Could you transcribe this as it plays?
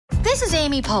This is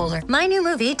Amy Poehler. My new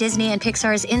movie, Disney and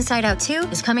Pixar's Inside Out 2,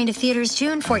 is coming to theaters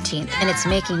June 14th, and it's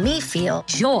making me feel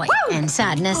joy and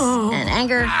sadness and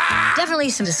anger, definitely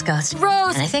some disgust, and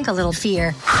I think a little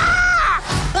fear.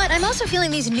 But I'm also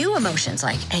feeling these new emotions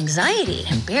like anxiety,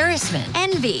 embarrassment,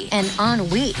 envy, and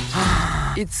ennui.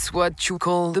 It's what you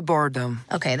call the boredom.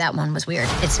 Okay, that one was weird.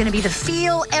 It's gonna be the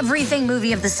feel everything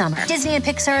movie of the summer. Disney and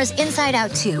Pixar's Inside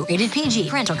Out 2, rated PG.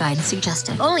 Parental guidance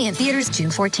suggested. Only in theaters June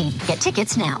 14th. Get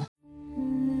tickets now.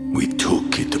 We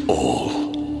took it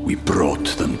all. We brought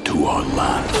them to our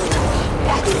land.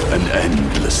 An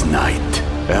endless night,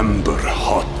 ember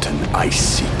hot and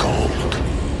icy cold.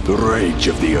 The rage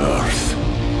of the earth.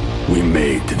 We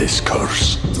made this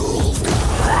curse.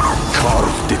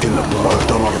 Carved it in the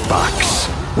blood on our backs.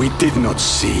 We did not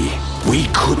see. We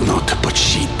could not, but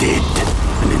she did.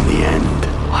 And in the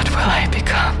end... What will I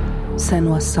become?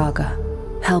 Senua's Saga.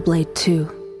 Hellblade 2.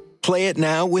 Play it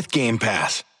now with Game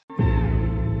Pass.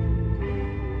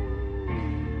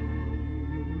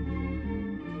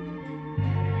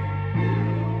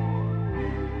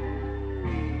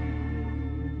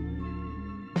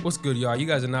 What's good, y'all? You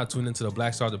guys are not tuned into the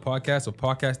Black Sergeant Podcast, a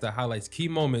podcast that highlights key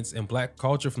moments in black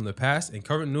culture from the past and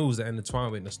current news that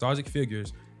intertwine with nostalgic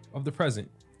figures of the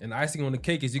present. And the icing on the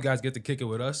cake is you guys get to kick it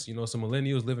with us, you know, some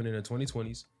millennials living in the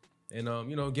 2020s, and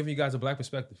you know, giving you guys a black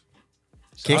perspective.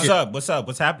 What's up?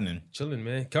 What's happening? Chilling,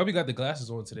 man. Kelby got the glasses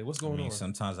on today. What's going on?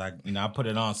 Sometimes I put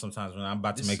it on sometimes when I'm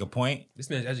about to make a point. This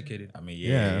man's educated. I mean,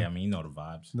 yeah. I mean, you know the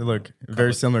vibes. They look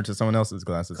very similar to someone else's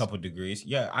glasses. Couple degrees.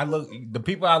 Yeah, the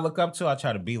people I look up to, I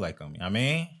try to be like them. I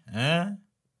mean,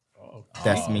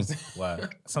 That's me. Well,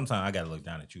 sometimes I gotta look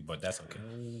down at you, but that's okay.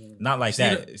 Not like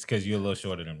that. It's because you're a little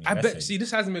shorter than me. I bet. See,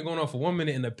 this hasn't been going on for 1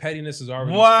 minute, and the pettiness is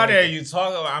already. What are you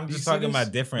talking about? I'm just talking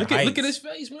about different heights. Look at his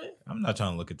face, man. I'm not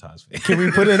trying to look at Todd's face. Can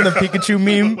we put it in the Pikachu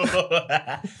meme?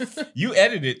 You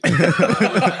edited.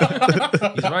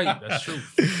 He's right. That's true.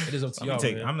 It is up to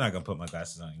y'all. I'm not gonna put my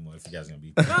glasses on anymore if you guys are gonna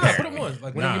be. Nah, put them on.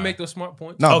 Like whenever you make those smart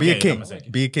points. No, be a king.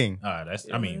 Be a king. All right,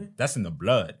 that's in the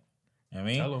blood. I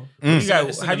mean, Hello. You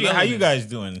guys, how you guys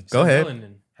doing? Go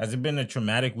ahead. Has it been a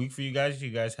traumatic week for you guys? You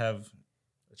guys have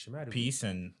peace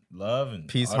and love and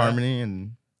peace, harmony,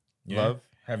 and love.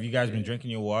 Have you guys been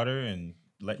drinking your water and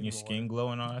letting your skin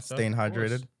glow and all that stuff? Staying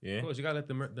hydrated. Yeah. Of course, you gotta let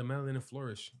the melanin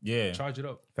flourish. Yeah. Charge it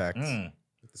up. Facts.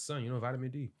 With the sun, you know,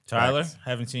 vitamin D. Tyler,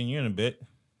 haven't seen you in a bit.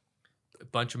 A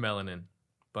bunch of melanin.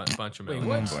 Bunch of Wait,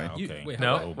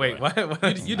 melanin. what? Okay.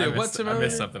 What? You did what to I melanin?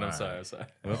 missed something. I'm sorry.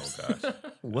 Oh gosh.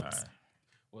 Whoops.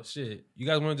 Well, shit. You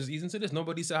guys want to just ease into this?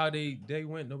 Nobody said how they day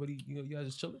went. Nobody, you guys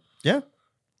just chilling? Yeah.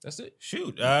 That's it?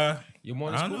 Shoot. Your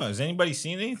morning I don't school? know. Has anybody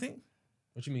seen anything?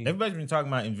 What you mean? Everybody's been talking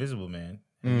about Invisible Man.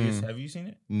 Have you seen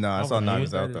it? No, I saw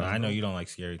Knives Out though. I know you don't like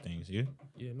scary things. You?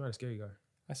 Yeah, I'm not a scary guy.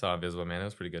 I saw Invisible Man. It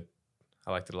was pretty good.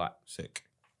 I liked it a lot. Sick.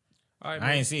 All right,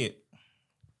 I ain't see it.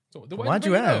 So, why'd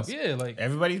you ask? Yeah, like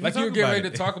everybody's like you were getting ready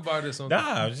to talk about it or something.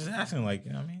 Nah, I was just asking. Like,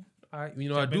 you know what I mean? All right, you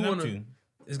know, I do want to.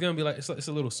 It's gonna be like it's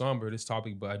a little somber, this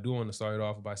topic, but I do want to start it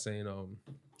off by saying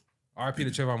R.I.P. to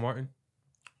Trayvon Martin.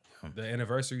 The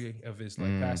anniversary of his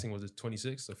passing was the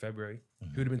 26th of February. He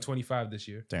would have been 25 this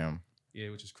year. Damn.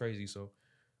 Yeah, which is crazy. So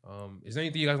is there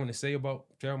anything you guys want to say about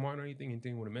Trayvon Martin or anything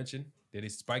you want to mention? Did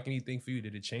it spike anything for you?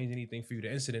 Did it change anything for you?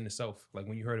 The incident itself, like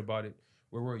when you heard about it,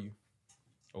 where were you?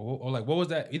 Or like what was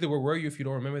that? Either where were you if you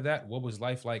don't remember that? What was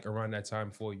life like around that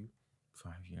time for you?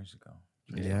 5 years ago.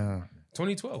 Yeah.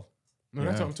 2012. No,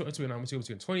 Yeah. not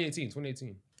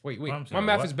 2018. Wait. I'm My sorry,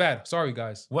 math what? is bad. Sorry,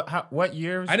 guys. What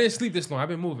year? I didn't sleep this long. I've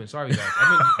been moving. Sorry,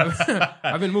 guys.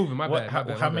 I've been moving. My bad.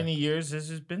 How many years has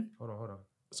this been? Hold on.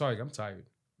 Sorry, I'm tired.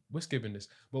 We're skipping this.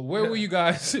 But where were you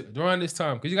guys during this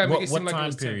time? Because you guys make it seem like time it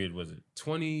was period was it?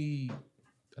 20.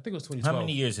 I think it was 2012. How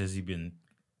many years has he been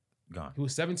gone? He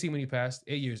was 17 when he passed.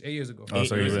 8 years ago. Oh,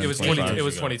 so It he was 25 it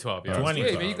was 2012. Yeah.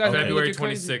 2012. man, you guys Okay. February looking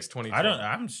crazy. 26, 2012.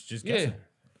 I'm just guessing. Yeah.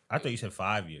 I thought you said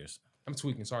 5 years. I'm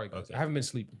tweaking. Sorry, guys. Okay. I haven't been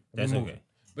sleeping. I've That's been moving. okay.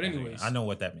 But anyways, I know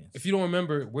what that means. if you don't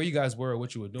remember where you guys were or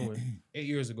what you were doing 8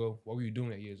 years ago, what were you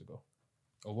doing 8 years ago?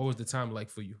 Or what was the time like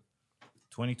for you?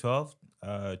 2012,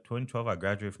 I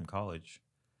graduated from college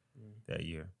that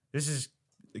year. This is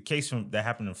the case that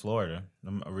happened in Florida.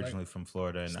 I'm originally from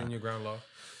Florida. And Stand your ground law.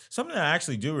 something I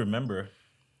actually do remember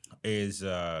is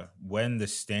when the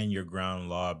stand your ground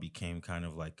law became kind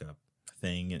of like a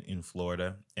thing in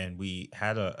Florida, and we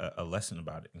had a lesson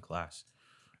about it in class.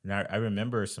 And I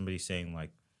remember somebody saying,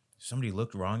 like, somebody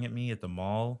looked wrong at me at the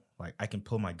mall, like I can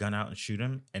pull my gun out and shoot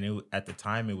him. And at the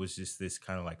time, it was just this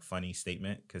kind of like funny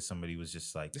statement because somebody was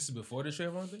just like, this is before the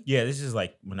Trayvon thing? Yeah, this is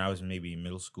like when I was maybe in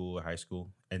middle school or high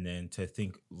school. And then to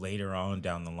think later on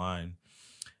down the line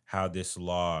how this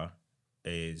law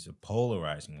is a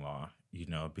polarizing law, you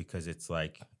know, because it's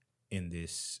like in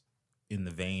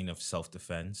the vein of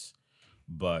self-defense,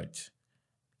 but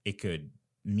it could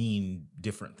mean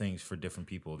different things for different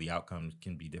people. The outcomes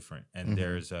can be different. And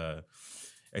there's a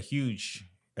huge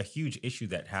issue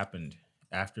that happened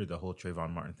after the whole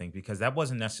Trayvon Martin thing, because that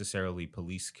wasn't necessarily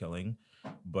police killing,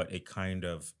 but it kind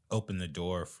of opened the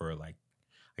door for, like,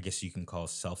 I guess you can call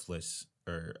selfless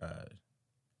or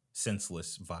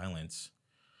senseless violence.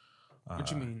 What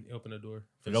you mean? Open the door.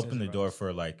 It opened the door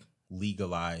for like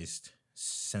legalized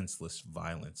senseless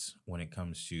violence when it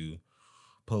comes to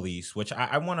police, which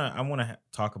I wanna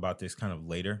talk about this kind of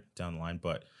later down the line.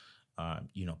 But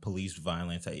you know, police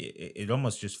violence, it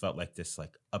almost just felt like this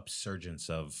like upsurgence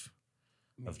of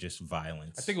just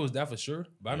violence. I think it was that for sure.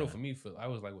 But I know for me, I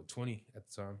was like 20 at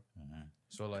the time.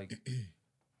 So like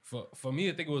for me,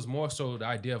 I think it was more so the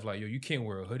idea of like, yo, you can't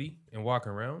wear a hoodie and walk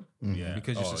around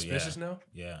because you're suspicious now.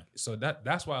 Yeah. So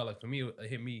that's why, like, for me, it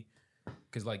hit me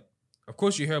because, like, of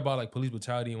course you hear about like police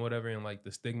brutality and whatever, and like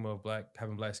the stigma of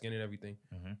having black skin and everything,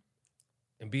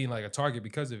 and being like a target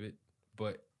because of it.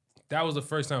 But that was the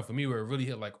first time for me where it really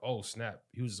hit like, oh snap,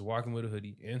 he was just walking with a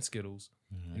hoodie and Skittles,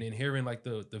 and then hearing like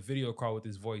the video call with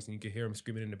his voice, and you could hear him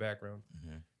screaming in the background.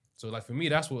 So like for me,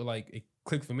 that's what like it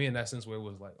clicked for me in that sense, where it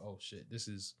was like, oh shit, this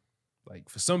is like,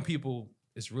 for some people,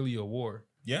 it's really a war.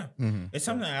 Yeah. It's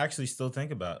something I actually still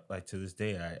think about, like, to this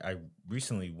day. I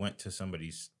recently went to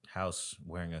somebody's house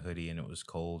wearing a hoodie, and it was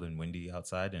cold and windy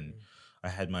outside, and I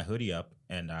had my hoodie up,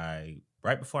 and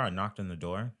right before I knocked on the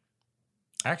door,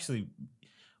 actually,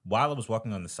 while I was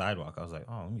walking on the sidewalk, I was like,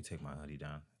 oh, let me take my hoodie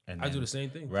down. And I do the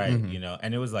same thing. Right, you know,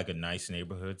 and it was like a nice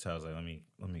neighborhood, so I was like, let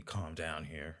me calm down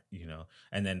here, you know.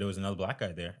 And then there was another black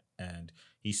guy there, and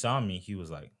he saw me. He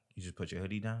was like, you just put your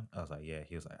hoodie down? I was like, yeah.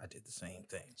 He was like, I did the same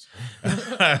thing.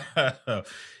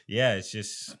 Yeah, it's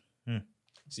just...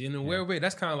 See, in a weird way,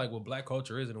 that's kind of like what black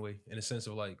culture is in a way, in a sense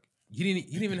of like, he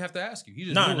didn't even have to ask you. He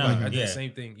just knew, like, I did the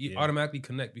same thing. You automatically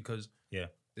connect because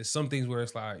there's some things where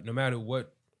it's like, no matter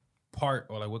what part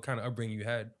or like what kind of upbringing you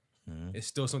had, it's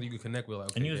still something you could connect with.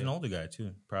 Like, okay, and he was an older guy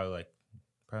too, probably like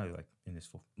in his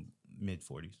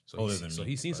mid-40s. So older than me. So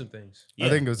he's seen some things. I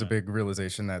think it was a big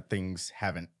realization that things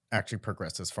haven't actually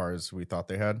progressed as far as we thought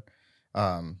they had.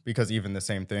 Because even the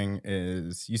same thing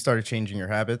is, you started changing your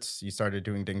habits. You started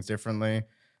doing things differently.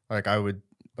 Like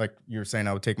like you were saying,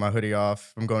 I would take my hoodie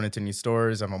off. I'm going into new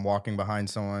stores. I'm walking behind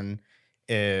someone.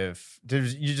 You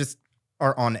just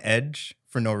are on edge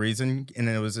for no reason. And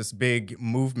it was this big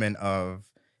movement of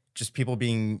just people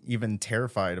being even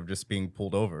terrified of just being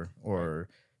pulled over or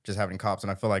just having cops. And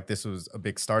I feel like this was a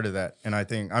big start of that. And I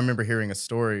remember hearing a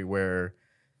story where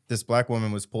this black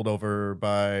woman was pulled over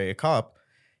by a cop,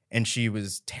 and she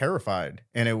was terrified.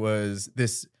 And it was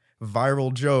this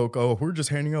viral joke, oh, we're just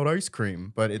handing out ice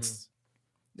cream. But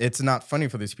it's not funny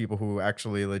for these people who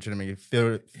actually legitimately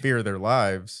fear their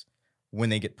lives when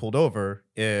they get pulled over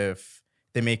if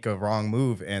they make a wrong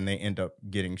move and they end up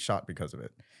getting shot because of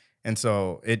it. And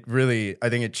so it really, I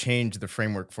think it changed the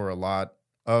framework for a lot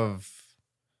of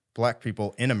black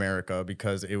people in America,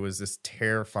 because it was this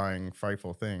terrifying,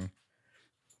 frightful thing.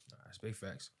 That's big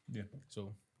facts. Yeah.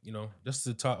 So, you know, just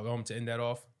to talk, to end that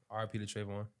off, RIP to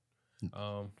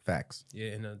Trayvon. Facts. Yeah,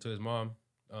 and to his mom,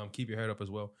 keep your head up as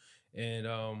well. And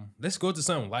let's go to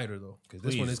something lighter though, because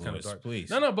this one is kind of dark. Please,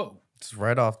 no, but it's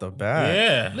right off the bat.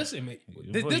 Yeah. Listen, man,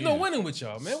 there's no winning with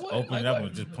y'all, man. What? Open it up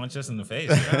and just punch us in the face.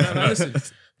 No, listen.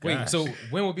 Wait, so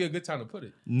when would be a good time to put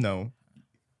it? No.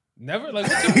 Never? Like,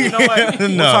 what you know what? No.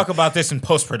 We'll talk about this in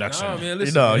post-production. Nah, man,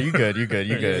 listen, No, man. you good. You good.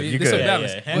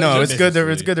 Yeah. No, it's good.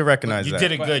 It's good to recognize You that.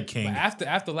 did it good, King. But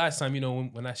after last time, you know,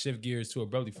 when I shift gears to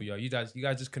abruptly for y'all, you guys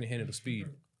just couldn't handle the speed.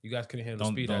 You guys couldn't handle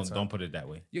the speed that time. Don't put it that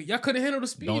way. Y'all couldn't handle the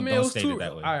speed, man. Don't state it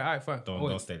that way. All right, fine.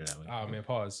 Don't state it that way. Oh man,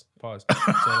 pause. So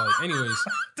like, anyways,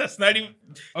 that's not even.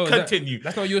 Oh, continue.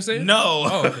 That's not what you were saying? No.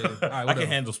 Oh, okay. All right, I can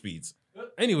handle speeds.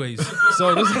 Anyways,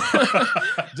 so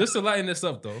just to lighten this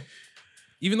up though,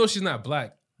 even though she's not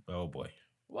black. Oh boy.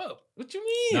 What you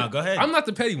mean? No, go ahead. I'm not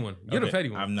the petty one. You're Okay, the petty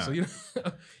one. I'm not. So even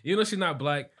though she's not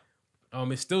black,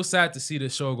 it's still sad to see the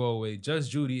show go away. Judge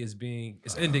Judy is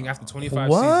ending after 25 seasons.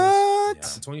 What?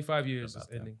 After 25 years, it's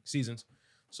ending seasons.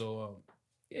 So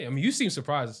yeah, I mean, you seem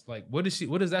surprised. Like, what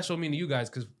does that show mean to you guys?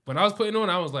 Because when I was putting on,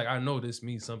 I was like, I know this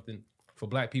means something for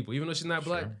black people, even though she's not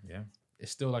black. Yeah.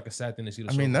 It's still like a sad thing to see the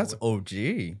I show mean, go that's away. OG.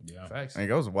 Yeah. Facts.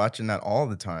 Like, I was watching that all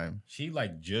the time. She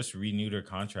like just renewed her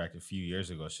contract a few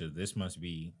years ago, so this must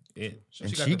be it. So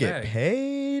And got she the get bag.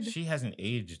 paid. She hasn't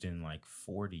aged in like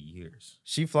 40 years.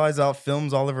 She flies out,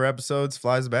 films all of her episodes,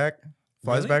 flies back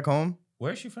Really? back home.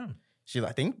 Where is she from?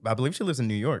 I believe she lives in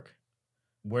New York.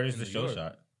 Where is the New show York.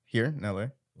 shot? Here in LA.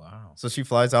 Wow. So she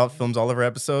flies out, films all of her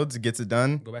episodes, gets it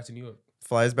done, Go back to New York.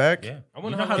 flies back. Yeah. I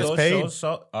wonder you know how how gets those paid. shows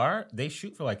are? They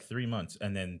shoot for like 3 months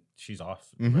and then she's off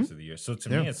the Mhm. rest of the year. So to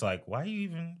Yeah. me, it's like, why you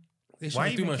even? They shoot Why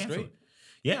for 3 even months cancel straight. it?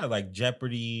 Yeah, like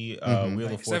Jeopardy, Mhm. Wheel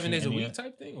Like of Fortune. 7 days a Indiana. week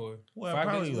type thing, or Well, 5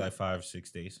 probably days a week? like 5-6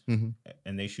 days, Mhm.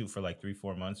 and they shoot for like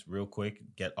 3-4 months, real quick.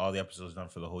 Get all the episodes done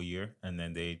for the whole year, and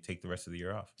then they take the rest of the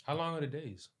year off. How long are the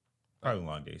days? Probably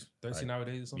long days. 13-hour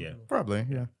days or something? yeah. Probably,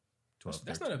 yeah. 12,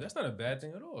 That's 13. not a bad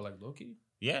thing at all. Like low key.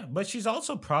 Yeah, but she's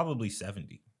also probably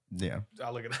 70. Yeah.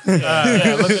 I'll look it up.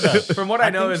 Yeah, look it up. From what I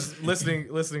know think is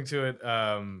listening to it,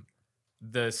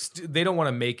 they don't want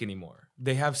to make anymore.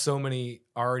 They have so many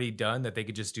already done that they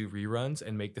could just do reruns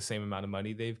and make the same amount of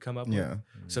money they've come up Yeah.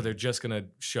 with. So they're just gonna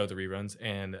show the reruns,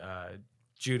 and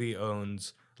Judy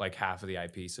owns like half of the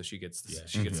IP, so she gets Yeah,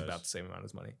 she she gets does. about the same amount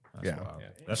of money. That's Yeah. wild. Yeah.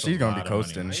 That's She's a gonna be lot of money.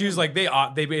 coasting. She was like, they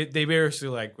basically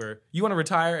like were, you want to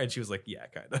retire, and she was like, yeah,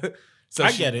 kind of. So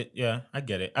I get it. Yeah, I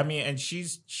get it. I mean, and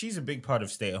she's a big part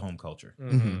of stay-at-home culture.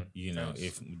 Mhm. You know,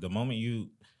 Yes. if the moment you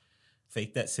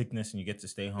fake that sickness and you get to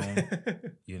stay home,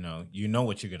 you know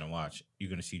what you're gonna watch. You're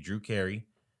gonna see Drew Carey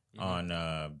on Wheel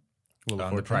of The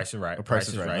Fortune? Price is Right. Oh, Price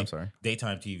is Right. I'm sorry.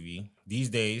 Daytime TV. These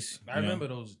days, I remember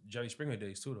those Jerry Springer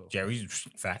days too, though.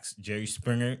 Jerry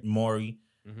Springer, Maury,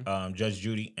 Mhm. Judge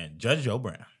Judy, and Judge Joe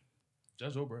Brown.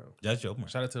 Judge O'Brown. Judge Joe Brown.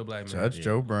 Shout out to the black man. Judge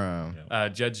Joe Brown. Yeah.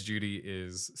 Judge Judy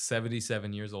is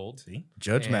 77 years old. See,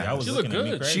 Judge And Matt. Y'all was She look looking at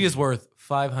me good. crazy. She is worth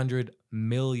 $500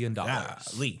 million.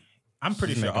 Golly. I'm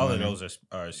pretty She's sure making all money. of those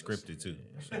are scripted too.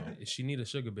 So, If she need a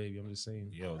sugar baby, I'm just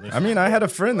saying. yo, listen, I mean, I had a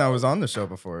friend that was on the show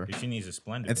before. she needs a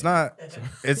splendid. It's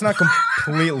baby. not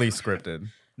completely scripted.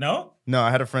 No. No, I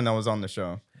had a friend that was on the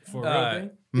show. For a real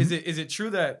thing? Is it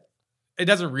true that it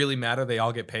doesn't really matter? They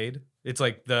all get paid. It's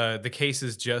like the case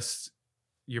is just,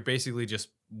 you're basically just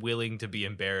willing to be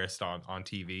embarrassed on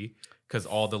TV because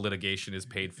all the litigation is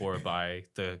paid for by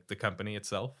the company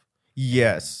itself.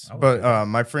 Yes, I would but do that.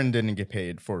 my friend didn't get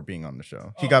paid for being on the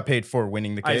show. He got paid for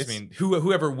winning the I case. just mean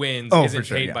whoever wins Oh, isn't for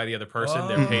sure, paid yeah. by the other person.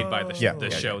 They're paid by the, Yeah, the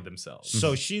yeah, show yeah. themselves.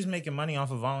 So she's making money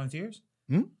off of volunteers.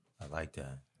 Hmm? I like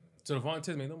that. So the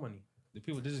volunteers make no money. The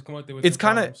people they just come out there with It's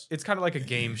their kind of like a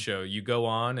game show. You go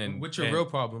on and with your and- real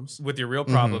problems. with your real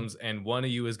problems, and one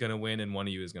of you is going to win and one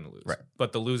of you is going to lose. Right.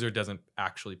 But the loser doesn't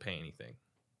actually pay anything.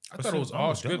 I thought it was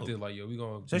all dope. scripted. Like, yo, we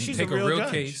gonna So she's take a real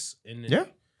judge. case and then Yeah.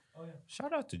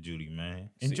 Shout out to Judy,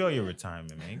 man. Enjoy your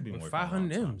retirement, man. You've been With working a long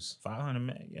 500 time. M's. 500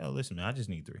 man. Yo, listen, man. I just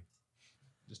need 3.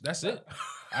 that's it.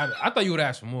 I thought you would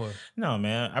ask for more. No,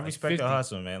 man. I respect 50. the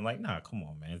hustle, man. Like, nah, come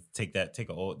on, man. Take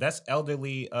a old. That's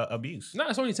elderly abuse. No,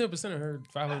 it's only 10% of her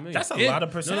 500 million. That's a Yeah. lot of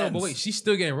No, but percents. wait, she's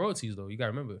still getting royalties though. You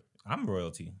gotta remember. I'm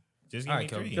royalty. Just give All me right,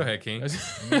 Kelvin. 3. Go ahead, King. I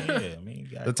mean, yeah, I mean, you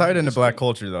gotta To tie it keep into it black straight.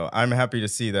 culture, though, I'm happy to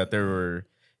see that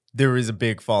there is a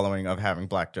big following of having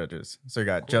black judges. So you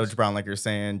got Judge Brown, like you're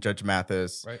saying, Judge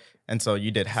Mathis, Right. and so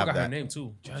you did I have forgot her that. name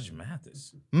too. Judge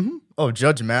Mathis. Hmm. Oh,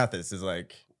 Judge Mathis is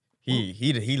like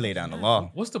he laid down the law.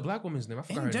 What's the black woman's name? I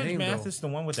forgot Isn't her Judge name Mathis the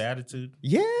one with the attitude?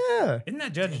 Yeah, Isn't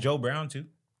that Judge Joe Brown too?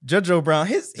 Judge Joe Brown.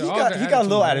 He They all got got a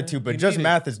little attitude, man. attitude, but He Judge need it.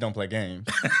 Mathis don't play games.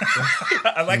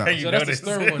 I like No. how though. you So that's the noticed.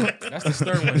 stern one. That's the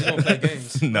stern one. He don't play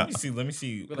games. No. Let me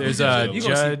see. There's You a gonna see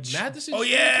Judge. Mathis and Oh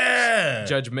shit? yeah,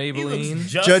 Judge He looks Maybelline.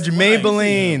 just Judge like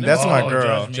Maybelline, him. that's my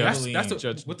girl. Judge That's Maybelline. the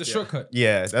Judge- with the yeah. shortcut.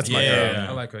 Yeah, that's my Yeah. girl.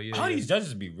 I like her. Yeah, All yeah. these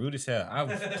judges be rude as hell. I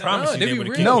promise you they they be would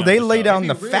have real. killed No, me they on lay the down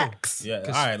show. the real. facts. Yeah, all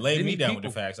 'Cause right, lay they me need down with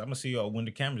people. the facts. I'm gonna see you when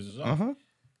the cameras is off. Uh-huh.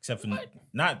 Except for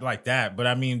not like that, but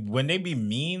I mean when they be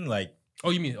mean, like Oh,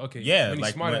 you mean okay? yeah, When he's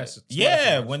like smart when,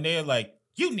 ass. when they're like,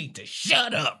 you need to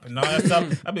shut up and all that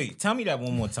stuff. I mean, tell me that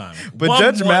one more time. But One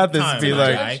Judge more Mathis time, be my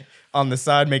like guy. on the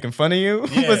side making fun of you,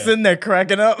 Yeah. but sitting there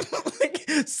cracking up.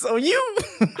 Like, so you.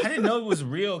 I didn't know it was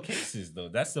real cases though.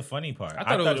 That's the funny part.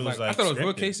 I thought it was like I thought it was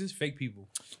real scripted. cases, fake people.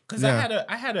 Because Yeah.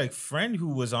 I had a friend who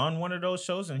was on one of those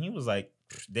shows, and he was like,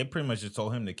 they pretty much just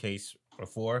told him the case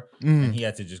before, and he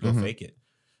had to just go fake it.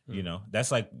 You know,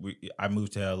 that's like I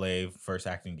moved to LA, first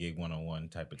acting gig 101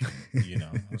 type of thing. You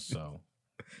know, so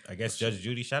I guess Judge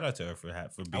Judy, shout out to her for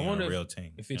being on a real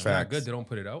team. If it's you know? not good, they don't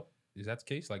put it out. Is that the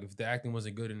case? Like if the acting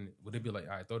wasn't good, and would they be like,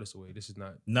 "All right, throw this away. This is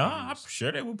not." No, I'm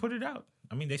sure they would put it out.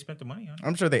 I mean, they spent the money on it.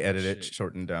 I'm sure they edit it, Shit.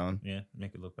 shortened down. Yeah,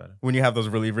 make it look better. When you have those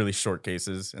really, really short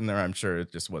cases in there, I'm sure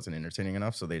it just wasn't entertaining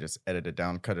enough. So they just edit it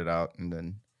down, cut it out, and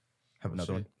then have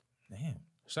another one. Damn.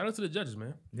 Shout out to the judges,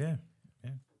 man. Yeah.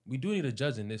 We do need a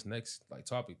judge in this next like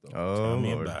topic though. Oh, Tell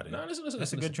me Lord. about it. No, listen,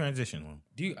 That's a good transition one.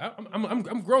 Do you?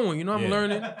 I'm growing. You know, I'm Yeah.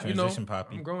 learning. You know, Transition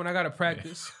poppy. I'm growing. I gotta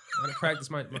practice. I gotta practice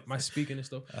my speaking and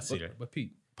stuff. I see but, that. But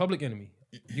Pete, Public Enemy.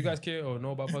 You guys care or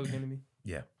know about Public Enemy?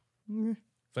 Yeah.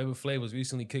 Flavor Flav was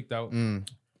recently kicked out.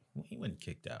 He wasn't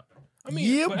kicked out. I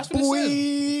mean, but that's what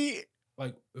it says.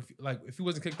 boy. If he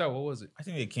wasn't kicked out, what was it? I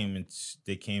think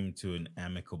they came to an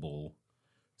amicable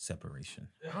separation.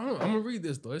 I'm gonna read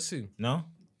this though. Let's see. No?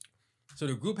 So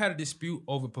the group had a dispute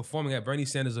over performing at Bernie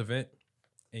Sanders' event,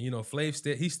 and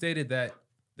Flav stated that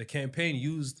the campaign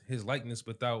used his likeness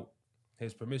without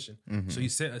his permission. So he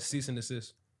sent a cease and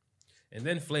desist. And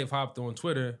then Flav hopped on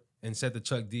Twitter and said to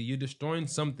Chuck D, "You're destroying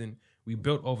something we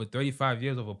built over 35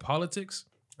 years over politics.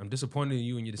 I'm disappointed in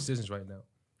you and your decisions right now."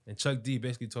 And Chuck D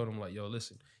basically told him like, "Yo,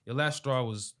 listen, your last straw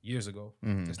was years ago.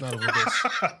 It's not over this."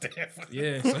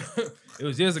 Yeah, so it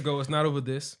was years ago. It's not over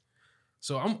this.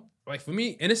 So I'm like, for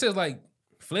me, and it says like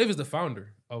Flav is the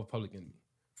founder of Public Enemy.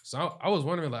 So I was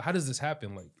wondering like, how does this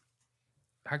happen? Like,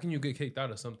 how can you get kicked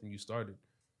out of something you started?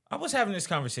 I was having this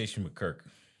conversation with Kirk.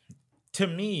 To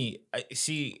me,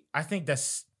 I think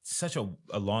that's such a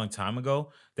long time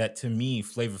ago that to me,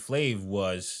 Flavor Flav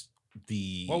was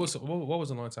the what was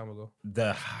a long time ago?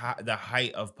 The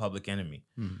height of Public Enemy.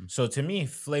 So to me,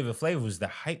 Flavor Flav was the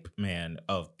hype man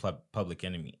of Public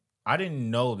Enemy. I didn't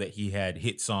know that he had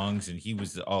hit songs and he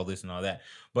was all this and all that.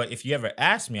 But if you ever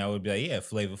asked me, I would be like, yeah,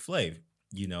 Flavor Flav,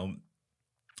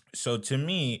 So to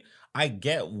me, I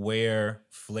get where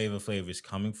Flavor Flav is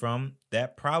coming from.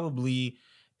 That probably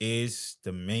is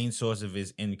the main source of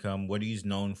his income, what he's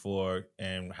known for,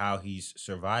 and how he's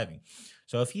surviving.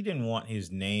 So if he didn't want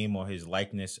his name or his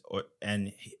likeness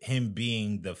and him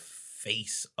being the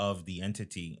face of the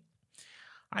entity,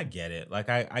 I get it. Like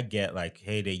I get like,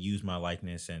 hey, they used my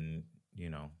likeness and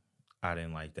I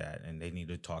didn't like that and they need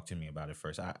to talk to me about it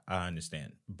first. I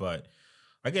understand. But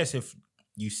I guess if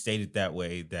you stated that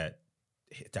way that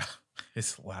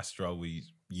his last straw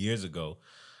was years ago,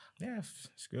 yeah,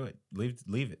 screw it.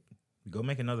 Leave it. Go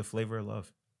make another Flavor of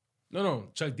Love. No.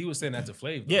 Chuck D was saying that to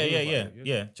Flav.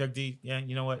 Yeah. Chuck D, yeah,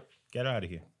 you know what? Get out of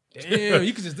here. Damn,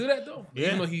 you could just do that though.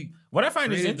 Yeah. What I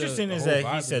find is interesting is that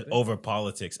he said over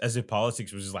politics, as if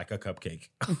politics was just like a cupcake.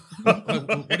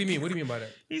 What do you mean? What do you mean by that?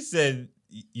 He said,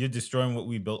 "You're destroying what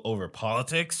we built over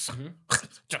politics."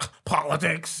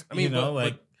 Politics. I mean,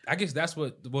 but I guess that's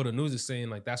what the news is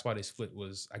saying. Like that's why they split.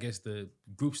 Was I guess the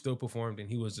group still performed and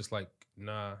he was just like,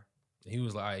 nah. And he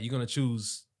was like, all right, you're gonna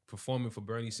choose performing for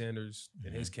Bernie Sanders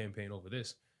and his campaign over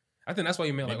this. I think that's why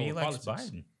you meant like maybe over he likes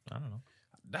politics. Biden. I don't know.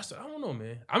 I don't know,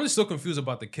 man. I'm just so confused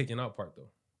about the kicking out part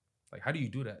though. Like, how do you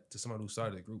do that to somebody who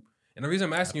started the group? And the reason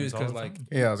I'm asking you is because like,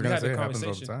 I was gonna say it happens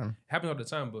all the time. Happens all the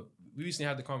time, but we recently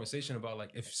had the conversation about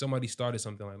like if somebody started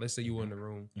something, like let's say you were in the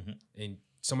room and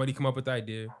somebody come up with the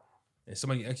idea and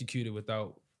somebody executed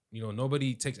without,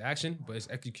 nobody takes action, but it's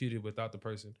executed without the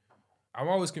person. I'm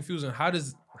always confused on how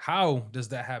does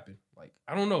that happen? Like,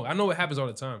 I don't know. I know it happens all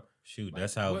the time. Shoot, like,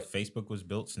 that's how Facebook was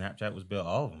built, Snapchat was built,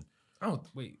 all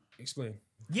of them. Explain.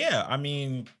 Yeah, I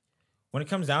mean, when it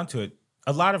comes down to it,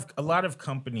 a lot of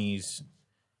companies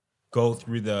go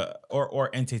through or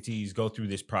entities go through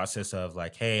this process of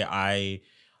like, hey, I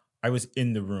was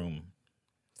in the room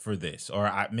for this, or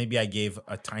maybe I gave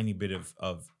a tiny bit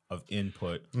of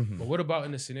input. But what about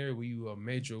in the scenario where you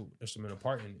made your instrumental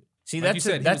part in it? See, like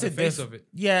that's a face of it.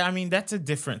 Yeah, I mean, that's a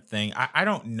different thing. I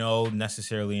don't know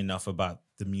necessarily enough about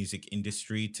the music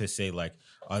industry to say like,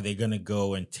 are they gonna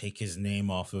go and take his name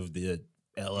off of the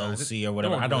LLC or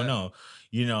whatever? I don't know,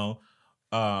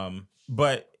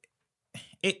 but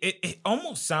it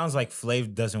almost sounds like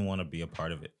Flav doesn't want to be a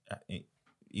part of it.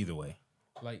 Either way,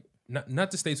 like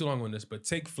not to stay too long on this, but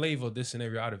take Flav or this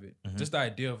scenario out of it. Just the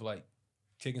idea of like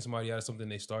kicking somebody out of something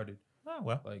they started. Oh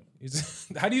well, like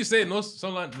how do you say it?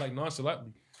 Like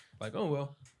nonchalantly, like oh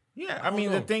well. Yeah, I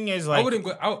mean the thing is like, I wouldn't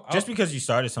go. Just because you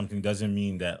started something doesn't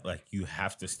mean that like you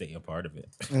have to stay a part of it.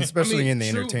 And especially in the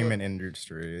entertainment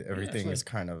industry, everything is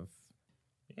kind of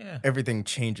everything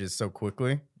changes so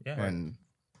quickly. Yeah, and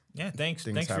thanks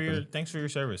for your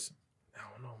service. I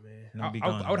don't know, man.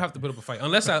 I would have to put up a fight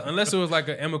unless it was like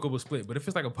an amicable split. But if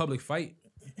it's like a public fight,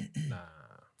 nah.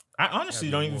 I honestly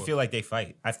don't even feel like they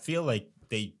fight. I feel like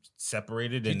they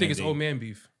separated. You think it's old man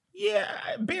beef? Yeah,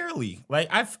 barely. Like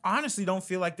I honestly don't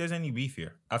feel like there's any beef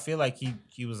here. I feel like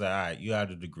he was like, all right, you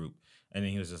out of the group, and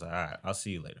then he was just like, all right, I'll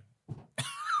see you later,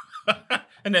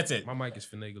 and that's it. My mic is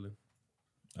finagling.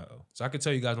 Uh-oh. So I can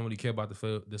tell you guys don't really care about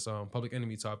this Public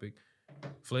Enemy topic.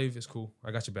 Flav is cool.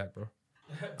 I got your back, bro.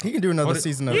 He can do another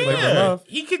season of Flavor of Love.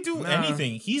 He could do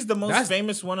anything. He's the most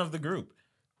famous one of the group.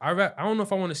 I don't know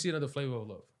if I want to see another Flavor of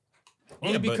Love.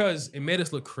 Only because it made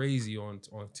us look crazy on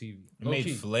TV. It made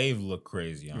Flav look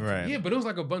crazy on TV. Yeah, but it was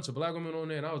like a bunch of black women on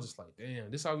there, and I was just like,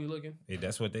 damn, this how we looking? Hey,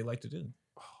 that's what they like to do.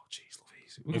 Oh, jeez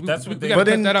If that's what they- gotta But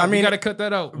cut in- that out. I mean- we gotta cut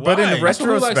that out. But Why? in That's what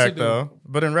Hulu likes to retrospect, do.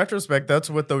 though, that's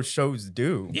what those shows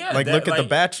do. Yeah, like that- look at The like,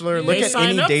 Bachelor, look they at sign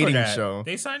any up for dating that. show.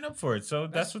 They sign up for it, so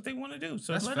that's what they want to do.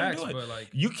 So That's let facts, them do but it. like,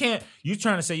 You can't. You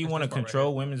trying to say you want to this part right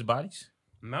control women's bodies?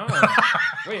 nah.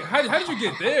 Wait, how did you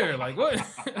get there? Like what?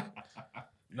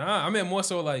 Nah, I mean more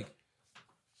so like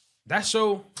that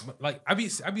show. Like I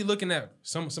be looking at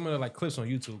some of the like clips on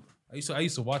YouTube. I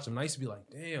used to watch them. And I used to be like,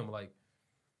 damn, like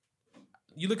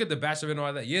you look at The Bachelor and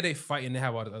all that. Yeah, they fight and they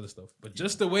have all the other stuff, but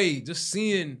just the way, just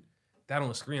seeing that on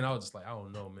the screen, I was just like, I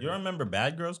don't know, man. You remember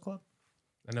Bad Girls Club?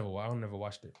 I never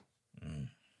watched it.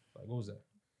 Like what was that?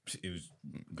 It was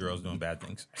girls doing bad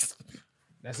things.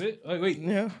 That's it. Like, wait,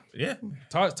 Yeah. Yeah.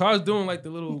 Todd's doing like the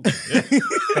little.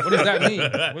 What does that mean?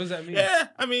 What does that mean? Yeah.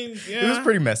 I mean, yeah. It was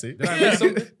pretty messy. Did I miss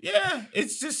something? Yeah.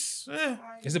 It's just.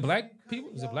 Is it black people?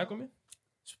 Is it black women?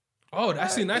 Oh, I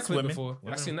seen that It's clip women. before. I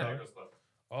Women seen that. Club.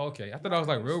 Oh, okay. I thought I was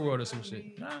like Real World or some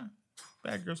shit. Nah.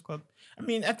 Bad Girls Club. I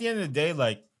mean, at the end of the day,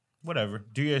 like, whatever.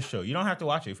 Do your show. You don't have to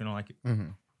watch it if you don't like it.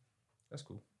 That's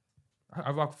cool.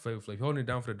 I rock with Flavor Flav. Holding it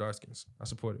down for the dark skins. I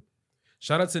support it.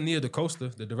 Shout out to Nia DaCosta,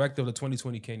 the director of the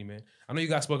 2020 Candyman. I know you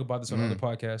guys spoke about this on other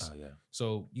podcasts. Oh, yeah.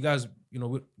 So you guys, you know,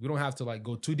 we don't have to like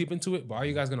go too deep into it. But are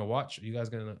you guys gonna watch? Are you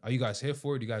guys here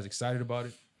for it? Are you guys excited about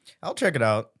it? I'll check it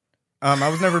out. I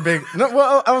was never big. No,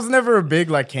 well, I was never a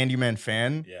big like Candyman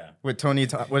fan. Yeah. With Tony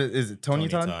Todd. What is it? Tony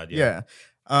Todd. Todd, Yeah.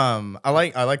 yeah. I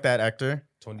like that actor.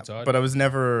 Tony Todd. But I was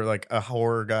never like a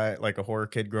horror guy, like a horror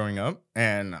kid growing up,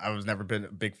 and I was never been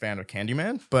a big fan of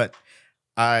Candyman. But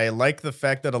I like the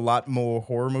fact that a lot more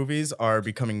horror movies are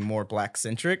becoming more black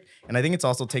centric, and I think it's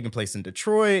also taking place in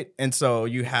Detroit, and so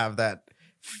you have that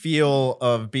feel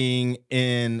of being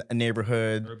in a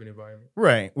neighborhood, urban environment.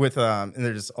 right? With and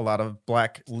there's a lot of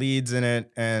black leads in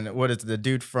it, and what is the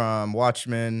dude from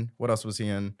Watchmen? What else was he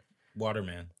in?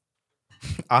 Waterman.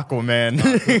 Aquaman.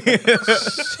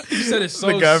 You said it's so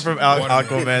the guy from Waterman.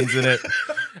 Aquaman's in it.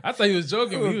 I thought he was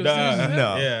joking. But he was Nah, serious.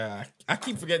 No. Yeah. I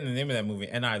keep forgetting the name of that movie,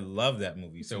 and I love that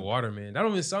movie. He said Waterman. That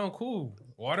don't even sound cool.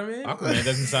 Waterman? Aquaman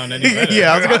doesn't sound any better.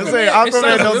 Yeah, I was gonna say Aquaman, it Aquaman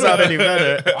sounds don't good. sound any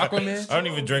better. Aquaman? I don't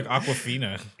even drink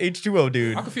Aquafina. H2O,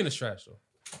 dude. Aquafina's trash though.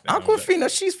 Aquafina,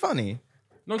 she's funny.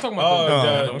 No, I'm talking about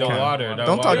Oh, the okay. water. the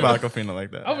Don't talk water. about Aquafina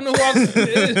like that. I don't know who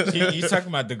Aquafina is. You talking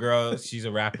about the girl? She's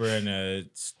a rapper and a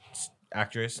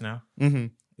actress now. Mm-hmm.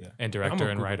 And director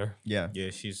and Google. writer. Yeah. Yeah,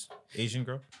 she's Asian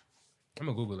girl. I'm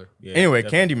gonna Google her. Yeah, Anyway,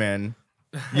 definitely. Candyman.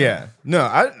 Yeah. No,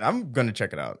 I'm gonna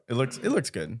check it out. It looks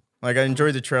good. Like I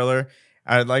enjoyed the trailer.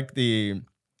 I like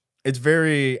it's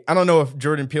very, I don't know if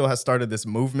Jordan Peele has started this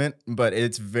movement, but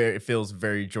it feels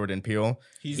very Jordan Peele.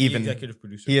 He's Even the executive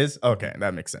producer. He is? Okay,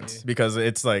 that makes sense. Because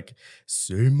it's like,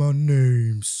 say my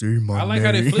name, say my name. I like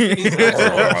how they flipping these black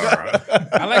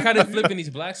songs. I like how they flipping these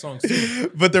black songs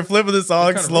too. But they're flipping the song,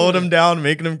 kinda slowing ruin them it. down,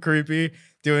 making them creepy,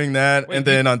 doing that. Wait, and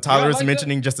then you Tyler don't was like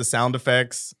mentioning just the sound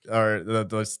effects, or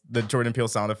the Jordan Peele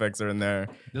sound effects are in there.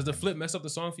 Does the flip mess up the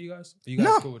song for you guys? Are you guys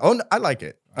cool No, with oh, no, I like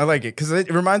it. I like it because it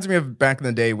reminds me of back in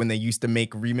the day when they used to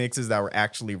make remixes that were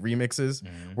actually remixes.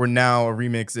 Where now a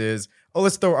remix is, oh,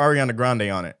 let's throw Ariana Grande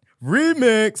on it.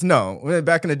 Remix. No,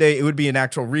 back in the day, it would be an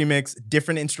actual remix,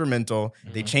 different instrumental.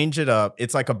 They change it up.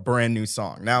 It's like a brand new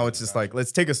song. Now it's just like,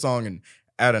 let's take a song and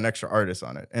add an extra artist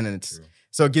on it. And then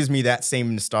so it gives me that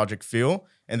same nostalgic feel.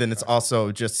 And then it's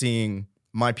also just seeing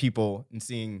my people and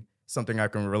seeing something I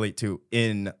can relate to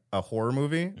in a horror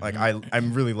movie. Like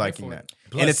I'm really liking for that. it.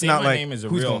 Plus, And it's Say not My like Name is a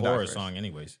who's real gonna die horror first? song,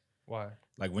 anyways. Why?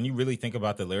 Like when you really think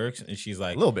about the lyrics, and she's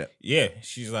like, A little bit. yeah,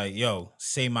 she's like, yo,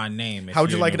 say my name. How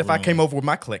would you like it if I came over with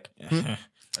my clique?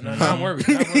 No, I'm worried.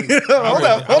 I'm worried. hold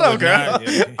up, would girl. not,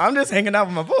 yeah. I'm just hanging out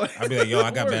with my boy. I'd be like, yo,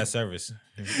 I got bad service.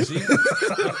 See,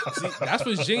 that's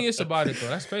what's genius about it though.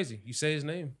 That's crazy. You say his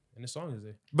name and the song is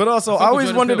there. But also, fuck I with always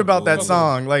Jordan wondered Peele. about that Fuck with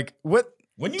song. Like, what?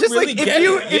 When you Just really like get if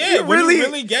you it, yeah, when you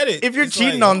really get it, if you're it's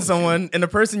cheating like, on oh, someone and the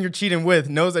person you're cheating with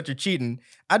knows that you're cheating,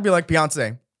 I'd be like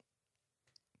Beyonce.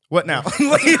 What now?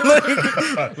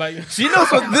 Like She knows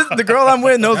what the girl I'm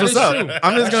with knows That what's is up. true.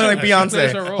 I'm just gonna like She plays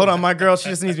Beyonce. her role. Hold on, my girl. She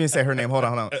just needs me to say her name. Hold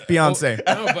on. Beyonce.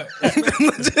 no, but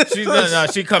She's no,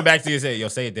 she come back to you and say, yo,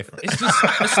 say it different. it's just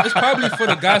it's probably for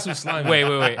the guys who slimy. Wait.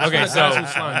 It's Okay, for the guys who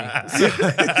so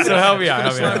slimy. so help me For out. the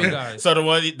Help me slimy out. guys. So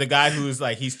the guy who's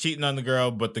like he's cheating on the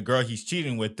girl, but the girl he's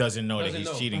cheating with doesn't know that Doesn't he's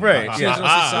know. cheating. Right, She yeah. doesn't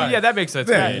know she's Yeah, that makes sense.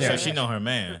 Yeah, Yeah, so she know her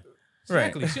man.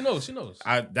 Exactly. She knows.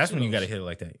 That's when you gotta hit it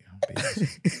like that.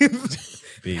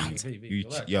 Baby, Baby, you,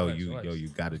 relax, yo, relax, you, relax. yo, you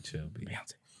gotta chill, baby.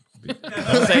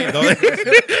 Don't say it.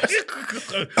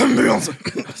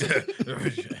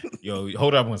 Yo,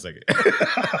 hold up one second.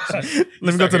 Let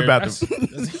me go to the bathroom.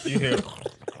 You hear?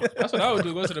 That's what I would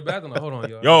do. Go to the bathroom. Like, hold on,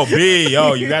 yo. Yo, B,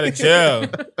 yo, you gotta chill.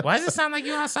 Why does it sound like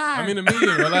you outside? I'm in the meeting.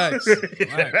 Relax.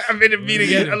 Relax. I'm in a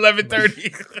meeting at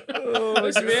 11:30.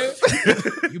 Listen,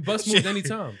 man. You bust moves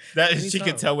anytime. She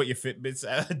can tell what your Fitbit's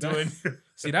doing.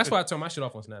 See, that's why I turn my shit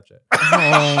off on Snapchat.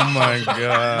 Oh my You're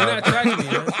god. not tracking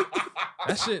me, man.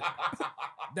 That shit.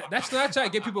 That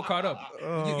Snapchat get people caught up. You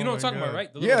know what I'm talking about,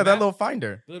 right? The Yeah, that map, little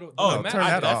finder. the little Oh, map. turn I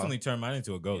that off. definitely turned mine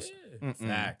into a ghost. Yeah.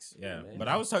 Facts. Yeah. man. But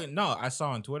I was talking, no, I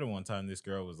saw on Twitter one time this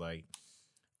girl was like,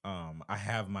 I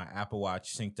have my Apple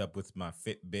Watch synced up with my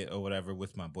Fitbit or whatever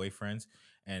with my boyfriend's.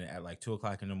 And at like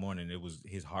 2:00 in the morning,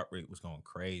 his heart rate was going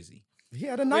crazy. He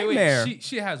had a Wait, nightmare.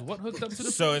 she has what hooked up to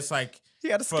the So it's like He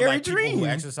had a for scary like people dream. who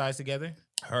exercise together,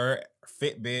 her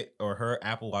Fitbit or her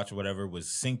Apple Watch or whatever was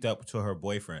synced up to her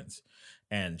boyfriend's.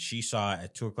 And she saw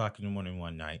at 2:00 in the morning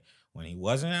one night when he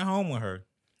wasn't at home with her,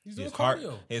 He's doing his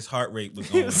cardio. Heart rate was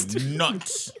going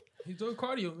nuts. He's doing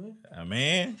cardio, man.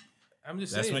 Man, I'm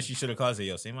just that's saying. when she should have called and said,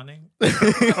 yo, say my name.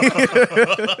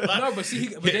 No, but see,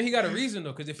 but then he got a reason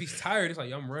though, because if he's tired, it's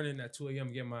like I'm running at 2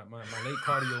 a.m. getting my late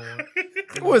cardio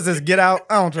on. What is this? Get out.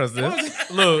 I don't trust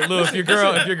this. Lou, if your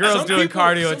girl's Some doing people-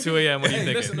 cardio some at 2 a.m., what are you Hey,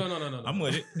 thinking? listen, no. I'm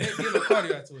with it. They get no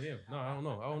cardio at 2 a.m. No, I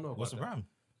don't know. What's the problem?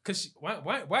 Because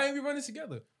why ain't we running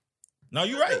together? No,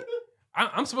 you're right.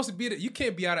 I'm supposed to be there. You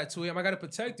can't be out at 2 a.m. I got to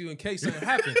protect you in case something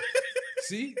happens.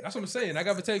 See, that's what I'm saying. I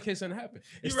got to protect you in case something happens.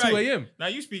 It's You're right. 2 a.m. Now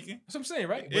you speaking. That's what I'm saying,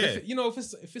 right? But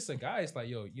if it's a guy, it's like,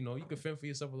 yo, you can fend for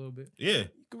yourself a little bit. Yeah. You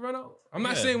can run out. I'm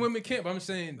not Yeah. saying women can't, but I'm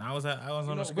saying I was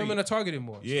on the screen. women are targeted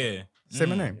more. Yeah. Say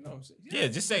my name. You know what I'm saying? Yeah,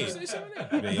 just say it. Say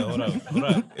my name. Yeah, yo, hold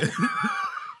up.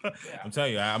 I'm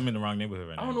telling you, I'm in the wrong neighborhood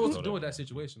right now. I don't know what to Hold do up. with that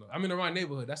situation. Though. I'm in the wrong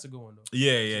neighborhood. That's a good one though.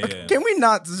 Yeah. Can we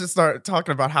not just start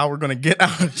talking about how we're gonna get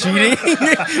out of cheating?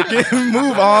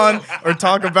 Move on or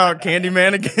talk about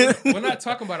Candyman again? We're not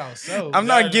talking about ourselves. I'm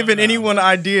not giving anyone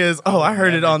ideas. Oh, I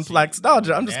heard it on Black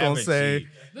Nostalgia. I'm just Never gonna say cheat.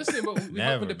 Listen, but we Never,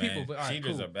 helping the people. man. But all right,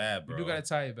 Cheaters cool. are bad, bro. We do gotta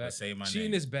tie it back. But say my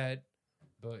Cheating name. is bad,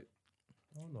 but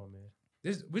I don't know, man.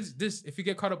 This if you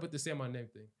get caught up with the say my name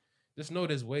thing, just know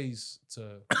there's ways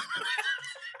to.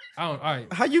 I don't. All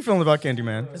right, how you feeling about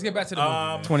Candyman let's get back to the movie.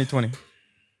 Man. 2020?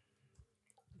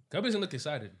 Gubby doesn't look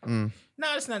excited. No,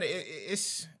 it's not.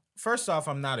 It's first off,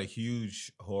 I'm not a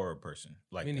huge horror person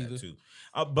like Me neither. that too.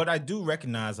 But I do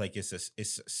recognize like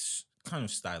it's kind of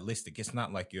stylistic. It's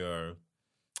not like your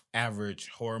average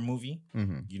horror movie.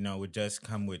 Mm-hmm. You know, it does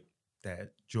come with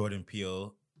that Jordan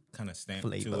Peele kind of stamp to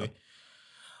Flavor. it.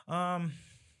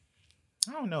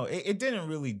 I don't know. It didn't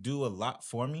really do a lot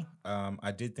for me.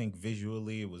 I did think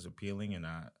visually it was appealing, and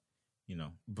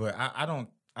but I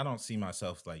don't see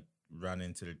myself like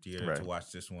running to the theater Right. to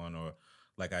watch this one, or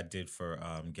like I did for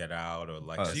Get Out, or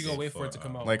like Us. I So you gonna did wait for it to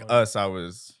come out? Like on- Us, I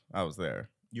was there.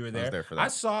 You were I there. was there for I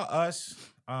that. saw Us.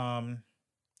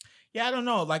 Yeah, I don't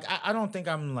know. Like I don't think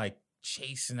I'm like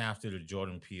chasing after the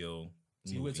Jordan Peele.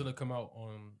 So you wait till movie. it come out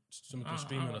on streaming or I'm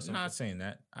something. not saying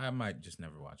that. I might just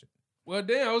never watch it. Well,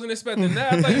 damn, I wasn't expecting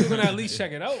that. I thought you were gonna at least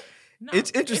check it out. No, It's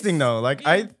interesting though. Like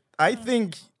yeah. I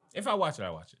think If I watch it,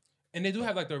 I watch it. And they do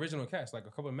have like the original cast, like a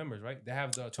couple of members, right? They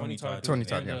have the Tony Todd, Tony and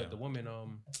Todd, yeah. the woman.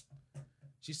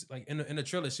 She's like in the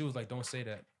trailer. She was like, "Don't say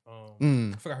that."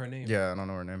 Mm. I forgot her name. yeah, I don't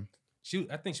know her name.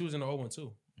 I think she was in the old one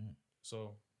too.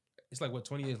 So it's like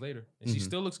 20 years later, and she Mhm.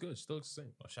 still looks good. She still looks the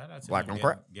same. Well, shout out to Black them on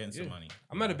crack. getting some Yeah. money.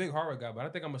 I'm not a big horror guy, but I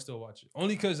think I'm gonna still watch it.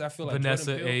 Only because I feel like Vanessa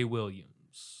Jordan Peele, A.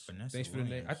 Williams. Vanessa Thanks for the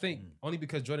name. I Williams. think only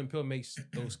because Jordan Peele makes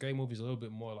those scary movies a little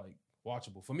bit more like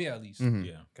watchable for me at least. Mhm.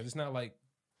 Yeah. Because it's not like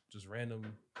just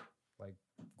random, like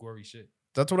gory shit.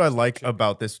 That's what I like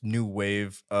about this new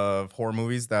wave of horror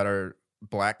movies that are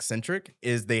Black centric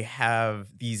is they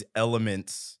have these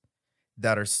elements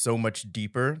that are so much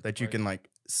deeper that you Right. can like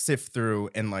sift through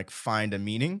and like find a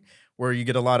meaning. Where you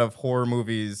get a lot of horror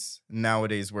movies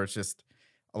nowadays where it's just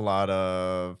a lot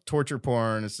of torture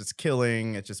porn, it's just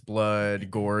killing, it's just blood,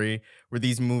 gory, where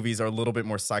these movies are a little bit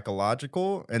more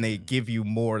psychological and they give you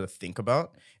more to think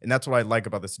about. And that's what I like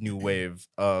about this new wave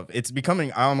of it's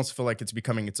becoming, I almost feel like it's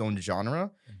becoming its own genre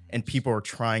and people are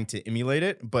trying to emulate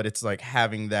it, but it's like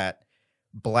having that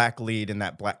Black lead and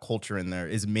that Black culture in there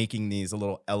is making these a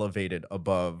little elevated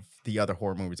above the other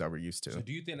horror movies that we're used to. So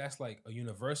do you think that's like a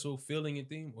universal feeling and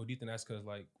theme, or do you think that's because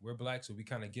like we're Black, so we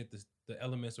kind of get the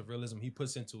elements of realism he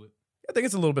puts into it? I think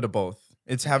it's a little bit of both.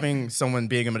 It's having someone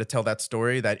being able to tell that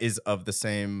story that is of the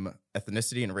same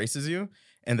ethnicity and race as you.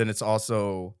 And then it's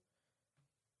also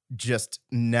just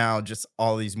now, just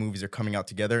all these movies are coming out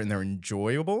together and they're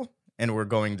enjoyable and we're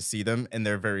going to see them and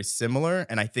they're very similar.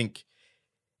 And I think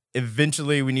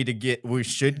eventually we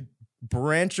should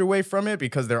branch away from it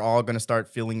because they're all going to start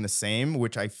feeling the same,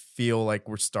 which I feel like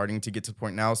we're starting to get to the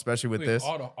point now, especially with Wait, this.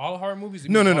 all horror movies? You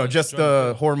No, mean no, all no, just Jordan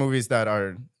the Peele? horror movies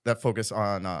that focus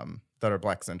on that are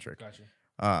black centric.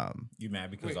 Gotcha. You mad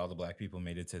because Wait. all the black people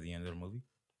made it to the end of the movie?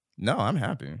 No, I'm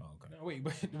happy. Oh, okay. No,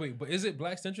 wait, but is it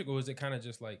black centric or is it kind of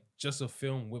just like just a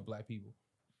film with black people?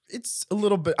 It's a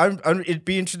little bit. It'd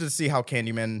be interesting to see how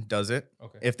Candyman does it.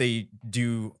 Okay. If they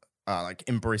do like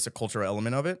embrace a cultural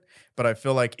element of it, but I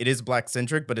feel like it is black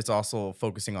centric, but it's also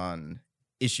focusing on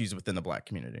issues within the black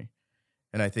community,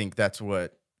 and I think that's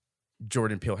what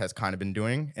Jordan Peele has kind of been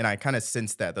doing, and I kind of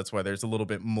sense that. That's why there's a little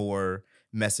bit more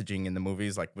messaging in the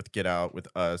movies, like with Get Out, with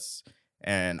Us,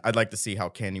 and I'd like to see how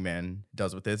Candyman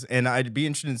does with this, and I'd be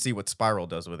interested to see what Spiral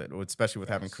does with it, especially with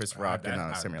having Chris Rock and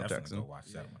Samuel definitely Jackson. Go watch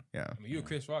that one. Yeah, I mean, you're a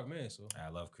Chris Rock man, so I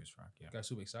love Chris Rock. Yeah, got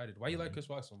super excited. Why you like Chris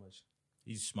Rock so much?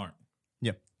 he's smart.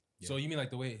 yeah. So you mean like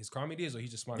the way his comedy is, or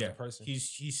he's just smart as a person?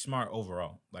 He's smart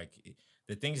overall. Like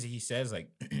the things that he says, like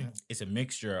it's a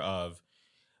mixture of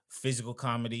physical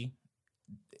comedy,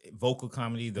 vocal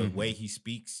comedy, the way he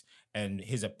speaks, and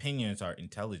his opinions are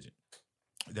intelligent.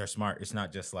 They're smart. It's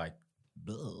not just like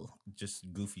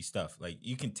just goofy stuff. Like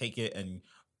you can take it and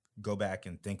go back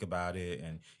and think about it,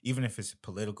 and even if it's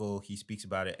political, he speaks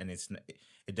about it, and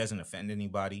it doesn't offend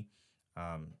anybody.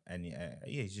 Yeah,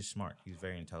 he's just smart. He's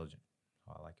very intelligent.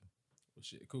 Oh, I like him. Well,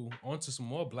 shit, cool. On to some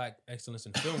more black excellence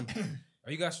in film.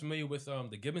 Are you guys familiar with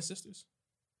the Gibbons sisters?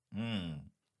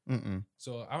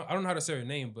 So I don't know how to say her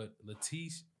name, but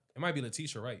Letitia. It might be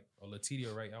Letitia Wright or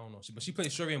Letitia Wright. I don't know. But she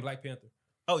plays Shuri in Black Panther.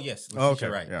 Oh yes, Okay,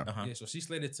 right. yeah. Yeah, so she's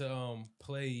slated to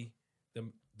play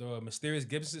the mysterious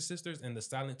Gibson sisters in the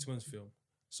Silent Twins film.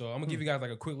 So I'm gonna give you guys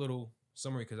like a quick little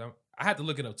summary because I had to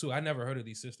look it up too. I never heard of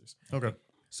these sisters. Okay.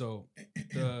 So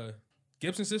the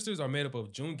Gibson sisters are made up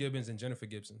of June Gibbons and Jennifer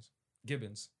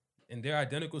Gibbons, and they're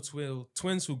identical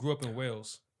twins who grew up in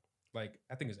Wales. Like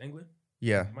I think it's England.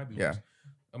 Yeah. It might be Yeah. Wales.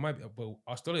 It might be, but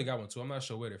Australia got one too. I'm not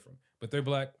sure where they're from, but they're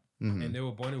black and they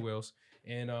were born in Wales.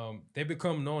 And they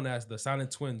become known as the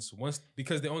Silent Twins once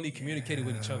because they only communicated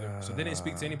with each other, so they didn't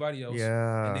speak to anybody else. and they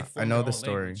Yeah, I formed know their the own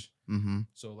story. language.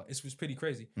 So like, it's pretty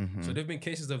crazy. So there've been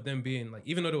cases of them being like,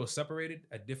 even though they were separated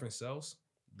at different cells,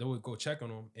 they would go check on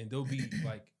them, and they'll be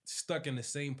like stuck in the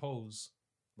same pose,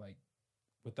 like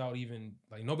without even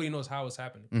like nobody knows how it's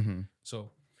happening.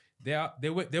 So they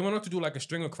went on to do like a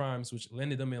string of crimes, which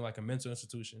landed them in like a mental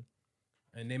institution.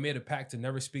 And they made a pact to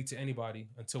never speak to anybody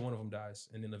until one of them dies.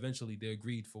 And then eventually they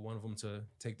agreed for one of them to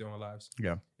take their own lives.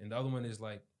 Yeah. And the other one is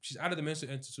like, she's out of the mental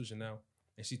institution now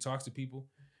and she talks to people.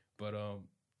 But I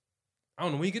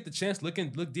don't know, when you get the chance, look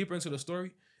deeper into the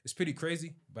story, it's pretty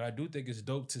crazy. But I do think it's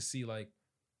dope to see like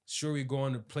Shuri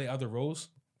going to play other roles.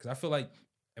 Cause I feel like,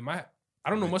 I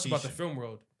don't know much about the film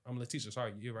world. I'm Letitia,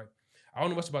 sorry, you're right. I don't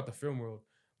know much about the film world,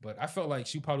 but I felt like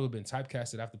she probably would have been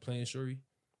typecasted after playing Shuri.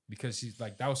 Because she's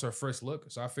like, that was her first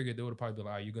look. So I figured they would have probably been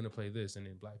like, you're going to play this and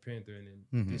then Black Panther and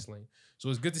then this lane. So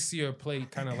it's good to see her play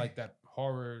kind of like that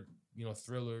horror,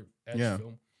 thriller edge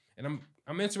film. And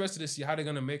I'm interested to see how they're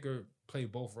going to make her play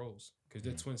both roles because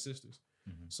they're twin sisters.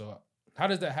 So how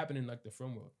does that happen in like the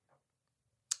film world?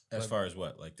 As far as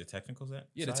what, like the technicals that?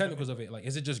 Yeah, the technicals of it. Like,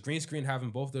 is it just green screen having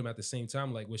both of them at the same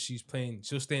time? Like, when she's playing,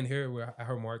 she'll stand here where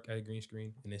her mark at a green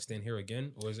screen and then stand here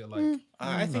again? Or is it like...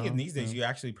 I think in these days, you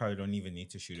actually probably don't even need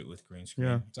to shoot it with green screen.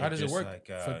 Yeah. So how does it just work like,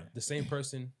 for the same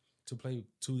person to play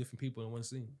two different people in one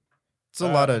scene? It's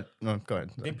a lot of... No, go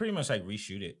ahead. They pretty much like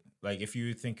reshoot it. Like if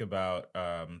you think about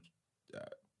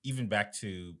even back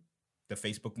to the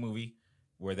Facebook movie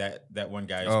where that one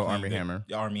guy is playing Armie Hammer.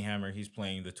 Armie Hammer, he's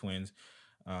playing the twins.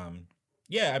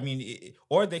 Yeah, I mean,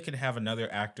 or they could have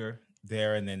another actor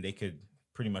there, and then they could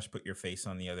pretty much put your face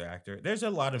on the other actor. There's a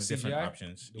lot of different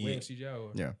options. The way of CGI?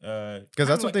 Or? Yeah. Because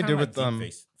that's what they did with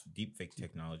deep fake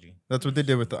technology. That's what they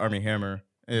did with the Armie Hammer.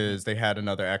 Is they had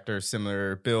another actor,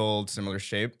 similar build, similar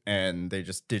shape, and they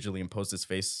just digitally imposed his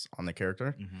face on the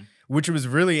character, which was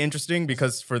really interesting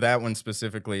because for that one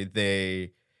specifically,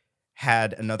 they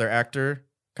had another actor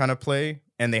kind of play,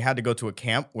 and they had to go to a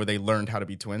camp where they learned how to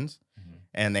be twins.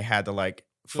 And they had to like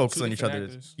focus on each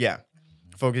other's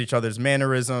focus each other's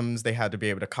mannerisms. They had to be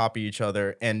able to copy each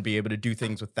other and be able to do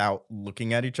things without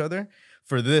looking at each other.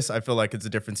 For this, I feel like it's a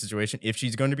different situation. If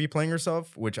she's going to be playing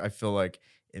herself, which I feel like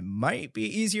it might be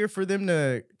easier for them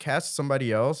to cast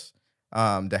somebody else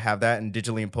to have that and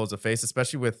digitally impose a face,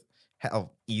 especially with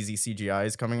how easy CGI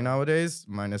is coming nowadays,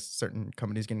 minus certain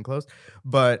companies getting close.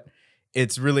 But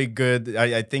it's really good.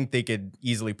 I think they could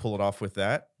easily pull it off with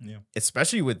that. Yeah.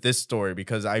 Especially with this story,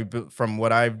 because from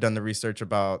what I've done the research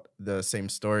about the same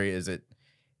story, is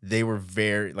they were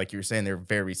very, like you were saying, they're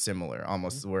very similar,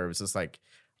 almost where it was just like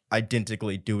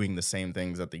identically doing the same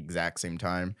things at the exact same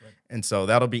time. And so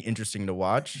that'll be interesting to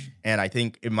watch. And I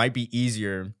think it might be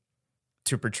easier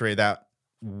to portray that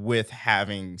with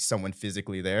having someone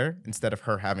physically there instead of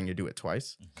her having to do it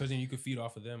twice. Because then you could feed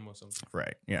off of them or something.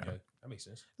 Right. Yeah. Okay, that makes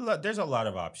sense. Look, there's a lot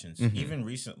of options. Mhm. Even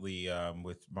recently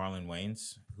with Marlon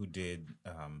Wayans, who did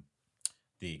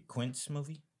the Quince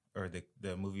movie, or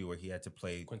the movie where he had to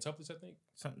play Quintuplets, I think.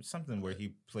 something where he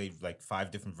played like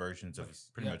 5 different versions of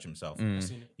pretty Yeah. much himself. I've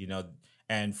seen it. You know,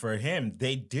 and for him,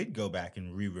 they did go back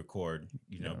and re-record.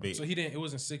 You know, So he didn't. It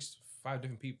wasn't 5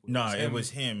 different people. no, it him. was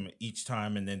him each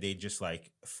time, and then they just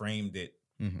like framed it,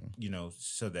 Mhm. you know,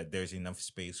 so that there's enough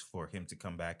space for him to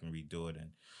come back and redo it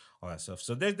and all that stuff.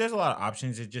 So there's a lot of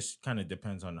options. It just kind of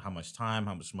depends on how much time,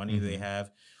 how much money they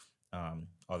have,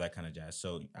 all that kind of jazz.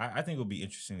 So I think it'll be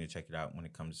interesting to check it out when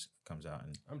it comes out.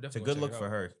 And I'm it's a definitely good gonna look check it for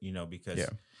out. her, you know, because Yeah.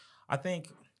 I think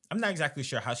I'm not exactly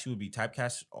sure how she would be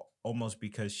typecast, almost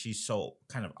because she's so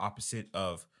kind of opposite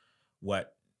of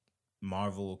what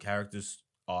Marvel characters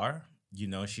are. You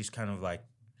know, she's kind of like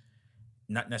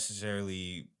not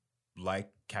necessarily like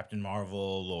Captain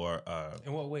Marvel or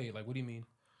In what way? Like, what do you mean?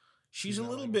 she's a not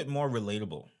little like- bit more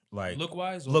relatable. Like Look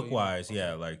wise.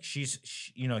 yeah. Like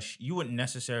you know, you wouldn't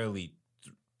necessarily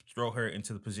throw her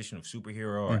into the position of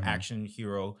superhero or action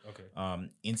hero Okay.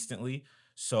 instantly.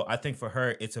 So I think for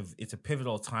her, it's a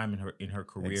pivotal time in her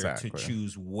career Exactly. to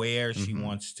choose where she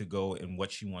wants to go and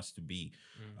what she wants to be.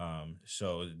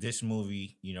 So this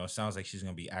movie, you know, sounds like she's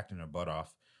gonna be acting her butt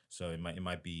off. So it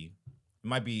might be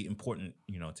important,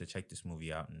 you know, to check this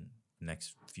movie out in the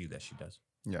next few that she does.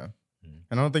 Yeah. Mhm.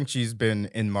 And I don't think she's been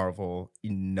in Marvel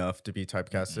enough to be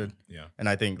typecasted. Yeah. And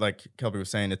I think, like Kelby was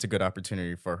saying, it's a good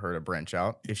opportunity for her to branch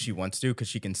out if she wants to, because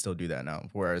she can still do that now.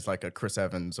 Whereas like a Chris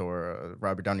Evans or a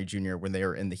Robert Downey Jr., when they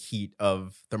were in the heat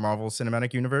of the Marvel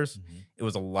Cinematic Universe, it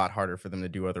was a lot harder for them to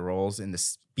do other roles and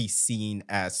to be seen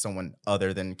as someone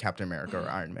other than Captain America or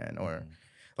Iron Man. Or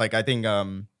like, I think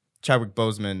Chadwick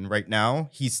Boseman right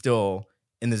now, he's still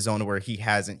in the zone where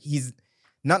he's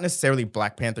not necessarily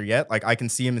Black Panther yet. Like, I can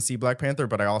see him and see Black Panther,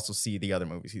 but I also see the other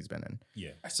movies he's been in.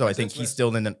 Yeah. So I think he's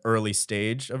still in an early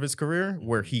stage of his career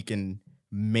where he can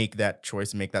make that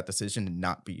choice, make that decision, and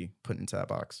not be put into that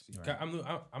box.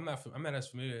 I'm not as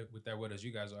familiar with that word as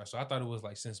you guys are. So I thought it was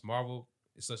like, since Marvel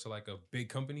is such a big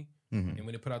company, and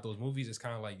when they put out those movies, it's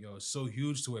kind of like, yo, it's so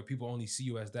huge to where people only see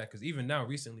you as that. Because even now,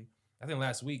 recently, I think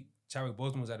last week, Chadwick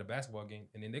Boseman was at a basketball game,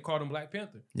 and then they called him Black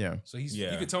Panther. Yeah. So you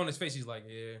Yeah. could tell on his face, he's like,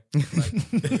 yeah, like,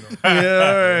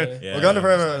 Yeah. Wakanda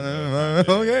forever.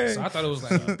 Okay. So I thought it was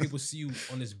like, people see you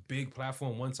on this big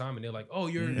platform one time, and they're like, oh,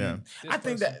 you're. Yeah. this I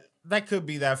think person. that could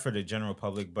be that for the general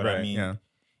public, but I Right, mean, yeah.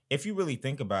 if you really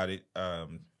think about it,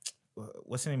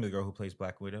 what's the name of the girl who plays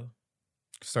Black Widow?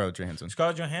 Scarlett Johansson.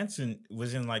 Scarlett Johansson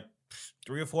was in like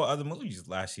 3 or 4 other movies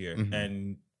last year,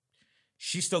 and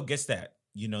she still gets that.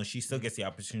 You know, she still gets the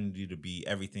opportunity to be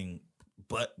everything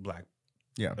but Black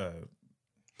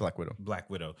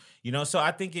Widow. You know, so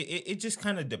I think it just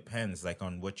kind of depends, like,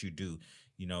 on what you do.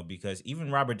 You know, because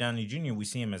even Robert Downey Jr., we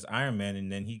see him as Iron Man, and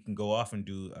then he can go off and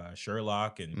do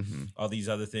Sherlock and all these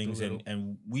other things, and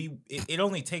it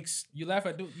only takes You laugh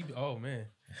at oh man.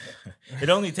 it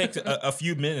only takes a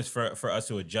few minutes for us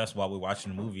to adjust while we're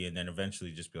watching the movie, and then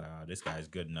eventually just be like, oh, this guy is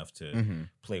good enough to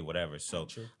play whatever. So,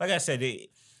 like I said,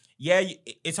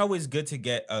 it's always good to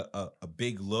get a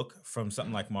big look from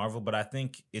something like Marvel, but I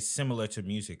think it's similar to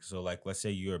music. So, like, let's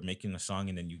say you're making a song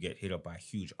and then you get hit up by a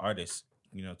huge artist,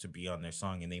 you know, to be on their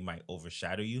song, and they might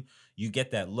overshadow you. You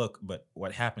get that look, but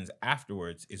what happens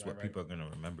afterwards is what people are going to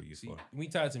remember you for. When we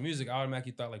tied to music, I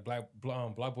automatically thought like Black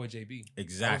Boy JB.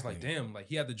 Exactly. I was like, damn, like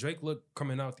he had the Drake look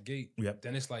coming out the gate. Yep.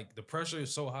 Then it's like the pressure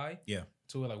is so high. Yeah.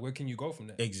 To like, where can you go from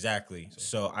that? Exactly.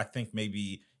 So I think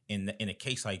maybe in a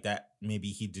case like that, maybe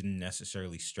he didn't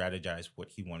necessarily strategize what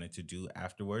he wanted to do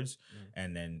afterwards,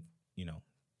 and then, you know,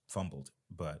 fumbled.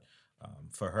 But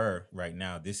for her right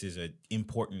now, this is an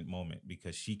important moment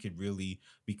because she could really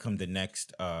become the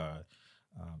next my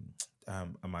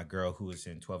girl who was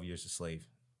in 12 Years a Slave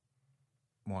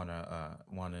won an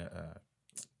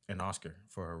Oscar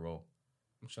for her role.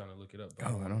 I'm trying to look it up. I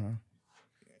don't know.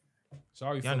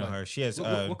 Sorry, y'all know her. She has.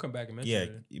 We'll come back and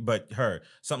mention it. But her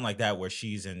something like that where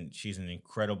she's an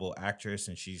incredible actress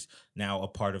and she's now a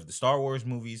part of the Star Wars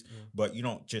movies. But you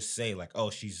don't just say like, oh,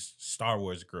 she's Star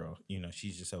Wars girl. You know,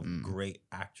 she's just a great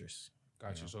actress.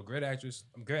 Gotcha. So great actress.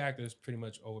 Great actors pretty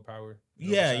much overpowered.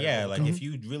 Yeah. Like if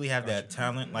you really have that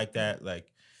talent like that,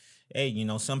 like, hey, you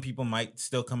know, some people might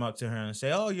still come up to her and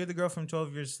say, oh, you're the girl from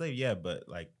 12 Years a Slave. Yeah, but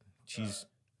like she's.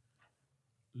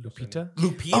 Lupita?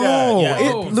 Oh, yeah,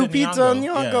 Lupita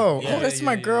Nyong'o. Yeah, Oh, that's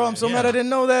my girl. I'm so yeah. mad I didn't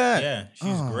know that. Yeah,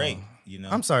 she's great. You know,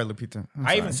 I'm sorry, Lupita.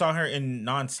 I even saw her in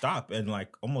Nonstop and like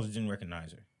almost didn't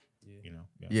recognize her. You know,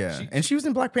 Yeah, and she was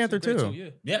in Black Panther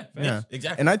too. Yeah,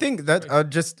 exactly. And I think that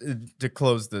just to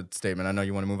close the statement, I know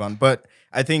you want to move on, but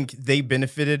I think they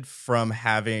benefited from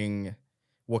having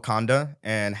Wakanda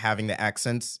and having the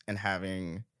accents and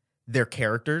having their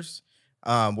characters.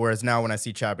 Whereas now when I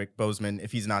see Chadwick Boseman,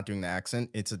 if he's not doing the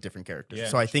accent, it's a different character. Yeah,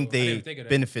 so I think they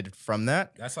benefited from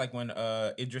that. That's like when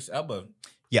Idris Elba,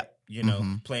 Yeah. you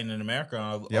know, playing in America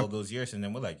all those years, and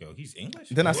then we're like, yo, he's English.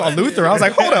 Then I saw Luther. I was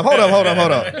like, hold up.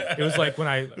 It was like when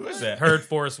I was that? heard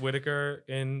Forrest Whitaker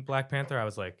in Black Panther, I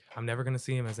was like, I'm never gonna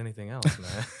see him as anything else,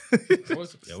 man.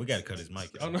 Yeah, we gotta cut his mic.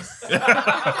 Oh, no.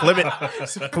 Clip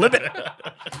it.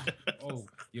 Oh,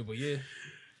 yeah, but yeah.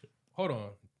 Hold on.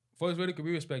 Forrest Whitaker,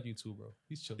 we respect you too, bro.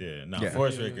 He's chilling. Yeah, no, Yeah.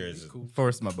 Forrest Yeah, Whitaker he's is cool.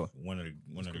 Forrest, my boy. one of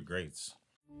the greats.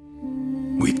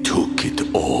 We took it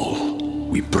all.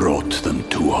 We brought them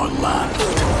to our land.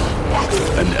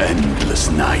 An endless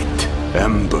night,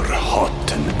 ember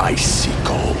hot and icy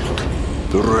cold.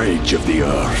 The rage of the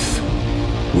earth.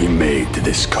 We made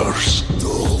this curse.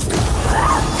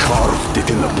 Carved it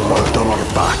in the blood on our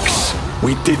backs.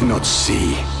 We did not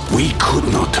see. We could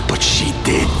not, but she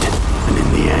did. And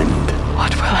in the end,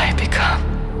 What will I become?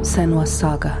 Senwa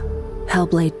Saga.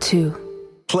 Hellblade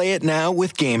 2. Play it now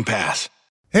with Game Pass.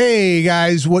 Hey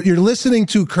guys, what you're listening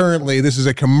to currently, this is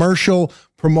a commercial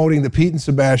promoting the Pete and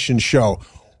Sebastian Show.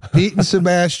 Pete and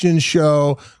Sebastian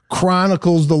Show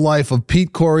chronicles the life of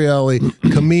Pete Corielli,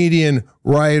 comedian,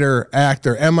 writer,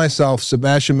 actor, and myself,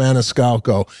 Sebastian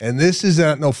Maniscalco. And this is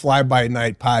no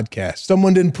fly-by-night podcast.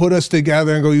 Someone didn't put us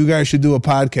together and go, you guys should do a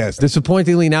podcast.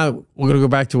 Disappointingly, now we're going to go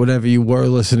back to whatever you were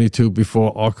listening to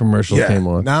before our commercial came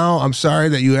on. Now I'm sorry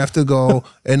that you have to go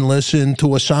and listen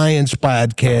to a science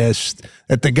podcast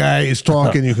that the guy is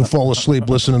talking. You can fall asleep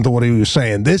listening to what he was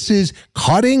saying. This is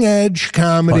cutting edge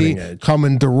comedy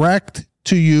coming direct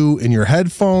to you in your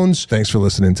headphones. Thanks for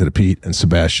listening to the Pete and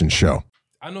Sebastian Show.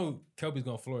 I know Kelby's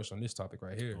gonna flourish on this topic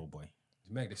right here. Oh boy,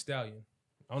 Meg Thee Stallion.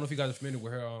 I don't know if you guys are familiar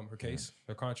with her case,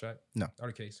 her contract. No. Not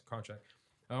her case, contract.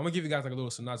 I'm gonna give you guys like a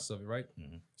little synopsis of it, right?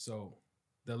 So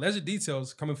the alleged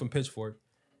details coming from Pitchfork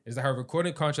is that her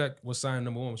recording contract was signed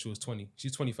number one when she was 20.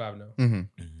 She's 25 now.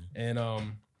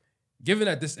 And given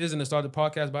that this isn't a started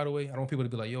podcast, by the way, I don't want people to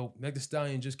be like, yo, Meg Thee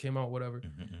Stallion just came out, whatever.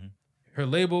 Her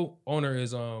label owner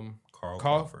is Carl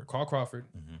Crawford,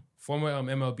 former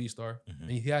MLB star,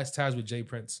 and he has ties with Jay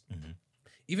Prince.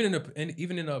 Even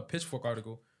in a Pitchfork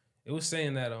article, it was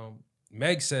saying that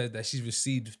Meg said that she's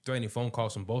received threatening phone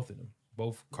calls from both of them,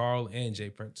 both Carl and Jay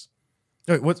Prince.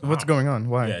 Wait, what's going on?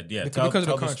 Why? Yeah. Because of the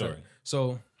tell contract. story.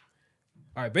 So,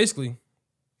 all right, basically,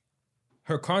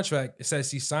 her contract, it says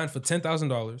she signed for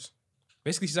 $10,000.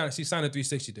 Basically, she signed a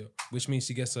 360 deal, which means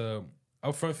she gets a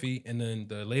upfront fee, and then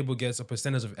the label gets a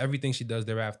percentage of everything she does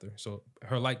thereafter. So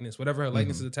her likeness, whatever her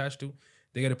likeness is attached to,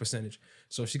 they get a percentage.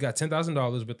 So she got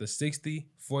 $10,000 with a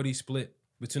 60-40 split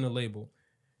between the label,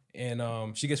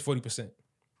 and she gets 40%.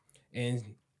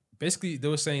 And basically, they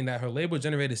were saying that her label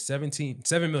generated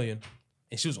 $7 million,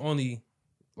 and she was only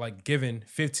like given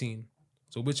 15.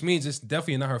 So which means it's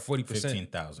definitely not her 40%.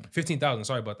 15,000. 15,000.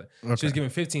 Sorry about that. Okay. She was given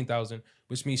 15,000,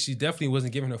 which means she definitely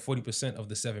wasn't giving her 40% of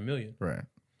the $7 million. Right.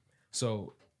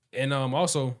 So, and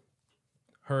also,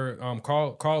 her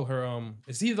Carl her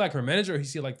is he like her manager or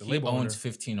is he like the He label owns owner?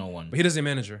 1501. But he doesn't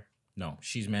manage her. No,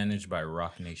 she's managed by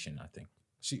Rock Nation, I think.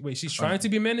 She's trying to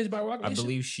be managed by Rock Nation? I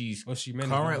believe she's Or she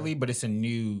managed currently, but it's a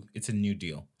new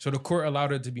deal. So the court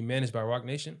allowed her to be managed by Rock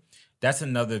Nation? That's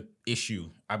another issue.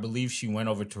 I believe she went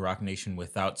over to Rock Nation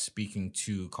without speaking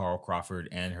to Carl Crawford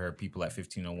and her people at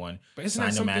 1501. But isn't that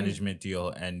signed a something- management deal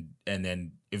and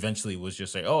then eventually was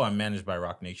just like, oh, I'm managed by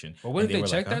Rock Nation. But wouldn't And they were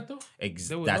check like, that, though? They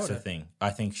would That's know the that. thing.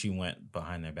 I think she went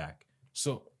behind their back.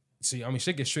 So, see, I mean,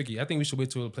 shit gets tricky. I think we should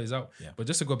wait till it plays out. Yeah. But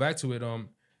just to go back to it,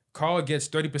 Carl gets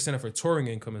 30% of her touring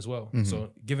income as well.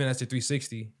 So given that's the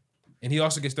 360, and he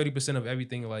also gets 30% of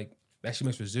everything like that she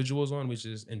makes residuals on, which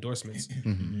is endorsements.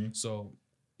 So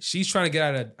she's trying to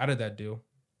get out of that deal.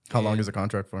 How long is the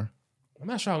contract for? I'm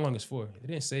not sure how long it's for. It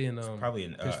didn't say in Probably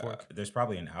an Pitchfork. there's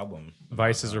probably an album.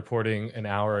 Vice is reporting an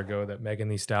hour ago that Megan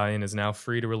Thee Stallion is now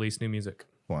free to release new music.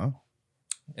 Wow.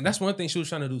 And that's one thing she was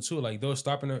trying to do too. Like they're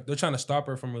trying to stop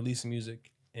her from releasing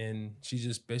music, and she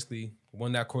just basically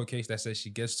won that court case that says she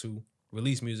gets to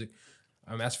release music.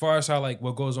 As far as how like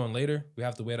what goes on later, we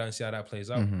have to wait out and see how that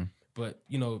plays out. But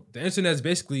you know, the internet's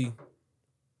basically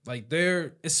like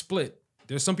it's split.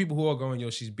 There's some people who are going, yo,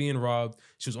 she's being robbed.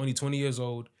 She was only 20 years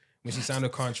old when she signed her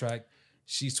contract.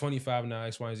 She's 25 now,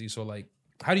 X, Y, and Z. So like,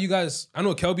 how do you guys? I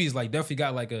know Kelby's like definitely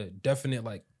got like a definite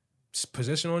like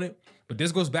position on it, But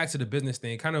this goes back to the business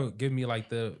thing. Kind of give me like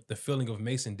the feeling of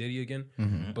Mason Diddy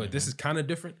again. But this is kind of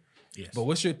different. Yes. But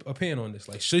what's your opinion on this?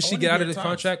 Like, should she wanna get out hear of this Todd's.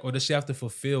 contract, or does she have to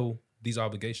fulfill these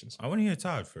obligations? I want to hear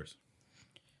Todd first.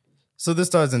 So this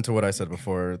ties into what I said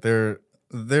before. The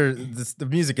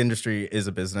music industry is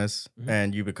a business,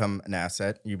 and you become an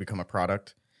asset. You become a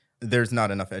product. There's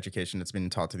not enough education that's been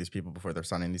taught to these people before they're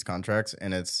signing these contracts,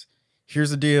 and it's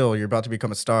here's the deal. You're about to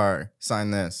become a star.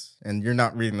 Sign this, and you're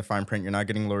not reading the fine print. You're not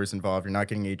getting lawyers involved. You're not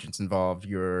getting agents involved.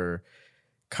 You're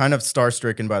kind of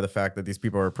star-stricken by the fact that these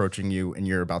people are approaching you, and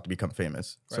you're about to become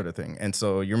famous, sort of thing. And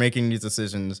so you're making these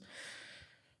decisions.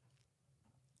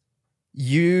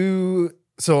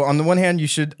 So on the one hand,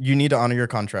 you need to honor your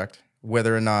contract,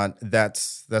 whether or not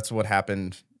that's what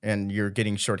happened, and you're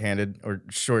getting shorthanded or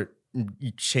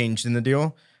changed in the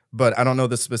deal. But I don't know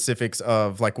the specifics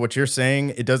of like what you're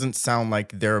saying. It doesn't sound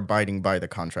like they're abiding by the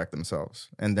contract themselves,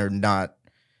 and they're not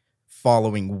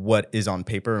following what is on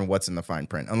paper and what's in the fine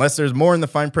print. Unless there's more in the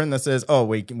fine print that says, "Oh,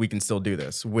 we can still do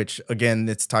this," which again,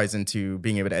 this ties into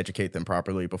being able to educate them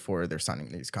properly before they're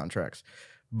signing these contracts.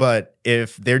 But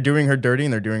if they're doing her dirty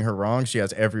and they're doing her wrong, she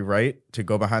has every right to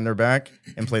go behind their back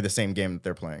and play the same game that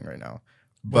they're playing right now.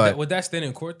 But would that stand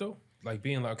in court though? Like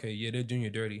being like, okay, yeah, they're doing you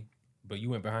dirty, but you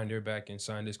went behind their back and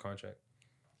signed this contract.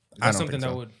 I don't think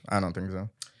so. I don't think so.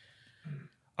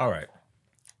 All right.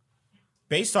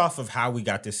 Based off of how we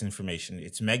got this information,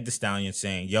 it's Meg Thee Stallion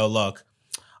saying, yo, look,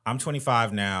 I'm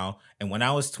 25 now, and when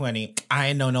I was 20, I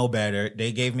ain't know no better.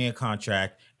 They gave me a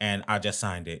contract, and I just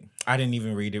signed it. I didn't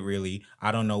even read it, really.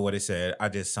 I don't know what it said. I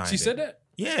just signed it. She said that?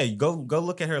 Yeah, go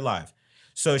look at her live.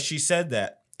 So she said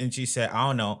that, and she said, I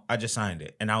don't know, I just signed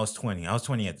it. And I was 20. I was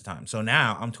 20 at the time. So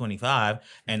now I'm 25,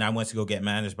 and I went to go get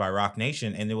managed by Rock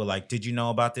Nation, and they were like, did you know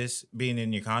about this being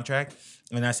in your contract?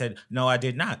 And I said, no, I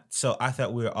did not. So I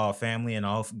thought we were all family and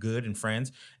all good and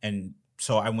friends, and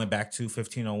so I went back to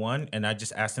 1501 and I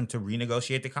just asked them to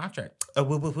renegotiate the contract.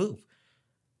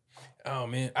 Oh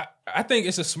man, I think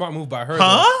it's a smart move by her.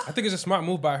 Huh? Though. I think it's a smart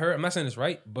move by her. I'm not saying it's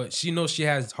right, but she knows she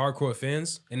has hardcore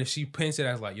fans, and if she paints it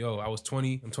as like, "Yo, I was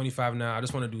 20, I'm 25 now. I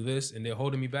just want to do this," and they're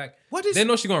holding me back, they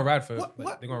know she's gonna ride for it. What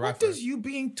They're gonna ride what for does you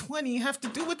being 20 have to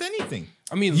do with anything?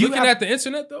 I mean, looking at the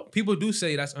internet though, people do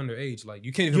say that's underage. Like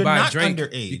you can't even You're buy a not drink.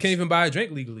 underage. You can't even buy a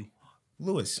drink legally.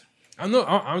 Lewis,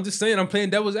 I'm just saying. I'm playing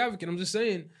devil's advocate. I'm just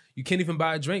saying you can't even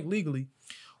buy a drink legally.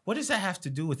 What does that have to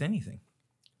do with anything?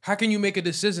 How can you make a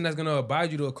decision that's gonna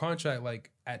abide you to a contract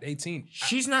like at 18?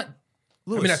 She's not.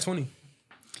 Lewis, I mean, at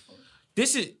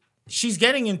 20. She's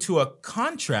getting into a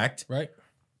contract, right?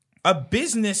 A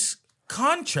business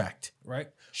contract, right?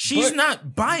 She's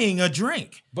not buying a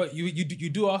drink. But you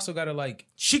do also gotta like.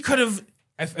 She could have.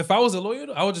 If I was a lawyer,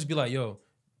 I would just be like, yo,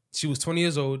 she was 20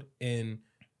 years old, and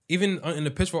even in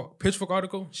the Pitchfork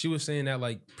article, she was saying that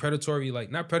like predatory,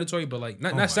 like not predatory, but like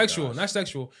not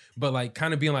sexual, but like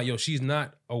kind of being like, yo, she's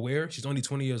not aware. She's only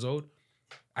 20 years old.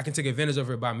 I can take advantage of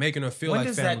her by making her feel When like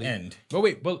does family. that end?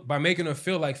 But by making her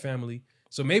feel like family.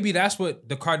 So maybe that's what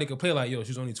the card they could play. Like, yo,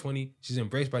 she's only 20. She's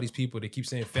embraced by these people. They keep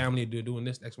saying family. They're doing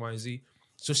this, X, Y, and Z.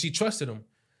 So she trusted them.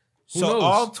 Who knows?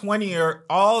 All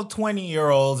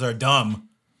 20-year-olds are dumb.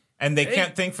 And they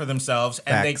can't think for themselves,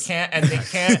 and they can't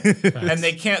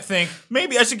think.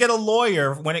 Maybe I should get a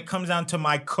lawyer when it comes down to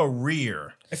my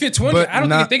career. If you're 20, I don't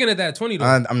think you're thinking of that at 20 though.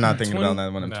 I'm not thinking about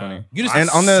that when I'm 20. You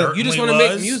just want to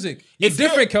make music. You're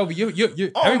different, Kelby. You're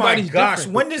oh everybody's my gosh,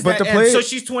 different. when does that end? So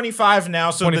she's 25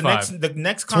 now. So 25. the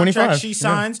next contract 25, she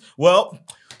signs, well,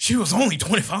 she was only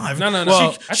 25. No.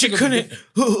 Well, she couldn't.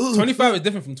 25 is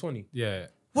different from 20. Yeah.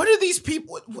 What are these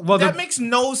people? That makes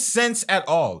no sense at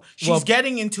all. She's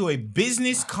getting into a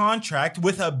business contract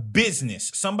with a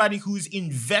business, somebody who's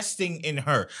investing in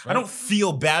her. Right. I don't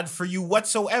feel bad for you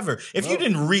whatsoever. If you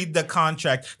didn't read the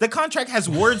contract has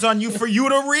words on you for you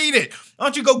to read it. Why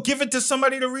don't you go give it to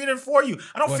somebody to read it for you?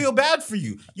 I don't feel bad for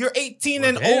you. You're 18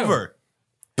 and over.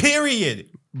 Period.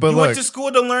 But you went to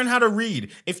school to learn how to read.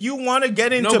 If you want to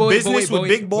get into business with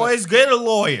big boys, get a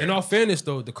lawyer. In all fairness,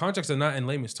 though, the contracts are not in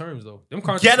layman's terms, though. Them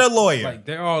contracts, get a lawyer. Like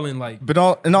they're all in like. But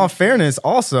in all fairness,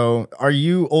 also, are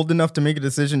you old enough to make a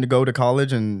decision to go to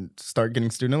college and start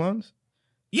getting student loans?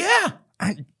 Yeah.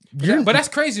 But that's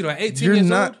crazy though. At 18 you're years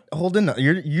not old, holding.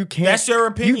 You can't. That's your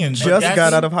opinion. You just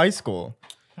got out of high school.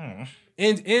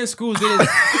 In schools, but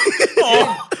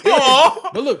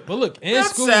look, in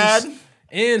that's schools. Sad.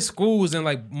 In schools and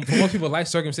like for most people, life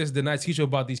circumstances did not teach you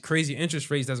about these crazy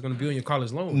interest rates that's going to be on your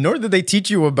college loan. Nor did they teach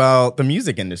you about the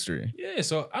music industry. Yeah,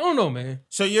 so I don't know, man.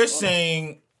 So you're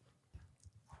saying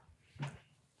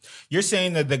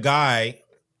that the guy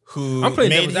who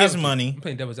made his money, I'm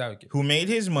playing devil's advocate, who made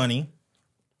his money,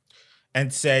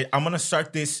 and said, I'm going to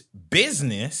start this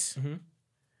business,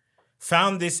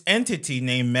 found this entity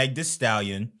named Meg Thee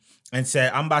Stallion, and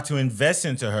said, I'm about to invest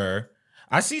into her.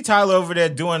 I see Tyler over there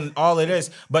doing all of this,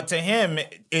 but to him,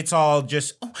 it's all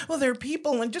just, oh, well, there are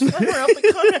people, and just let her out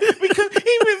the comment because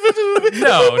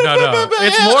No.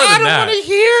 It's more than I don't that. want to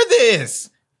hear this.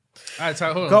 All right,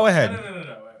 Tyler, hold on. Go ahead.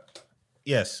 No.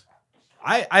 Yes.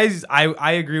 I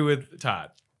agree with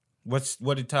Todd.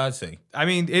 What did Todd say? I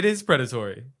mean, it is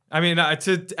predatory. I mean, at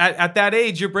that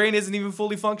age, your brain isn't even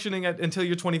fully functioning until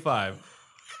you're 25.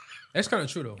 That's kind of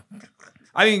true though.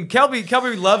 I mean,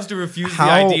 Kelby loves to refuse the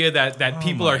idea that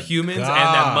people are humans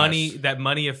and that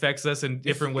money affects us in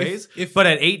different ways. But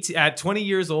at 20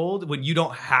 years old, when you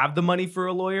don't have the money for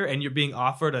a lawyer and you're being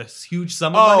offered a huge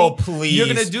sum of money, please. you're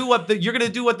gonna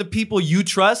do what the people you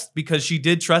trust, because she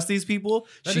did trust these people.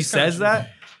 She says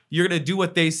that. You're gonna do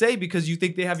what they say because you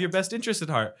think they have your best interest at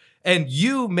heart. And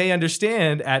you may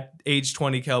understand at age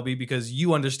 20, Kelby, because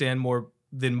you understand more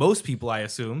than most people, I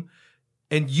assume.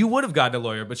 And you would have gotten a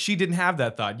lawyer, but she didn't have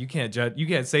that thought. You can't judge. You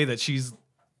can't say that she's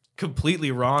completely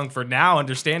wrong for now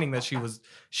understanding that she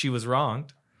was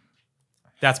wronged.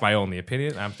 That's my only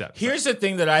opinion. Here's the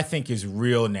thing that I think is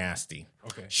real nasty.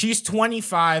 Okay. She's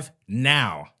 25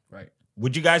 now. Right.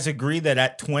 Would you guys agree that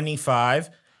at 25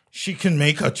 she can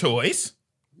make a choice?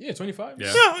 Yeah, 25.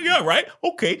 Yeah, right.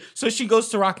 Okay. So she goes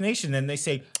to Rock Nation and they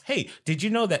say, hey, did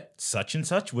you know that such and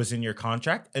such was in your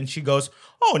contract? And she goes,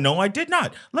 oh, no, I did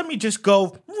not. Let me just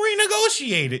go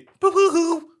renegotiate it.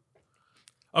 Boo-hoo-hoo.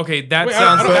 Okay, hold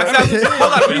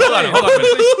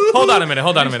on a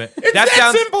minute. It's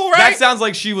that simple, right? That sounds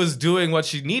like she was doing what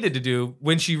she needed to do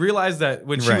when she realized that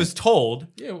she was told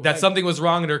that something was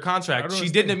wrong in her contract. She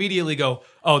didn't immediately go,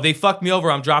 oh, they fucked me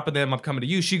over. I'm dropping them. I'm coming to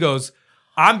you. She goes,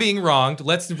 I'm being wronged.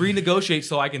 Let's renegotiate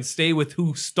so I can stay with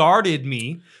who started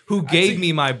me, who gave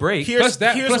me my break. Here's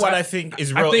what I think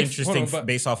is real interesting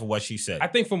based off of what she said. I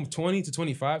think from 20 to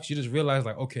 25, she just realized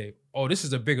like, okay, this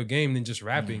is a bigger game than just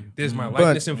rapping. There's my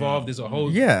likeness involved. There's a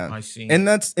whole I see, and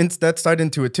that's tied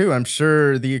into it too. I'm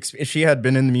sure if she had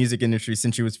been in the music industry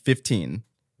since she was 15,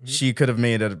 she could have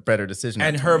made a better decision.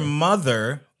 And her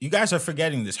mother, you guys are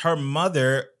forgetting this. Her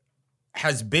mother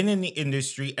has been in the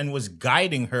industry and was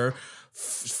guiding her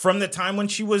from the time when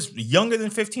she was younger than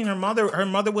 15. Her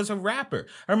mother was a rapper.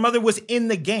 Her mother was in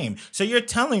the game. So you're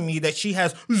telling me that she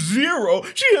has zero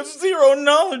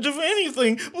knowledge of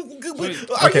anything.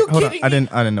 Are you kidding me? I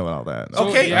didn't know all that.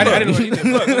 Okay, I didn't know either.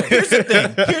 Look, here's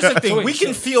the thing. We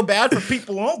can feel bad for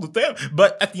people all the time,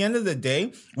 but at the end of the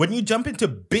day, when you jump into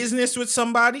business with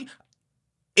somebody,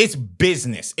 it's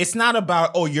business. It's not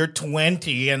about, you're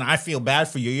 20 and I feel bad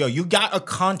for you. Yo, you got a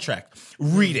contract.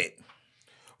 Read it.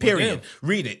 Period.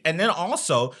 Read it. And then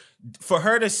also for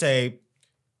her to say,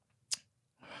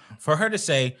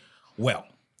 well,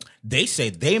 they say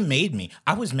they made me.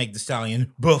 I was Meg Thee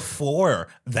Stallion before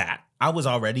that. I was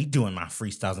already doing my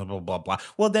freestyles and blah, blah, blah.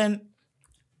 Well, then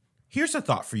here's a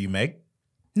thought for you, Meg.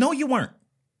 No, you weren't.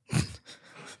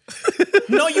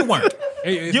 No, you weren't.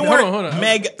 You weren't hold on.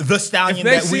 Meg Thee Stallion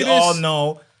that we all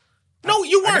know. No,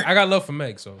 you weren't. I got love for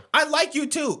Meg, so. I like you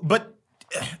too, but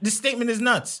this statement is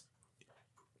nuts.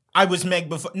 I was Meg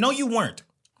before. No, you weren't.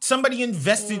 Somebody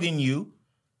invested in you,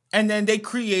 and then they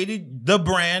created the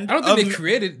brand. I don't think they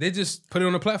created. They just put it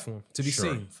on a platform to be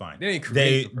seen. Fine. They didn't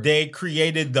create. They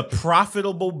created the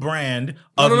profitable brand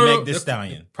of Meg Thee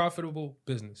Stallion. Profitable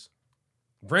business.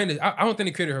 Brand is. I don't think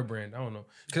they created her brand. I don't know,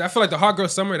 because I feel like the Hot Girl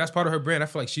Summer, that's part of her brand. I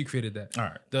feel like she created that. All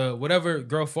right. The whatever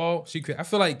Girl Fall, she created. I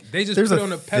feel like they just There's put it a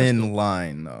on a pedestal. thin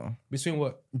line though. Between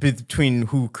what? Between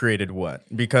who created what?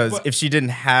 Because if she didn't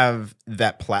have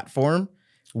that platform,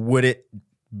 would it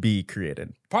be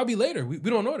created? Probably later. We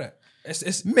don't know that.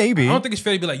 It's maybe. I don't think it's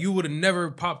fair to be like you would have never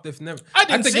popped if never. I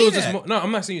didn't think say it was that. just no.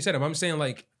 I'm not saying you said it. But I'm saying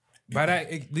like by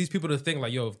that it leads people to think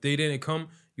like, yo, if they didn't come,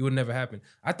 it would never happen.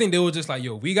 I think they were just like,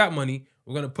 yo, we got money.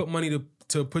 We're gonna put money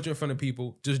to put you in front of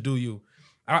people. Just do you.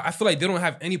 I feel like they don't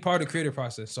have any part of the creative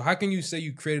process. So how can you say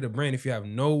you created a brand if you have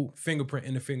no fingerprint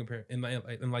in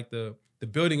the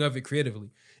building of it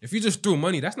creatively? If you just threw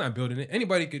money, that's not building it.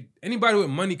 Anybody with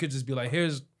money could just be like,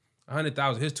 here's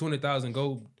 100,000, here's 200,000,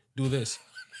 go do this.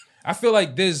 I feel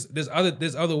like there's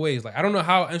other ways. Like I don't know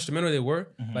how instrumental they were.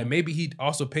 Mm-hmm. Like maybe he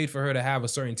also paid for her to have a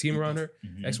certain team around her,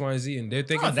 X, Y, and Z, and they're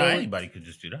thinking. Anybody could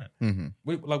just do that. Mm-hmm.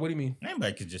 What do you mean?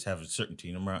 Anybody could just have a certain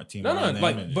team around them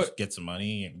and just get some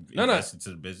money and invest into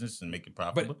the business and make it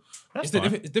profitable. But it's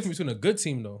different between a good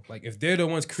team though. Like if they're the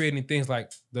ones creating things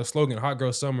like the slogan "Hot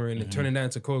Girl Summer" and then turning that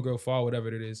into "Cold Girl Fall," whatever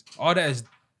it is. All that is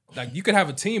like you could have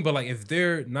a team, but like if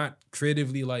they're not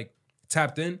creatively like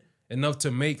tapped in enough to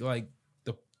make like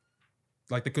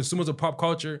the consumers of pop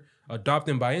culture adopt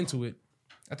and buy into it,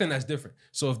 I think that's different.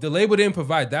 So if the label didn't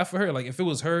provide that for her, like if it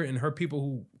was her and her people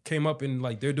who came up and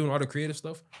like they're doing all the creative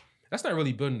stuff, that's not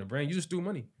really building a brand. You just do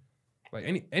money.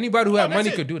 Like anybody who have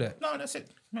money could do that. No, that's it.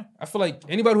 Yeah. I feel like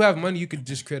anybody who have money, you could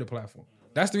just create a platform.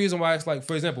 That's the reason why it's like,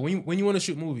 for example, when you want to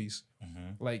shoot movies,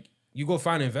 like you go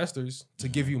find investors to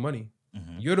give you money.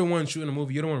 You're the one shooting the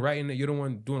movie. You're the one writing it. You're the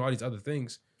one doing all these other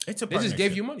things. They just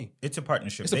gave you money. It's a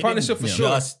partnership. It's a partnership for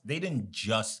sure. They didn't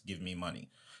just give me money.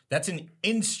 That's an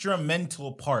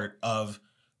instrumental part of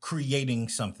creating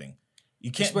something. You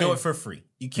can't do it for free.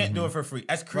 You can't do it for free.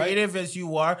 As creative as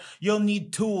you are, you'll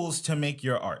need tools to make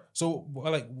your art. So,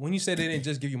 like, when you say they didn't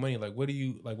just give you money, like, what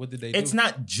did they do? It's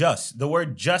not just. The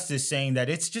word just is saying that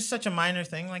it's just such a minor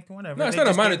thing, like, whatever. No, it's not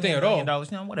a minor thing at all.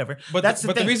 No, whatever. But that's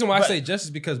the reason why I say just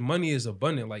is because money is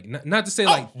abundant. Like, not to say,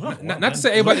 like, not to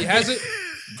say everybody has it.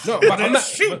 No, but I'm not.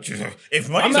 Shoot. If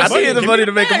money's I'm not seeing the money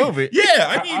to make a movie. Yeah,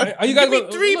 I need. Are you guys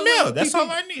give me $3 million. That's all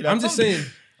I need. I'm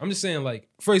just saying, like,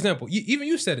 for example, even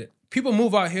you said it. People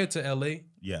move out here to LA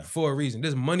for a reason.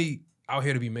 There's money out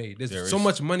here to be made. There's so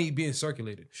much money being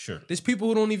circulated. Sure. There's people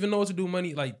who don't even know what to do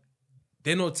money. Like,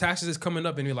 they know taxes is coming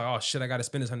up and you're like, oh shit, I got to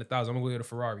spend this $100,000. I'm going to go get a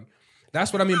Ferrari.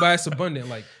 That's what I mean by it's abundant.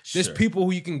 Like, there's people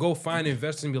who you can go find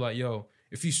investors and be like, yo,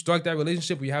 if you strike that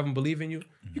relationship where you have them believe in you,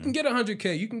 you can get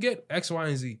 100K. You can get X, Y,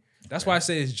 and Z. That's why I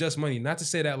say it's just money. Not to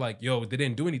say that like, yo, they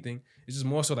didn't do anything. It's just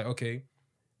more so like, okay,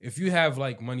 if you have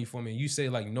like money for me and you say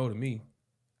like no to me,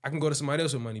 I can go to somebody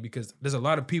else with money because there's a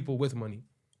lot of people with money.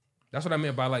 That's what I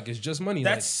meant by like it's just money.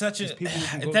 That's like, such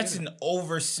an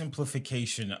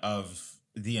oversimplification of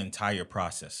the entire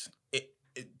process.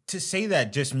 To say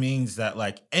that just means that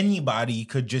like anybody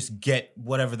could just get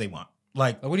whatever they want.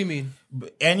 Like, what do you mean?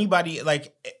 Anybody,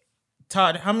 like,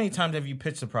 Todd, how many times have you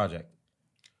pitched a project?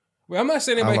 Well, I'm not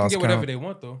saying anybody can get whatever they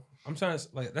want though. I'm trying to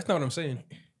like that's not what I'm saying.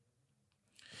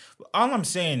 All I'm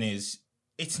saying is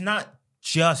it's not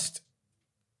just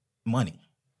money,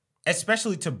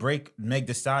 especially to break Meg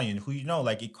Thee Stallion, who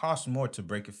like it costs more to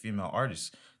break a female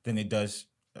artist than it does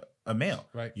a male,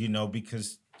 right?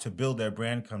 Because to build their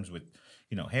brand comes with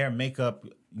hair, makeup,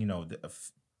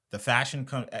 the fashion,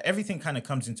 everything kind of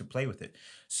comes into play with it.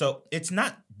 So it's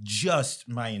not just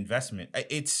my investment;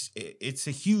 it's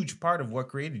a huge part of what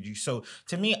created you. So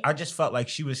to me, I just felt like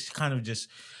she was kind of just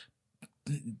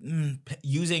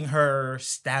using her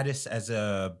status as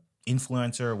a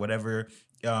influencer or whatever.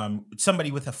 Somebody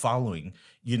with a following,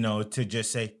 to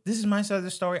just say, this is my side of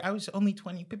the story. I was only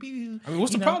 20. I mean,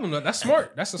 what's the problem though? That's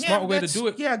smart. That's a smart way to do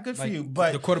it. Yeah, good for you.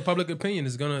 But the court of public opinion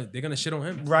they're gonna shit on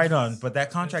him. Right on. But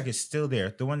that contract is still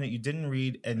there. The one that you didn't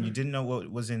read and you didn't know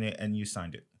what was in it and you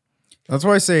signed it. That's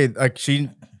why I say like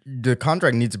the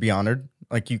contract needs to be honored.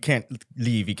 Like you can't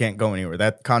leave, you can't go anywhere.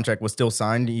 That contract was still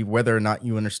signed, whether or not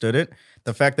you understood it.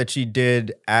 The fact that she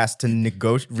did ask to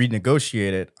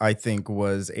renegotiate it, I think,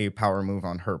 was a power move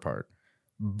on her part.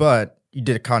 But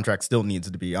a contract still needs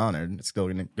to be honored. It's still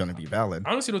going to be valid.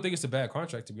 I honestly don't think it's a bad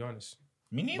contract, to be honest.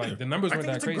 Me neither. Like, the numbers weren't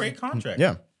that crazy. It's a great contract.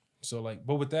 Yeah. So like,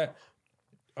 but with that,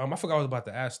 I forgot what I was about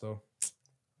to ask though.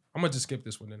 I'm gonna just skip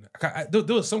this one. Then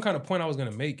there was some kind of point I was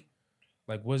gonna make.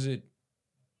 Like, was it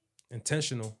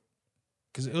intentional?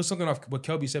 Because it was something off what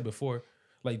Kelby said before.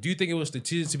 Like, do you think it was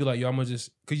strategic to be like, yo, I'm gonna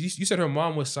just because you said her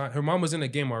mom was in the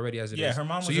game already as it is. Yeah, her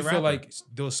mom was. So you a feel rapper. like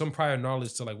there was some prior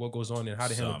knowledge to like what goes on and how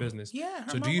to handle business. Yeah.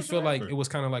 So do you feel like it was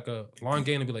kind of like a long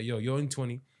game to be like, yo, you're in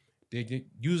 20. They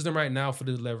use them right now for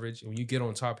the leverage. And when you get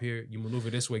on top here, you maneuver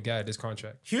this way, guy, this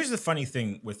contract. Here's the funny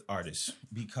thing with artists,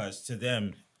 because to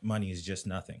them, money is just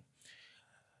nothing.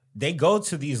 They go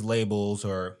to these labels,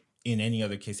 or in any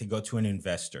other case, they go to an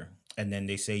investor. And then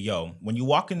they say, yo, when you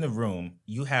walk in the room,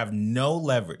 you have no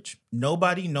leverage.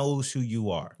 Nobody knows who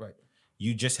you are. Right.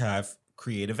 You just have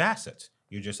creative assets.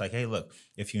 You're just like, hey, look,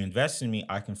 if you invest in me,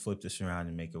 I can flip this around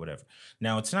and make it whatever.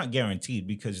 Now, it's not guaranteed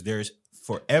because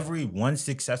for every one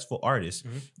successful artist,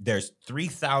 there's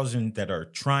 3,000 that are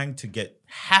trying to get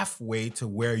halfway to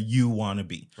where you want to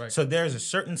be. Right. So there's a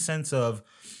certain sense of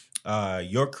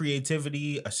your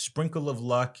creativity, a sprinkle of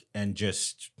luck, and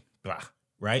just blah.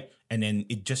 Right? And then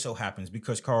it just so happens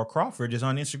because Carl Crawford is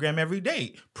on Instagram every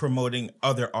day promoting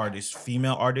other artists,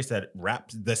 female artists that rap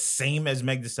the same as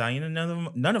Meg Thee Stallion, and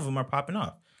none of them are popping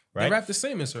off. Right? They rap the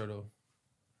same as her though.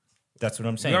 That's what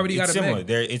I'm saying. You already it's got a similar.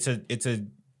 It's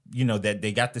a that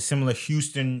they got the similar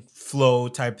Houston flow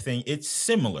type thing. It's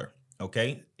similar.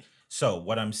 Okay. So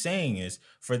what I'm saying is,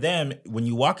 for them, when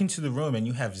you walk into the room and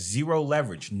you have zero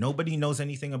leverage, nobody knows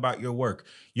anything about your work.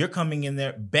 You're coming in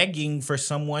there begging for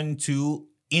someone to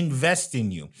invest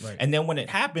in you. Right. And then when it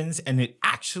happens and it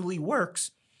actually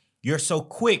works, you're so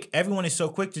quick. Everyone is so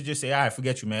quick to just say, I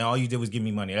forget you, man. All you did was give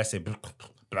me money. That's it. Blah, blah,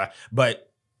 blah. But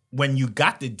when you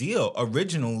got the deal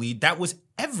originally, that was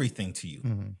everything to you.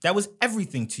 Mm-hmm. That was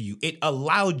everything to you. It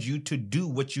allowed you to do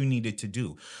what you needed to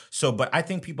do. So, but I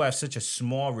think people have such a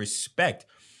small respect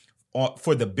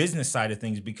for the business side of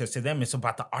things, because to them it's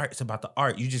about the art. It's about the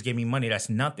art. You just gave me money. That's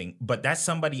nothing. But that's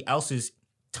somebody else's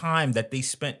time that they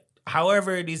spent.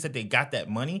 However it is that they got that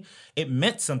money, it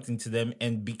meant something to them.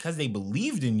 And because they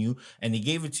believed in you and they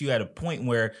gave it to you at a point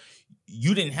where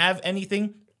you didn't have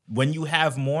anything, when you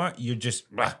have more, you're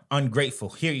just blah,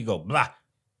 ungrateful. Here you go, blah.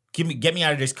 Get me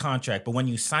out of this contract. But when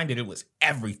you signed it, it was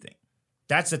everything.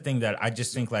 That's the thing that I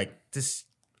just think like this.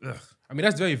 Ugh. I mean,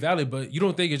 that's very valid, but you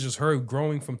don't think it's just her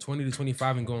growing from 20 to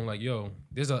 25 and going like, yo,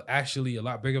 there's actually a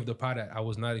lot bigger of the pie that I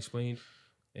was not explained.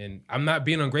 And I'm not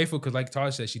being ungrateful because like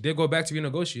Taj said, she did go back to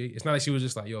renegotiate. It's not like she was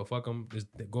just like, yo, fuck them, just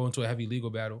go into a heavy legal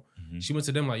battle. Mm-hmm. She went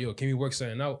to them like, yo, can we work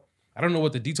something out? I don't know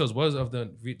what the details was of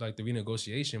the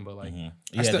renegotiation, but like,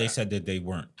 they said that they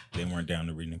weren't down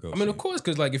to renegotiate. I mean, of course,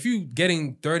 because like if you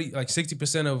getting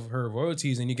 60% of her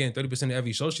royalties and you're getting 30% of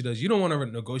every show she does, you don't want to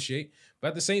negotiate. But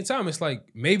at the same time, it's like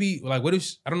maybe like what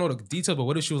if I don't know the details, but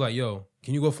what if she was like, yo,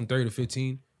 can you go from 30 to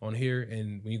 15 on here,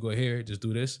 and when you go here, just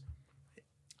do this?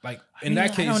 Like in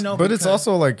that case, I don't know, but it's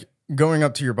also like going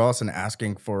up to your boss and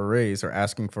asking for a raise or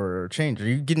asking for a change.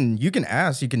 You can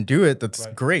ask, you can do it. That's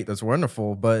great. That's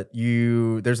wonderful. But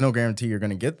there's no guarantee you're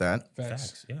going to get that.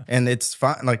 Facts. Yeah. And it's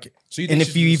fine. Like, So you and think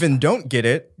if she you should even don't get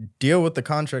it, deal with the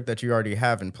contract that you already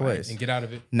have in place and get out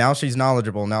of it. Now she's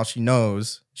knowledgeable. Now she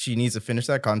knows she needs to finish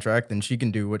that contract, and she can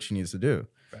do what she needs to do.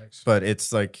 Facts. But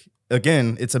it's like,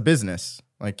 again, it's a business.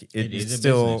 Like it's a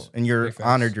still, business. and you're Big facts.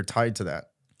 honored. You're tied to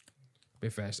that.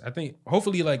 Big fast. I think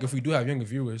hopefully like if we do have younger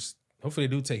viewers, hopefully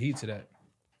they do take heed to that.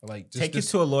 Like just Take it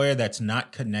to a lawyer that's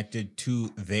not connected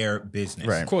to their business.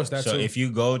 Right. Of course, that's so true. if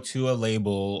you go to a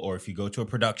label or if you go to a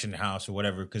production house or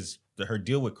whatever, because her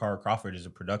deal with Carl Crawford is a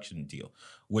production deal,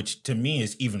 which to me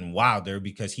is even wilder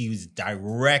because he was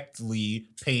directly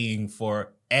paying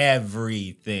for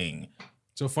everything.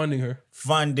 So funding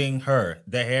her,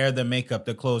 the hair, the makeup,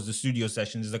 the clothes, the studio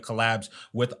sessions, the collabs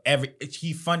with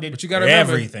he funded but you gotta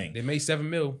remember, everything. They made $7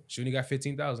 million. She only got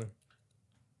 15,000.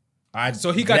 I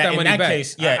So he got that money in that back.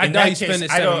 Case, yeah, I in doubt that he spent case,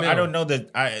 it I $7 don't know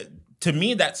that. To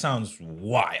me, that sounds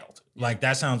wild. Like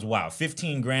that sounds wild.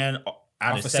 15 grand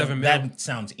out Off of $7 million. million? That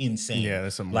sounds insane. Yeah,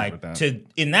 there's some like with that.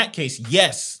 in that case,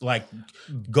 yes, like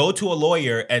go to a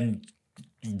lawyer and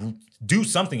do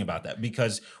something about that,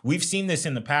 because we've seen this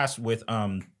in the past with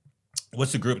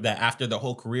what's the group that after the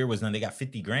whole career was done, they got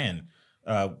 50 grand.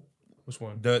 Which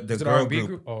one? The Is it girl R&B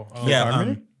group. Oh, Yeah,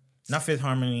 Harmony? not Fifth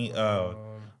Harmony.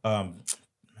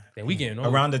 Then we getting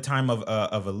old. Around the time of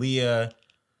Aaliyah.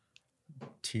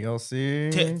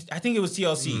 TLC. I think it was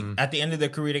TLC. At the end of their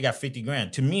career, they got 50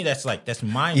 grand. To me, that's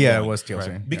mind. Yeah, it was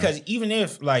TLC. Because even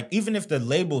if the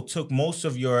label took most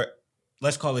of your,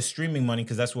 let's call it streaming money,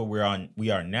 because that's what we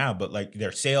are now, but like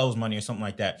their sales money or something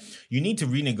like that, you need to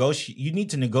renegotiate. You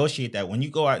need to negotiate that when you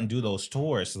go out and do those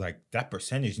tours. Like that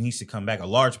percentage needs to come back. A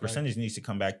large percentage needs to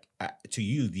come back to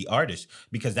you, the artist,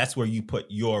 because that's where you put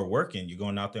your work in. You're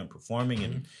going out there and performing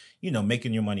and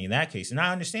making your money in that case. And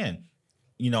I understand.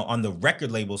 On the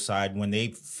record label side, when they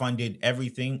funded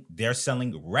everything, they're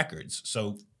selling records.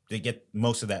 So they get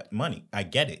most of that money. I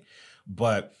get it.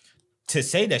 But to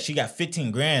say that she got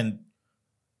 15 grand,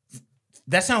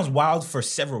 that sounds wild for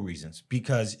several reasons.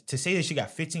 Because to say that she got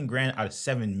 15 grand out of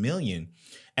 7 million,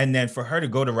 and then for her to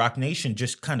go to Rock Nation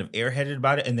just kind of airheaded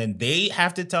about it, and then they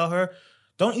have to tell her,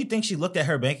 don't you think she looked at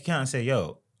her bank account and say,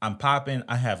 yo, I'm popping.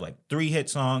 I have like 3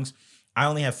 hit songs. I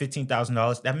only have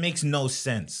 $15,000. That makes no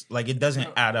sense. Like, it doesn't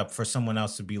add up for someone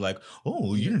else to be like,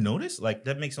 oh, you didn't notice? Like,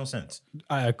 that makes no sense.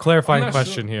 Clarifying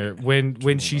question here.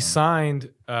 When she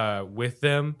signed with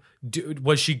them,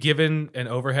 was she given an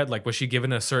overhead? Like, was she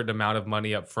given a certain amount of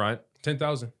money up front?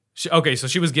 10,000. Okay, so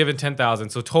she was given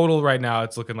 10,000. So total right now,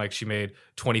 it's looking like she made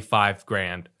 25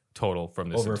 grand total from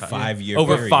this Over a entire 5-year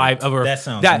over period. 5 over That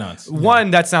sounds nuts.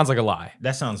 One, that sounds like a lie.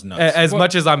 That sounds nuts. As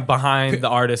much as I'm behind the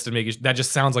artist and making that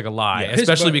just sounds like a lie,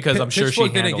 especially because I'm sure she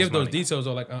Pitchfork handles didn't give those money. details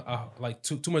or like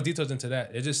too much details into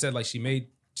that. It just said like she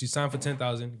signed for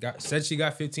 10,000. Said she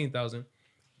got 15,000.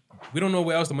 We don't know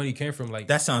where else the money came from. Like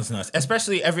that sounds nuts.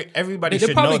 Especially everybody They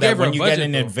should probably know that gave her when a you get budget,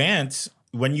 an though. advance,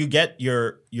 when you get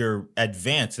your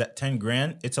advance, that 10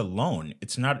 grand, it's a loan.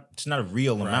 It's not a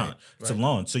real amount. It's a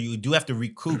loan. So you do have to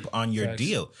recoup on your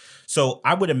deal. So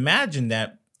I would imagine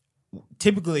that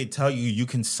typically they tell you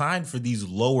can sign for these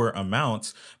lower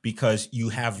amounts because you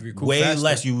have way faster.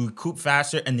 less. You recoup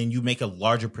faster, and then you make a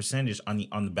larger percentage on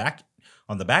the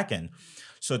back end.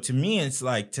 So to me, it's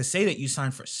like to say that you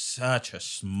signed for such a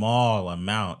small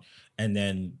amount and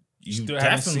then You Still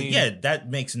haven't definitely, seen- that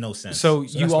makes no sense. So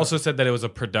that's you also said that it was a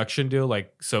production deal,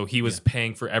 like so he was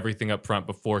paying for everything up front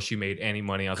before she made any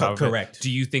money on top of it. Correct. Do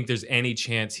you think there's any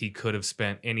chance he could have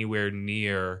spent anywhere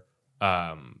near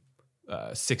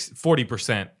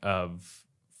 40% of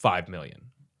 5 million?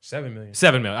 7 million.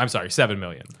 7 million. I'm sorry, 7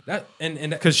 million. That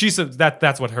and Because she said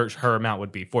that's what her amount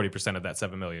would be, 40% of that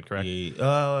 7 million, correct?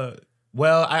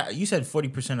 Well, you said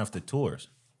 40% of the tours.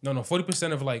 no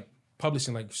 40% of like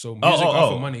publishing, like so music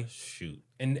off of money. Shoot.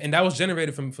 And that was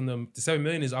generated from the 7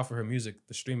 million is off of her music,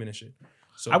 the streaming and shit.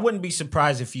 So I wouldn't be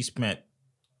surprised if he spent,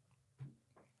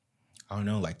 I don't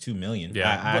know, like 2 million.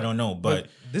 Yeah. I don't know, but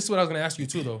this is what I was gonna ask you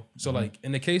too, though. So like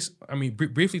in the case, I mean,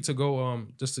 briefly to go,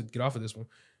 just to get off of this one,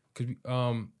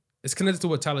 because it's connected to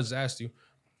what Tyler just asked you.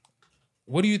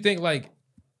 What do you think, like,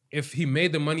 if he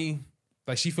made the money,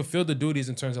 like she fulfilled the duties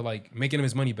in terms of like making him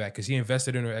his money back because he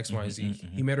invested in her X, Y, and Z.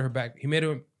 He made her back. He made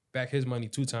her back his money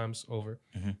 2 times over.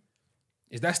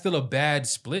 Is that still a bad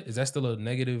split? Is that still a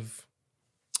negative?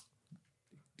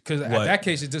 Because at that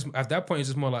case, it's just at that point, it's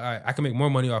just more like, all right, I can make more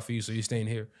money off of you, so you're staying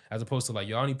here, as opposed to like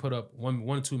you only put up 1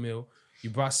 or 2 mil, you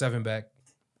brought 7 back,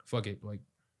 fuck it, like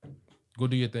go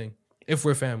do your thing. If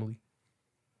we're family,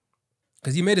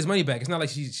 because he made his money back, it's not like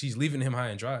she's leaving him high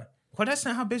and dry. well, that's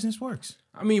not how business works.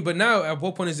 I mean, but now at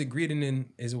what point is it greed and then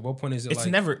at what point is it? It's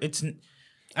like, never. It's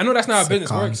I know that's not how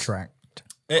business works. Contract.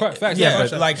 Facts, yeah,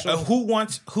 facts, but like sure. who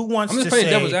wants I'm just to playing say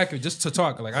devil's advocate just to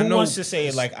talk. Like I who know wants to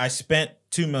say like I spent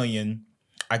 2 million,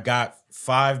 I got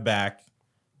 5 back,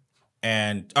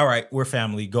 and all right, we're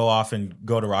family. Go off and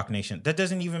go to Rock Nation. That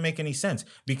doesn't even make any sense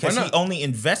because Why he not? only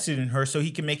invested in her so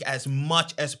he can make as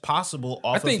much as possible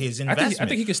off of his investment. I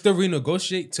think he can still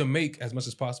renegotiate to make as much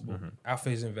as possible off of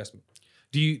his investment.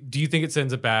 Do you think it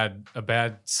sends a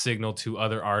bad signal to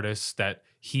other artists that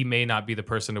he may not be the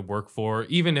person to work for,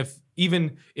 even if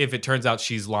it turns out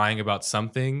she's lying about some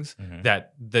things,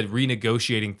 that the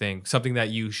renegotiating thing, something that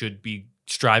you should be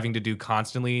striving to do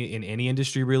constantly in any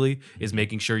industry really is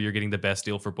making sure you're getting the best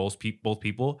deal for both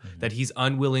people, that he's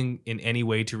unwilling in any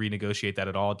way to renegotiate that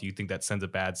at all? Do you think that sends a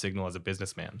bad signal as a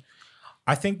businessman?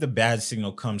 I think the bad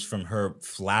signal comes from her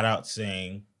flat out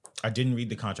saying, I didn't read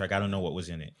the contract. I don't know what was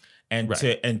in it.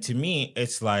 And to me,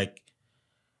 it's like,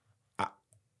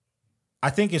 I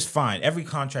think it's fine. Every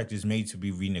contract is made to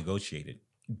be renegotiated.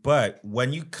 But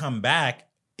when you come back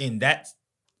in that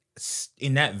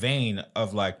vein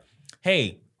of like,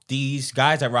 hey, these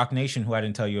guys at Rock Nation who I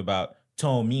didn't tell you about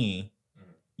told me,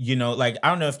 you know, like, I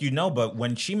don't know if you know, but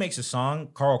when she makes a song,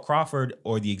 Carl Crawford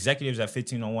or the executives at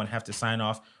 1501 have to sign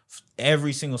off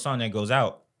every single song that goes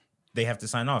out. They have to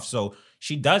sign off. So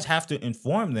she does have to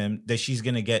inform them that she's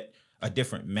going to get a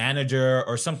different manager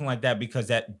or something like that because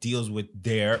that deals with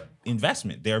their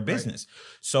investment, their business.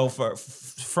 Right. So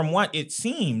from what it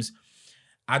seems,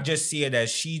 I just see it as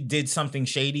she did something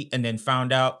shady and then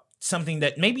found out something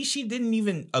that maybe she didn't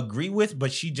even agree with,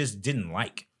 but she just didn't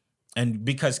like. And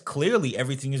because clearly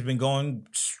everything has been going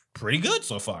pretty good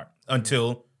so far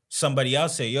until somebody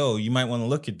else say, yo, you might want to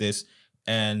look at this.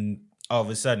 And all of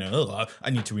a sudden, I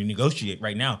need to renegotiate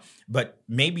right now. But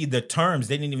maybe the terms,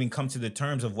 they didn't even come to the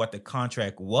terms of what the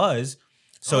contract was.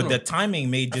 So the timing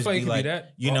may just be like,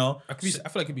 you know. I feel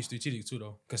like it could be strategic too,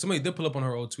 though. Because somebody did pull up on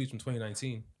her old tweets from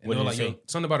 2019. And what they were did like, say? yo,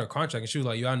 something about her contract. And she was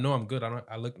like, yo, I know I'm good.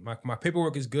 I look, my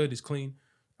paperwork is good. It's clean.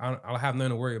 I'll have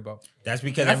nothing to worry about. That's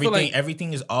because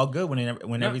everything is all good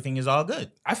when everything is all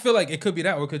good. I feel like it could be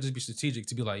that, or it could just be strategic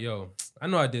to be like, yo, I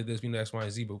know I did this, X, Y,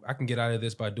 and Z, but I can get out of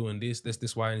this by doing this,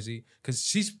 Y, and Z. Because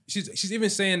she's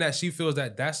even saying that she feels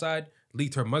that side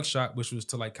leaked her mugshot, which was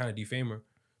to like kind of defame her.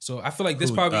 So I feel like this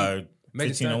probably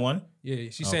 1501. Yeah,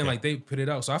 she's saying like they put it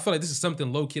out. So I feel like this is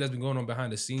something low key that's been going on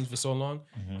behind the scenes for so long,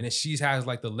 and then she has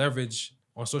like the leverage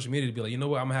on social media to be like, you know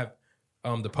what, I'm gonna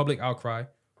have the public outcry.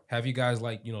 Have you guys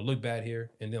like, you know, look bad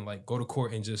here and then like go to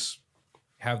court and just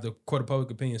have the court of public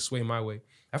opinion sway my way.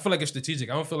 I feel like it's strategic.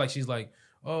 I don't feel like she's like,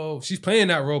 oh, she's playing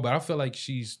that role, but I feel like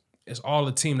it's all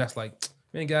a team that's like,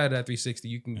 man, get out of that 360.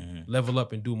 You can level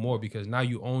up and do more because now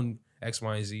you own X,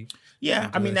 Y, and Z. Yeah,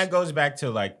 I mean, that goes back to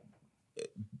like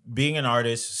being an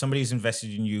artist, somebody's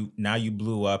invested in you, now you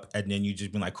blew up, and then you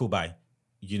just been like, cool, bye.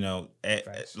 You know,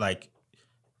 like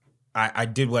I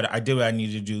did what I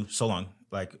needed to do, so long.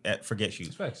 Like, forget you,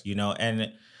 you know,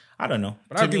 and I don't know.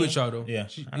 But I agree with y'all, though. Yeah,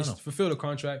 I don't know. Fulfill the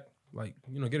contract, like,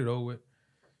 you know, get it over with.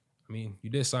 I mean, you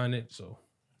did sign it, so,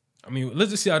 I mean,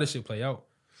 let's just see how this shit play out.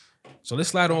 So let's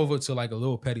slide over to, like, a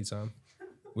little petty time,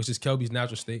 which is Kelby's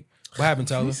natural state. What happened,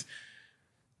 Tyler?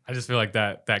 I just feel like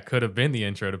that could have been the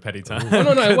intro to Petty Time.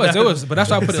 No, it was. But that's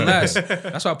why I put it last.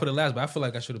 But I feel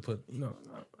like I should have put,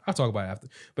 I'll talk about it after.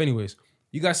 But anyways,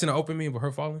 you guys seen an open meme with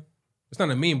her falling? It's not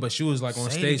a meme, but she was like on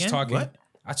Say it stage again? talking. What?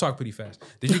 I talk pretty fast.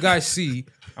 Did you guys see?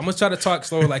 I'm gonna try to talk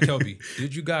slower like Kelby.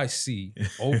 Did you guys see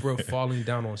Oprah falling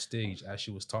down on stage as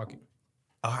she was talking?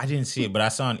 Oh, I didn't see it, but I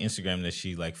saw on Instagram that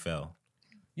she like fell.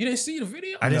 You didn't see the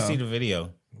video? I didn't see the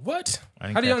video. What? I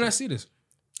didn't How did y'all catch not it. see this?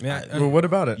 Man, Well, what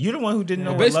about it? You're the one who didn't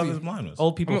know what Basically, Love Is Blind was.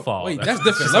 Old people fall. Wait, that's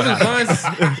different.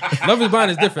 Love is Blind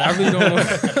is different. I really don't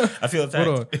know. I feel attacked.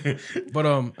 Hold on. But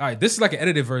all right, this is like an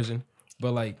edited version.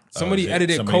 But like somebody Is it-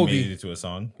 edited somebody Kobe. made it to a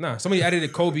song. Nah, somebody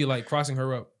edited Kobe like crossing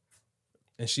her up,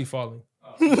 and she falling.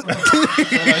 And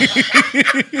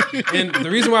the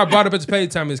reason why I brought up at the pay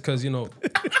time is because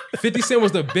 50 Cent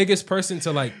was the biggest person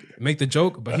to like make the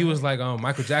joke, but he was like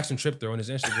Michael Jackson tripped her on his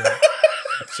Instagram.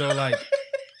 So like,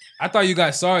 I thought you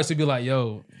guys saw it to be like,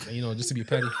 yo, just to be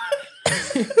petty.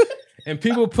 And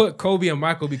people put Kobe and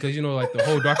Michael because like the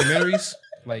whole documentaries,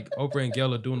 like Oprah and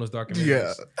Gayle are doing those documentaries.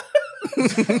 Yeah.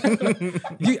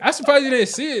 I'm surprised you didn't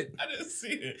see it. I didn't see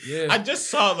it. Yeah. I just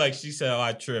saw like she said, "Oh,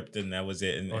 I tripped," and that was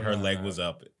it, and her leg was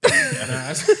up.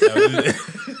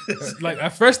 Like at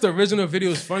first, the original video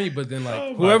was funny, but then like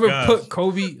Oh my whoever gosh. put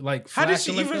Kobe like, How did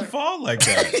she flashing like even that- fall like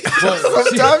that? Well,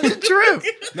 Sometimes you trip.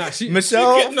 Nah, she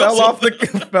Michelle getting fell up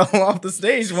fell off the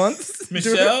stage once.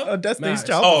 Michelle? during a Destiny's Nah,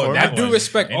 Child oh, performance. that I do one.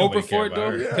 respect Ain't nobody Oprah for care it though,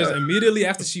 about her. because immediately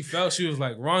after she fell, she was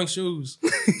like wrong shoes.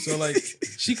 So like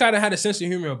she kind of had a sense of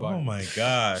humor about Oh it. my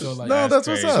gosh! So like, No, that's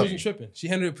what's she up. wasn't tripping. She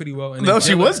handled it pretty well. And No, then she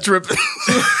Jella- was tripping.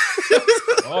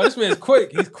 Oh, this man's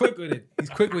quick. He's quick with it. He's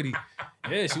quick with it.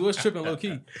 Yeah, she was tripping low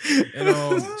key,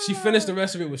 and she finished the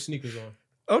rest of it with sneakers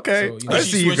on. Okay, So, I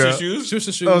She see you, switched her girl. shoes? Switched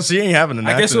the shoes. Oh, she ain't having an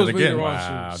I guess it was accident really again. the wrong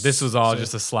Wow, shoes. this was all So-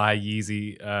 just a Sly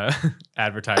Yeezy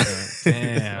advertisement.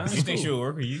 Damn. You think she'll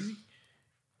work with you?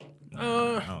 I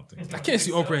don't think. I can't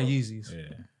see Oprah and Yeezys.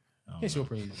 Yeah. I can't see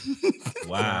Oprah and Yeezys.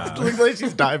 Wow. Looks like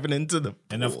she's diving into the.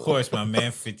 And of course, my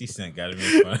man 50 Cent got to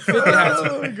make fun. 50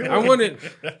 had to. I wanted,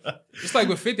 just like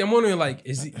with 50, I'm wondering like,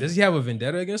 does he have a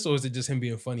vendetta against, or is it just him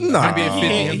being funny? Like, Nah. him being 50,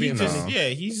 him He being just, funny. yeah,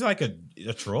 he's like a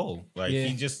troll. Like Yeah.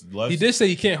 he just loves. He did say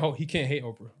he can't hate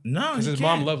Oprah No, because he his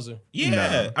can't. mom loves her.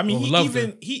 Yeah, I mean, Well, he loved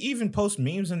even posts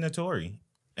memes in the Tory,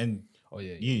 and Oh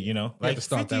yeah, you know, You have like to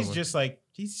stop that 50's one. just like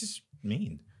he's just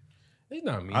mean. He's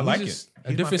not mean. I like He's it. just He's a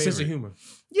my different sense of favorite.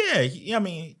 humor. Yeah, I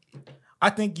mean, I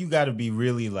think you got to be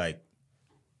really like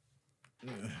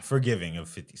forgiving of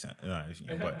 50 Cent,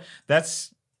 but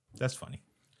that's funny.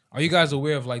 Are you guys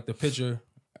aware of like the picture?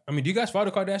 I mean, do you guys follow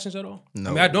the Kardashians at all? No.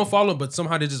 I mean, I don't follow them, but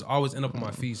somehow they just always end up on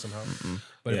my feed somehow.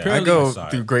 But Yeah, I apparently, go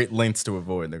Sorry. through great lengths to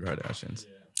avoid the Kardashians.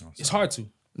 it's hard to.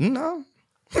 No,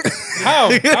 How?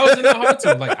 How is it not hard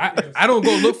to? Like, I don't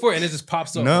go look for it and it just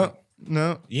pops up. no, Like,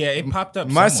 no. Yeah, it popped up.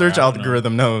 My somewhere, search I don't know.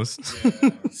 algorithm knows.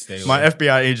 Stay My away.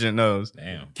 FBI agent knows.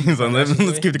 Damn. He's like, let's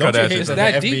keep the Don't you hate Kardashians. that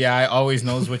that the deep? FBI always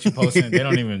knows what you post and they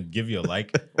don't even give you a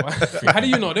like? how do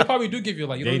you know? They probably do give you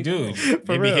like. You They don't even do. know.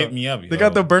 They be real. hitting me up. They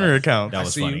got the burner account. That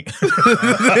was see funny.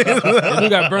 You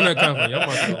got burner account for you.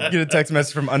 I'm like, Get a text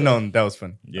message from unknown. That was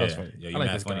fun. Yeah, was funny. yeah, I you like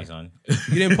mad this funny, guy. son.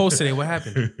 you didn't post today. What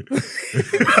happened?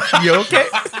 You okay?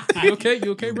 You okay?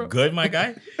 You okay, bro? Good, my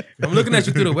guy. I'm looking at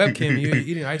you through the webcam. And you're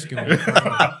eating ice cream.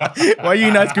 Why you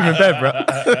eating ice cream in bed, bro?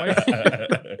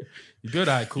 You good?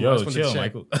 All right, cool. I Yo, just wanted to chill,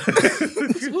 check. Michael.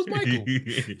 Who's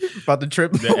Michael? About the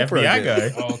trip. The FBI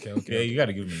guy. Oh, okay, okay. Yeah, you got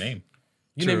to give him a name.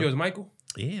 You name yours Michael?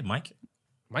 Yeah, Mike.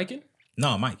 Miken?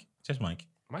 No, Mike. Just Mike.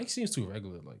 Mike seems too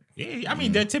regular. Like, Yeah, I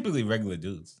mean, they're typically regular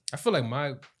dudes. I feel like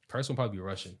my person will probably be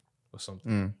Russian or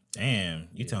something. Damn,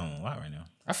 you telling a lot right now.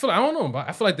 I don't know, but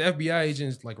I feel like the FBI agent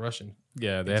is like Russian.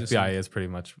 Yeah, the It's just FBI like- is pretty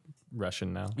much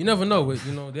Russian now. You never know.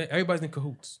 You know, everybody's in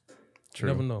cahoots. You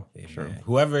never know. Sure.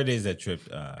 Whoever it is that tripped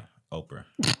Oprah.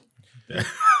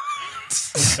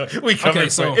 We come Okay, in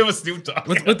so- quick. It was Snoop Dogg.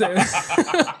 With the,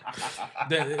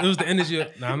 it was the energy.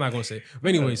 I'm not gonna say it. But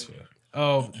anyways,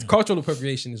 cultural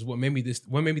appropriation is what made me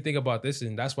think about this,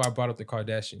 and that's why I brought up the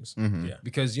Kardashians. Yeah.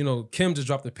 Because Kim just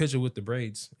dropped a picture with the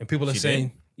braids, and people are She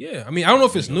saying, "Yeah." I mean, I don't know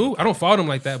if it's new. I don't follow them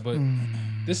like that, but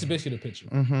this is basically the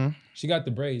picture. She got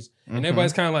the braids, and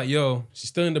everybody's kind of like, "Yo, she's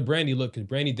still in the Brandy look," because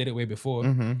Brandy did it way before.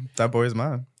 That boy is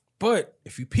mine. But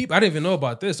if you peep, I didn't even know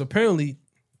about this. Apparently,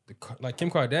 like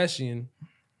Kim Kardashian,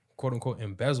 quote unquote,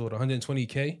 embezzled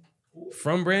 120K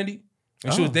from Brandy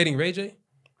when she was dating Ray J.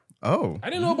 Oh. I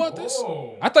didn't know about this.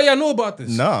 I thought y'all knew about this.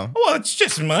 No. Well, it's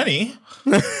just money.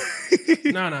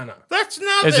 No. That's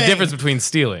nothing. There's a difference between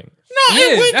stealing. No, Yeah,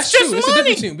 it's that's just true.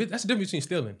 money. That's the difference between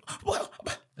stealing. Well,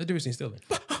 That's the difference between stealing.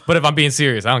 But if I'm being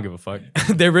serious, I don't give a fuck.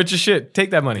 They're rich as shit.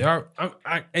 Take that money.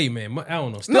 Hey man, I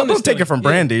don't know. No, don't take it from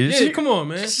Brandy. Yeah, come on,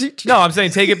 man. No, I'm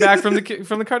saying take it back from the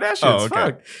Kardashians. Oh, okay.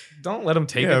 Fuck. Don't let them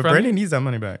take Yeah, it from Brandy you. needs that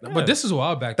money back. But this is a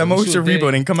while back. That motion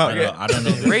reboot ain't come out yet. I don't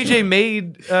know. Ray J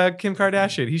made Kim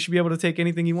Kardashian. He should be able to take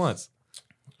anything he wants.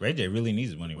 Ray J really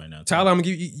needs his money right now. Tyler, I'm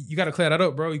gonna give you got to clear that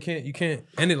up, bro. You can't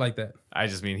end it like that. I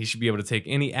just mean he should be able to take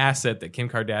any asset that Kim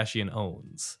Kardashian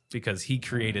owns because he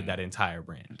created that entire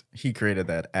brand. He created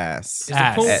that ass. Is the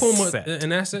Poom Poom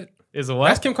an asset? Is a what?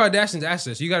 That's Kim Kardashian's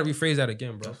asset. So you got to rephrase that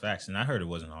again, bro. That's facts, and I heard it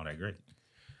wasn't all that great.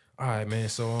 All right, man.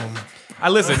 So I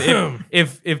listen.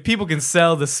 if people can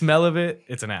sell the smell of it,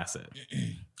 it's an asset.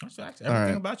 That's facts. Everything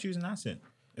right. about you is an asset.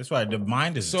 That's why the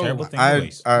mind is So, a terrible thing to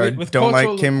waste. I With don't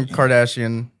cultural- like Kim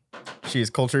Kardashian. She is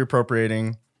culture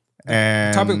appropriating.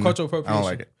 And topic of cultural appropriation. I don't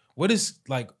like it. What is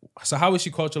like? So how is she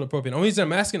cultural appropriating? Only reason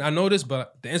I'm asking, I know this,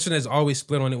 but the internet is always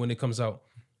split on it when it comes out.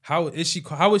 How is she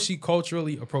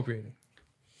culturally appropriating?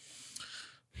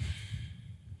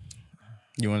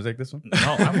 You want to take this one?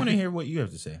 No, I want to hear what you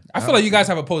have to say. I feel like you guys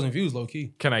have opposing views, low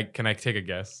key. Can I take a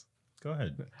guess? Go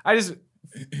ahead. I just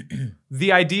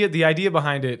the idea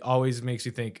behind it always makes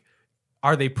you think,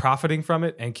 are they profiting from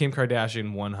it? And Kim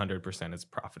Kardashian 100% is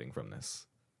profiting from this.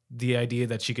 The idea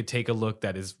that she could take a look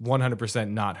that is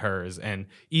 100% not hers and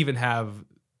even have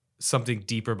something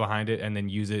deeper behind it and then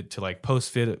use it to like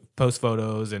post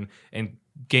photos and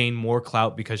gain more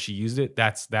clout because she used it.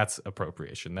 That's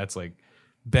appropriation. That's like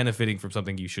benefiting from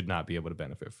something you should not be able to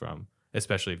benefit from,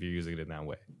 especially if you're using it in that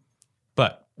way.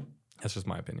 But that's just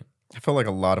my opinion. I feel like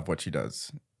a lot of what she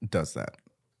does that.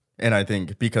 And I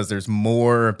think because there's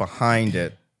more behind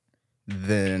it,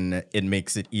 then it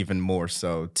makes it even more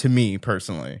so to me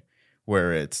personally,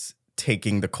 where it's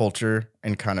taking the culture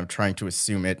and kind of trying to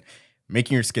assume it,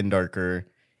 making your skin darker,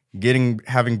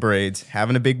 having braids,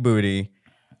 having a big booty,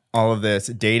 all of this,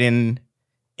 dating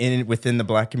within the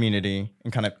black community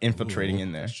and kind of infiltrating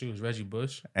in there. That's true. It's Reggie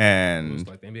Bush. And Who's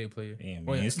like the NBA player. Yeah, man,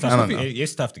 Oh, yeah. it's I don't know.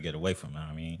 it's tough to get away from it.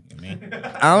 I mean,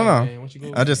 I don't know. Man, once you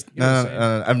go- I just you know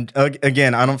what I'm saying?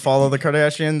 again, I don't follow the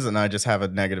Kardashians, and I just have a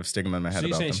negative stigma in my head So you're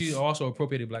about saying them. she also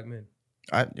appropriated black men?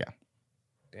 Yeah.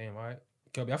 Damn, all right.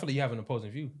 Kelby, I feel like you have an opposing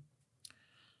view.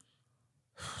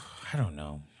 I don't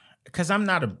know, because I'm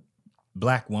not a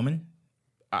black woman.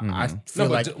 I feel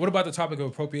No, like but what about the topic of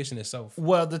appropriation itself?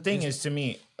 Well, the thing is, to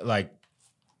me, like,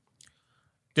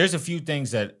 there's a few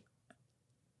things that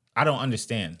I don't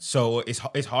understand. So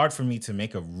it's hard for me to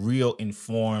make a real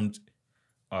informed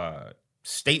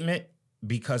statement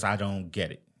because I don't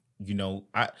get it. You know,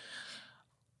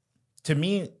 to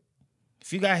me,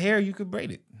 if you got hair, you could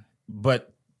braid it.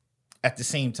 But at the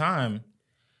same time,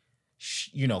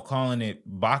 you know, calling it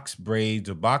box braids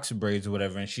or boxer braids or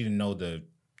whatever, and she didn't know the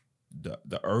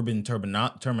urban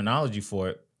terminology for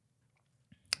it.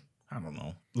 I don't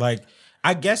know. Like,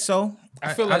 I guess so.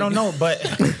 I don't know, but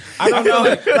I don't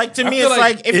know. Like, to me, it's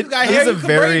like if you got hair, you can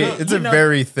braid it, it's you a know?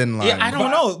 very thin line. Yeah, I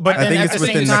don't know, but I then think at it's the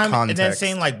within same the time, and then context.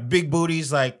 saying like big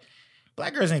booties, like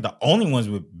black girls ain't the only ones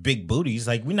with big booties.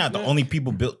 Like, we're not the only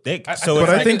people built thick. So but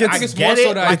it's I like, think it's guess get more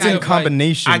so it. the Like, it's in like,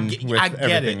 combination with I get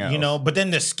everything it, else. you know. But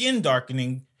then the skin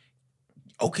darkening,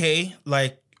 okay,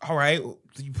 like, all right,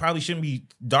 you probably shouldn't be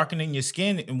darkening your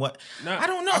skin and what. I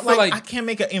don't know. I feel like I can't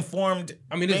make an informed.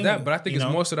 I mean, it's thing, that, but I think you it's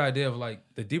know? more so the idea of like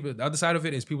the other side of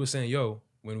it is people saying, yo,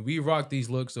 when we rock these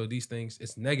looks or these things,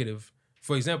 it's negative.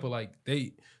 For example, like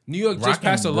New York just Rocking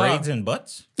passed a law. braids and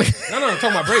butts. No, I'm talking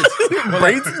about braids. But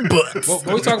Braids and butts. But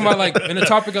we're talking about like in the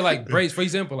topic of like braids. For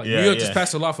example, like Yeah, New York just yeah.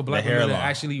 passed a law for black The hair women to law.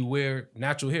 actually wear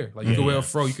natural hair. Like you could wear a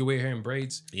fro, you could wear hair in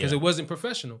braids because Yeah. it wasn't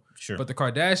professional. Sure. But the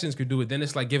Kardashians could do it. Then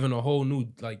it's like giving a whole new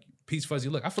like peach fuzzy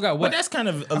look. I forgot what. But that's kind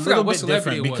of a I forgot little what bit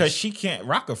celebrity different it was. because she can't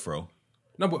rock a fro.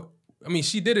 No, but I mean,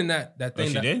 she did in that thing.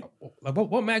 she that, did? Like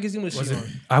what magazine was she on?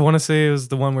 I want to say it was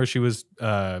the one where she was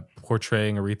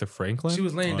portraying Aretha Franklin. She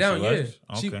was laying Oh, down, she yeah. was?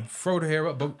 She Okay. froed her hair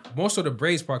up, but most of the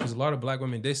braids part, because a lot of black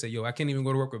women did say, "Yo, I can't even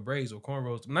go to work with braids or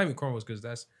cornrows." Not even cornrows, because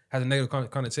that's has a negative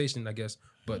connotation, I guess.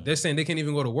 But they're saying they can't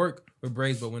even go to work with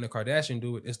braids. But when the Kardashian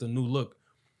do it, it's the new look.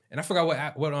 And I forgot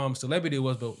what celebrity it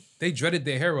was, but they dreaded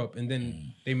their hair up, and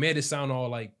then they made it sound all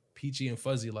like peachy and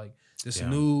fuzzy, like this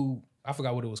new. I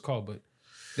forgot what it was called, but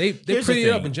they Here's the prettied it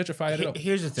up thing. and gentrified it up.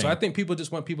 Here's the thing. So I think people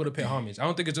just want people to pay homage. I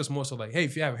don't think it's just more so like, hey,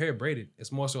 if you have hair braided, it's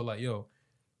more so like, yo,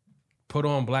 put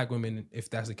on black women if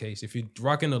that's the case. If you're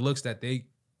rocking the looks that they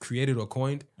created or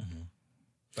coined,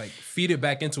 like feed it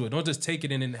back into it. Don't just take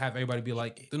it in and have everybody be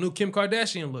like the new Kim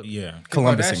Kardashian look. Yeah. Kim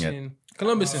Columbusing Kardashian,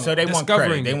 Columbusing So it, they want discovering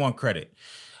credit. They it. want credit.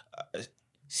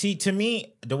 See, to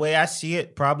me, the way I see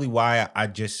it, probably why I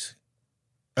just,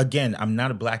 again, I'm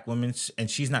not a black woman, and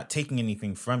she's not taking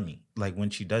anything from me, like when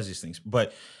she does these things.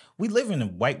 But we live in a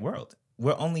white world.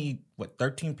 We're only,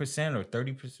 13% or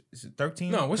 30%? Is it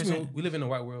 13%? No, we live in a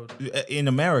white world. In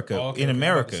America. Oh, okay, in okay,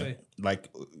 America. Like,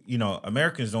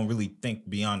 Americans don't really think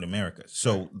beyond America.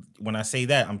 So when I say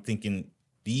that, I'm thinking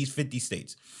these 50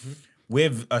 states. Mm-hmm. We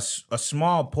have a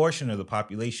small portion of the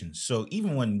population. So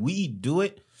even when we do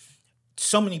it,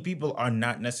 so many people are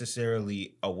not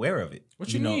necessarily aware of it.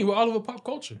 What you mean? We're all over pop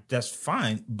culture. That's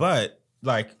fine. But,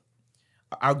 like,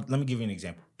 let me give you an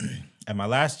example. At my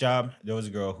last job, there was a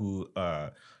girl who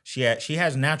she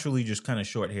has naturally just kind of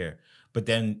short hair. But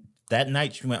then that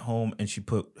night she went home and she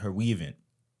put her weave in.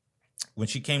 When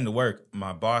she came to work,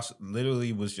 my boss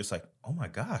literally was just like, "Oh my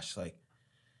gosh, like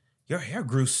your hair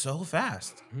grew so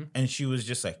fast." Mm-hmm. And she was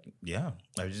just like, "Yeah,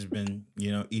 I've just been,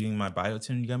 eating my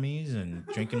biotin gummies and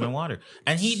drinking my water."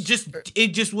 And it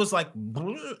just was like,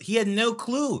 he had no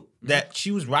clue that she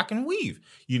was rocking weave,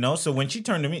 So when she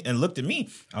turned to me and looked at me,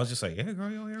 I was just like, "Yeah, girl,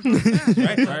 your hair grew fast,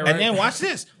 right?" Right. And then watch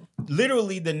this.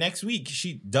 Literally the next week,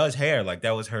 she does hair. Like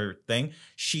that was her thing.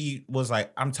 She was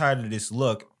like, "I'm tired of this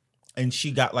look." And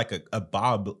she got like a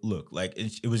bob look, like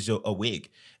it was just a wig.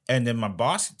 And then my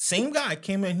boss, same guy,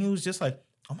 came in. He was just like,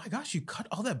 "Oh my gosh, you cut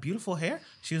all that beautiful hair?"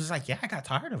 She was like, "Yeah, I got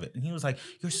tired of it." And he was like,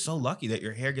 "You're so lucky that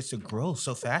your hair gets to grow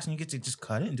so fast and you get to just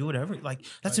cut it and do whatever. Like,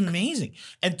 that's amazing."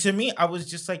 And to me, I was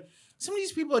just like, some of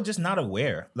these people are just not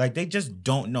aware. Like, they just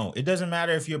don't know. It doesn't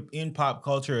matter if you're in pop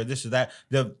culture or this or that.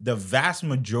 The vast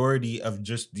majority of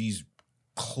just these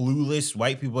clueless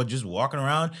white people are just walking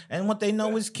around, and what they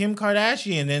know is Kim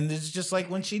Kardashian, and it's just like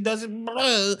when she does it. Blah,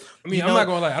 I mean, I'm not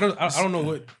gonna lie. I don't know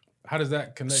what. How does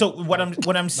that connect? So what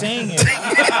I'm saying is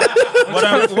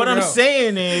what I'm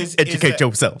saying is educate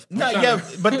yourself. No, yeah,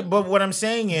 but what I'm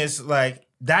saying is like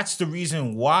that's the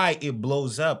reason why it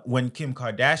blows up when Kim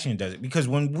Kardashian does it, because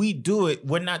when we do it,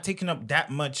 we're not taking up that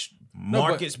much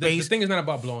market space. The thing is not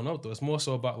about blowing up though. It's more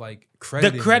so about like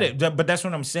credit. The credit, but that's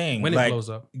what I'm saying. When it blows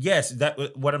up. Yes,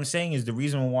 what I'm saying is the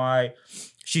reason why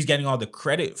she's getting all the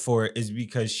credit for it is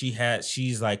because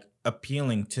she's like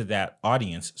appealing to that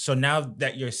audience. So now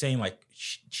that you're saying like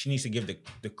she needs to give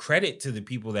the credit to the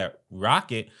people that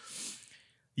rock it.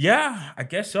 Yeah, I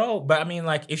guess so. But I mean,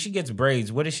 like, if she gets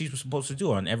braids, what is she supposed to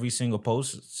do on every single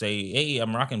post? Say, "Hey,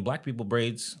 I'm rocking black people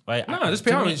braids." Like, no, just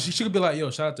pay homage. She could be like,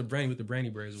 "Yo, shout out to Brandy with the Brandy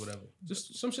braids, or whatever."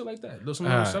 Just some shit like that. Some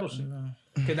little subtle shit.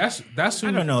 Okay, that's who.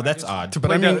 I don't know. That's odd.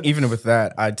 But I mean, even with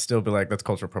that, I'd still be like, "That's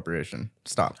cultural appropriation."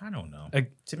 Stop. I don't know.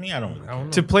 To me, I don't know.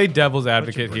 To play devil's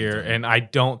advocate here, and I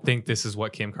don't think this is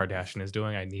what Kim Kardashian is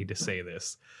doing. I need to say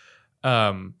this,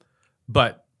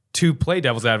 but to play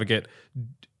devil's advocate,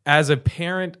 as a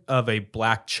parent of a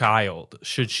black child,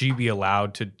 should she be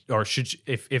allowed to, or should she,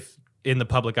 if in the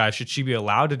public eye, should she be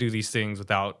allowed to do these things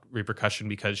without repercussion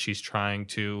because she's trying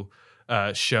to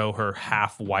show her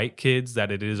half-white kids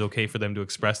that it is okay for them to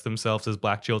express themselves as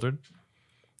black children?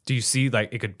 Do you see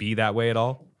like it could be that way at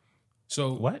all?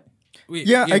 So what?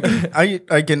 Yeah,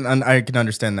 I can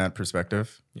understand that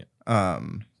perspective. Yeah.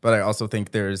 But I also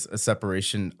think there's a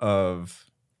separation of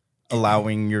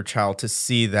allowing your child to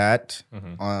see that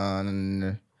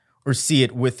or see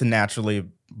it with the naturally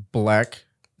black,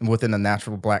 within a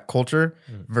natural black culture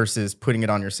versus putting it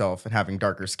on yourself and having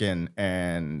darker skin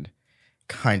and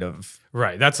kind of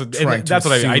right. That's what I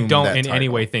mean. I don't in any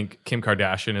way think Kim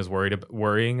Kardashian is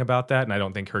worrying about that, and I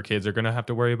don't think her kids are going to have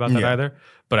to worry about that either.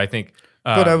 But I think,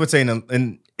 but I would say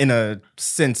in a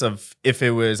sense of if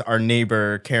it was our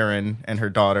neighbor Karen and her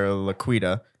daughter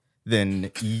Laquita,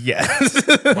 then yes.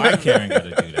 Why Karen gotta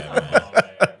do that,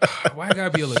 man? Why gotta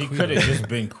be a Laquita? She could have just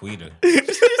been Quita.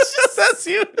 It's just that's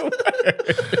you.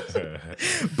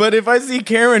 But if I see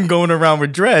Karen going around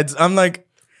with dreads, I'm like,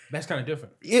 that's kind of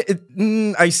different.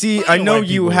 I know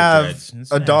you have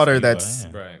a daughter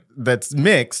that's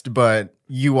mixed, but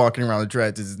you walking around with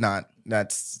dreads is not.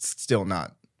 That's still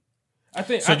not. I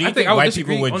think. So do you think I would white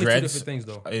people with on dreads things,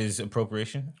 though. is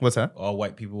appropriation? What's that? All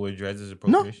white people with dreads is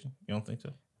appropriation? You don't think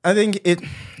so? I think it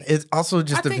also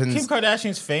just depends. I think Kim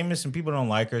Kardashian's famous and people don't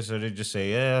like her, so they just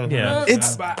say, yeah.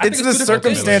 It's the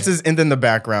circumstances and then the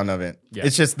background of it. Yeah.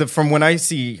 It's just from when I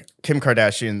see Kim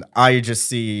Kardashian, I just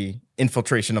see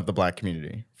infiltration of the black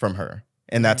community from her,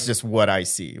 and that's just what I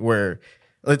see. Where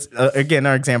let's again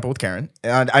our example with Karen,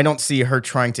 I don't see her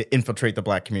trying to infiltrate the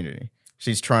black community.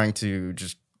 She's trying to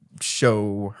just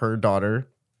show her daughter.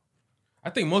 I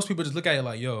think most people just look at it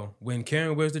like, yo, when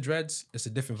Karen wears the dreads, it's a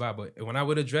different vibe. But when I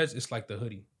wear the dreads, it's like the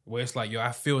hoodie, where it's like, yo,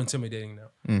 I feel intimidating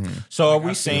now. Mm-hmm. So are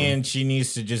we saying she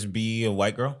needs to just be a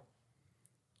white girl?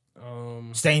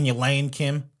 Stay in your lane,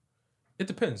 Kim? It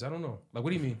depends. I don't know. Like,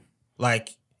 what do you mean?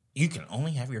 Like, you can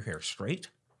only have your hair straight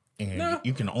and No.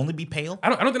 you can only be pale. I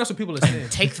don't think that's what people are saying.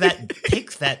 Take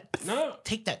that No.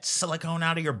 take that silicone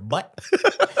out of your butt.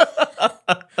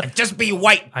 And just be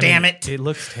white, damn it. It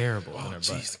looks terrible on her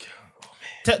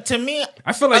butt. To me,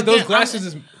 I feel like those again, glasses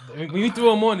is when you threw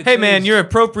them on. Hey man, you're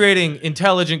appropriating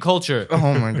intelligent culture.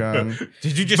 Oh my god!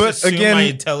 Did you just But assume again, my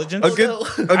intelligence? A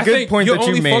good point you're that you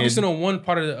only made. focusing on one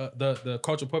part of the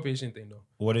cultural appropriation thing, though.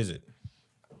 What is it?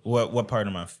 What part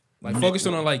of my Like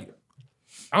focusing on like,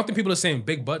 I don't think people are saying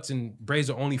big butts and braids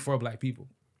are only for black people.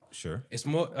 Sure. It's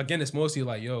more again. It's mostly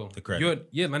like yo, The credit.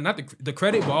 like not the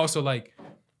credit, but also like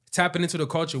tapping into the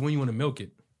culture when you want to milk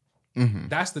it. Mm-hmm.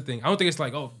 That's the thing. I don't think it's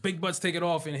like, oh, big butts, take it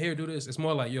off and here, do this. It's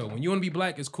more like, yo, when you want to be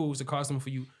black, it's cool. It's a costume for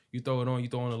you. You throw it on. You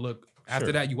throw on a look. After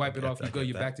Sure. that, you wipe it off. You go.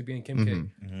 You're back to being Kim K.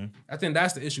 Mm-hmm. I think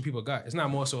that's the issue people got. It's not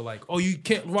more so like, oh, you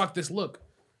can't rock this look.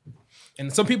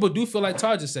 And some people do feel like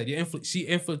Taj just said, they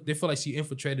feel like she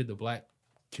infiltrated the black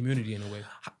community in a way.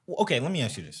 Okay, let me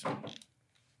ask you this.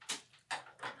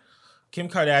 Kim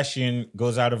Kardashian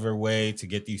goes out of her way to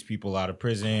get these people out of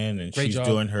prison, and Great she's job.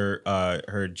 doing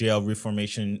her jail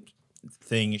reformation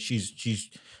thing.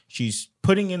 She's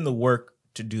putting in the work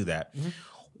to do that. Mm-hmm.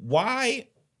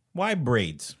 Why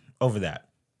braids over that?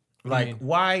 What do you Like mean?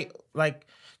 why? Like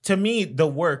to me, the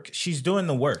work she's doing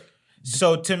the work.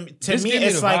 So to me, This gives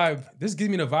it's the like vibe. This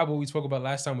gives me the vibe what we spoke about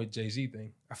last time with Jay-Z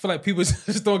thing. I feel like people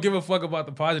just don't give a fuck about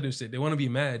the positive shit. They want to be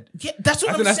mad. yeah, that's what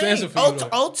I I'm think that's the saying. answer for you, though.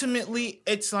 Ultimately,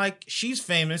 it's like she's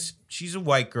famous. She's a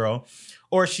white girl,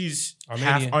 or she's half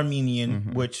Armenian.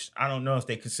 Armenian, which I don't know if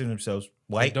they consider themselves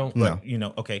white. don't. But,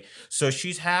 okay. So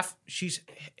she's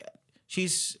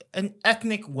an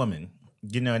ethnic woman,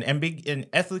 an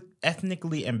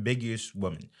ethnically ambiguous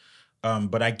woman.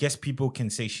 But I guess people can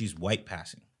say she's white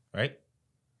passing, right?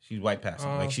 She's white passing.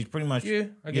 Like she's pretty much, yeah,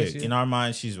 I guess, yeah. in our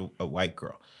minds, she's a white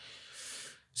girl.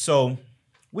 So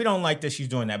we don't like that she's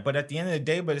doing that. But at the end of the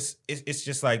day, it's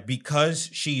just like because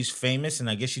she's famous and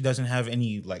I guess she doesn't have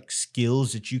any like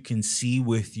skills that you can see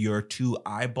with your two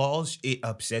eyeballs, it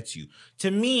upsets you.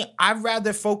 To me, I'd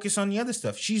rather focus on the other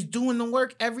stuff. She's doing the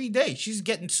work every day. She's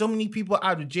getting so many people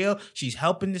out of jail. She's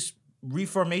helping this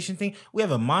reformation thing. We have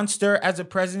a monster as a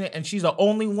president, and she's the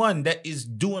only one that is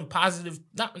doing positive.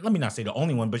 Let me not say the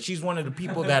only one, but she's one of the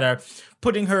people that are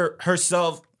putting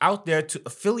herself out there to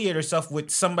affiliate herself with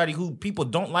somebody who people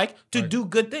don't like to do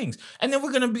good things. And then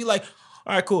we're gonna be like,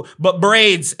 all right, cool, but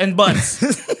braids and butts.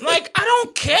 Like, I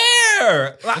don't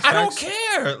care. Like, I don't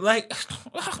care. Like,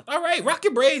 all right, rock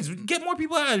your braids. Get more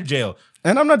people out of jail.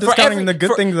 And I'm not discounting every- the good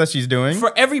for- things that she's doing.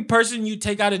 For every person you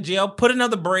take out of jail, put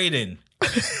another braid in.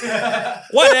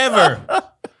 Whatever.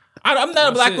 I'm not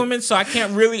a black it. woman, so I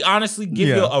can't really honestly give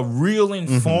you Yeah. a real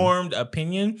informed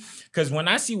opinion. Because when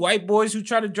I see white boys who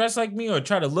try to dress like me or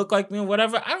try to look like me or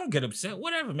whatever, I don't get upset.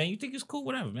 Whatever, man. You think it's cool?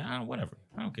 Whatever, man. Whatever.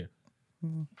 I don't care.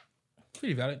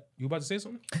 Pretty valid. You about to say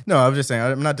something? No, I'm just saying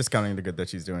I'm not discounting the good that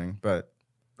she's doing, but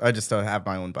I just have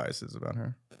my own biases about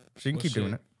her. She can keep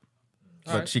doing it,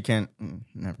 but Alright. she can't.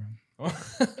 Never. All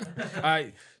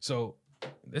right, so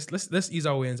let's ease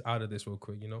our way out of this real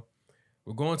quick.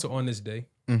 We're going to on this day,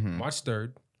 March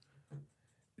 3rd.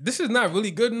 This is not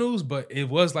really good news, but it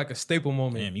was like a staple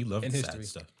moment. Damn, you love in the history.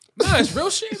 sad stuff. Nah, it's real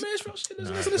shit, man. It's real shit.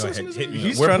 Listen. Hit me.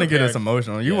 He's We're trying to get us prepared.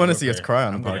 emotional. You Yeah, want to we're see us prepared. cry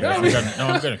on I'm the gonna- podcast.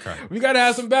 I'm gonna cry. We gotta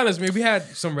have some balance, man. We had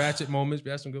some ratchet moments.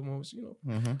 We had some good moments,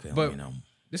 Okay, But you know.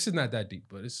 this is not that deep,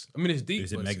 but it's deep.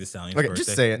 Is it but Meg Thee Stallion's Okay, birthday?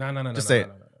 just say it. No. Just say it.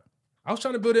 I was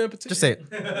trying to build it in petition. Just say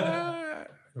it.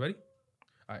 Ready?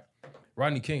 All right.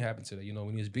 Rodney King happened today.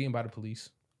 When he was beaten by the police.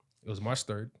 It was March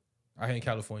 3rd. Out here in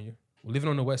California. We're living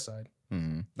on the west side.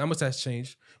 Not much has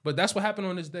changed. But that's what happened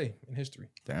on this day in history.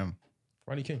 Damn.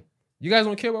 Rodney King. You guys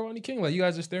don't care about Rodney King? Like, you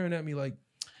guys are staring at me like,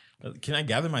 Can I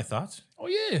gather my thoughts? oh,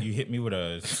 yeah. You hit me with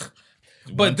a.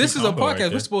 But this is a combo right podcast. there.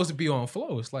 We're supposed to be on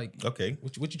flow. It's like, Okay.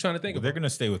 what you trying to think Well, of? they're gonna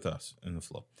stay with us in the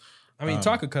flow. I mean,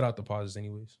 Todd could cut out the pauses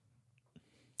anyways.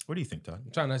 What do you think, Todd?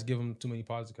 I'm trying not to give him too many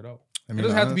pauses to cut out. I It mean,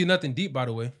 doesn't have to be nothing deep, by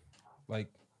the way. Like,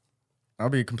 I'll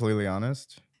be completely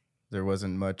honest. There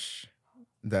wasn't much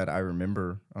that I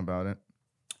remember about it.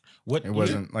 What? It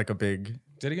wasn't like a big.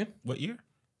 say it again? What year?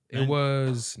 It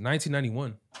was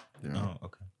 1991. Oh,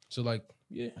 okay. So like,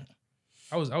 yeah,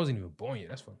 I wasn't even born yet.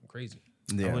 That's fucking crazy.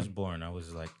 Yeah, I was born. I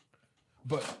was like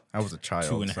But I was a child.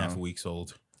 2.5 so. weeks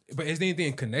old. is there anything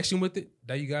in connection with it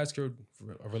that you guys could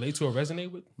relate to or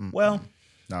resonate with? Well,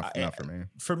 Not for me.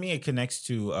 for me, it connects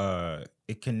to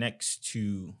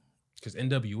Because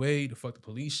NWA, the fuck the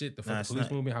police shit, the Nah, fuck it's the police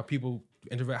not. movement, how people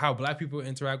interact, how black people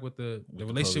interact with the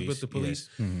relationship with the police.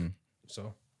 yes.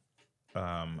 So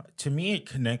To me, it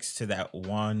connects to that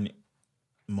one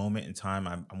moment in time.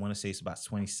 I want to say it's about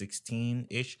 2016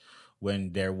 ish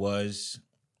when there was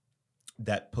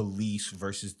that police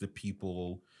versus the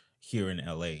people here in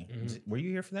LA. Were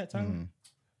you here for that time?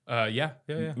 Yeah.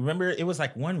 Remember, it was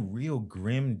like one real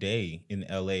grim day in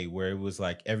LA where it was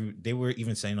like they were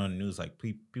even saying on the news like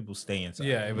people stay inside.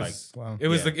 Yeah, it was. Like, It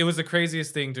was the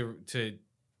craziest thing to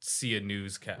see a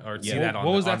newscast or see that on.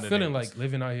 What was on that the feeling news. like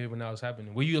living out here when that was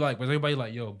happening? Were you like, was everybody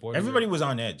like, yo, boy? everybody was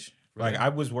on edge. Really? Like I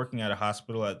was working at a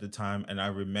hospital at the time, and I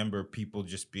remember people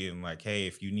just being like, "Hey,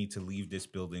 if you need to leave this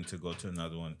building to go to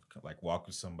another one, like walk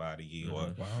with somebody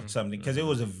or something," because it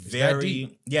was a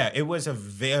very it was a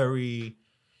very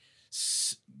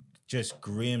just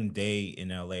grim day in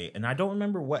LA, and I don't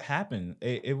remember what happened.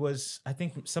 It was, I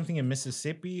think, something in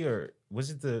Mississippi, or was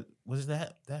it that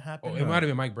happened? Oh, it might have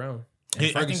been Mike Brown. I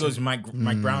think it was Mike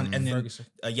Brown, and then Ferguson.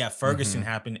 Ferguson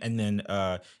happened, and then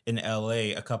in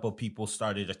LA, a couple of people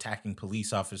started attacking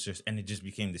police officers, and it just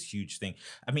became this huge thing.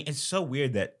 I mean, it's so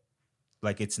weird that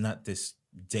like it's not this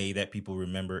day that people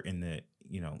remember in the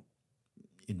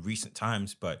in recent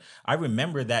times, but I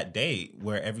remember that day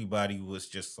where everybody was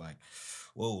just like,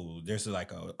 "Whoa, there's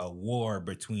like a war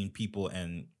between people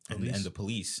and the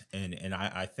police," and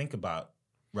I think about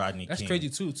Rodney That's King. crazy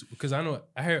too, because I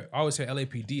always hear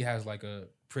LAPD has like a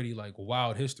pretty like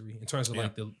wild history in terms of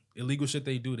like the illegal shit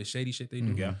they do, the shady shit they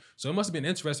do. Yeah. So it must have been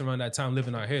interesting around that time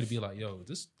living out here to be like, yo,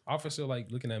 this officer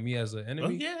like looking at me as an enemy. Oh,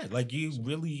 yeah, like you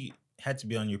really had to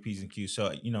be on your P's and Q's.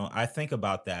 So I think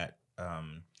about that.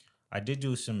 I did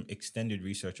do some extended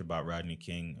research about Rodney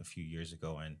King a few years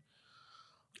ago, and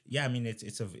yeah, I mean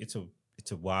it's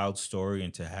a wild story,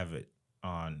 and to have it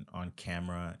on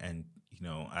camera, and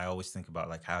I always think about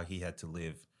like how he had to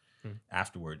live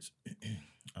afterwards.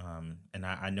 And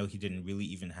I know he didn't really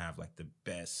even have like the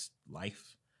best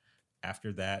life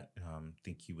after that. I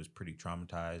think he was pretty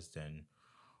traumatized and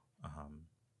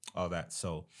all that.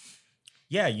 So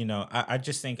yeah, I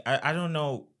just think I don't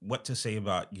know what to say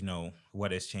about,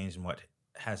 what has changed and what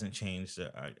hasn't changed.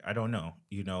 I don't know.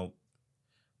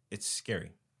 It's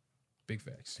scary. Big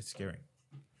facts. It's scary.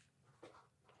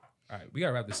 All right, we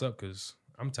gotta wrap this up because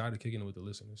I'm tired of kicking it with the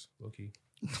listeners, low key.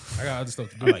 I got other stuff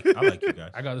to do. I like you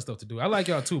guys. I got other stuff to do. I like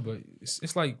y'all too, but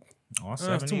it's like all it's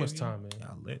 70 too much of you? time, man.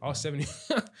 Y'all lit, All man. 70.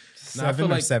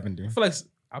 Seven or 70? I feel like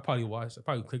I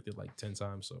probably clicked it like 10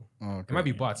 times, so okay. it might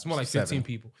be bots. It's more like 15 7.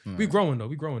 people. We growing though.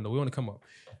 We want to come up.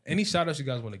 Any shout outs you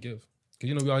guys want to give?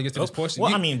 Because we always get to this portion.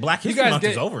 Well, I mean, Black History Month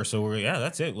is over, so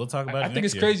that's it. We'll talk about it I think next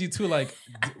it's year. crazy too. Like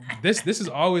this is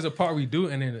always a part we do,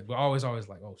 and then we're always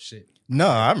like, oh shit. No,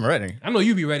 I'm ready. I know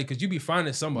you be ready because you be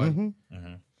finding somebody.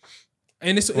 Mm-hmm.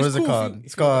 And it's What is cool it called?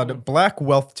 It's called Black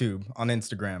Wealth Tube on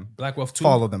Instagram. Black Wealth Tube.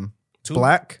 Follow them. Tube?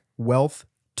 Black Wealth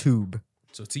Tube.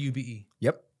 So TUBE.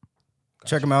 Yep.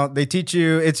 Check them out. They teach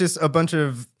you. It's just a bunch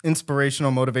of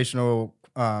inspirational, motivational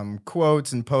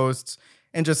quotes and posts,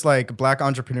 and just like Black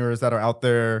entrepreneurs that are out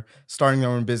there starting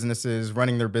their own businesses,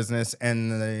 running their business.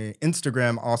 And the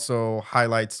Instagram also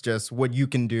highlights just what you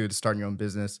can do to start your own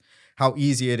business, how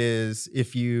easy it is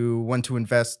if you want to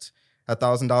invest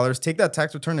 $1,000, take that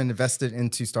tax return and invest it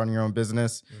into starting your own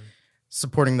business,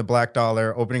 supporting the Black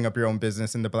dollar, opening up your own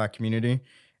business in the Black community,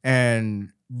 and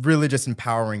really just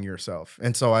empowering yourself.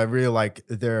 And so I really like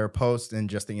their post and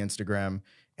just the Instagram.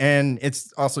 And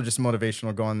it's also just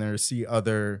motivational going there to see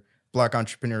other Black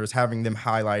entrepreneurs, having them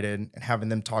highlighted and having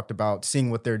them talked about, seeing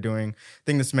what they're doing. I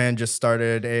think this man just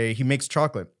started he makes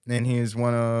chocolate, and he's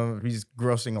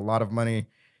grossing a lot of money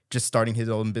just starting his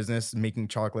own business, making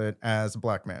chocolate as a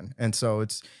Black man. And so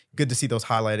it's good to see those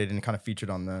highlighted and kind of featured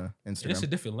on the Instagram. And it's a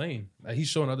different lane. Like he's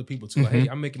showing other people too. Like, hey,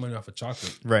 I'm making money off of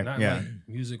chocolate. Right, Not yeah. like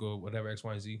music or whatever, X,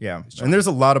 Y, and Z. Yeah. It's And there's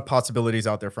a lot of possibilities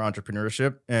out there for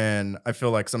entrepreneurship. And I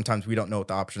feel like sometimes we don't know what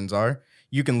the options are.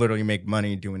 You can literally make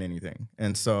money doing anything.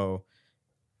 And so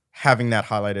having that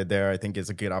highlighted there, I think is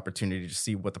a good opportunity to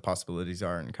see what the possibilities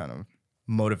are and kind of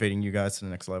motivating you guys to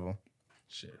the next level.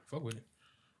 Shit, fuck with it.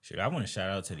 Shit, I want to shout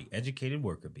out to the educated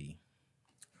worker bee.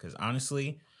 Because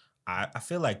honestly, I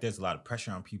feel like there's a lot of pressure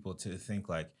on people to think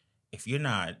like, if you're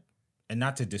not, and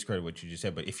not to discredit what you just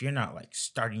said, but if you're not like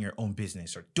starting your own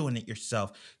business or doing it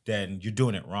yourself, then you're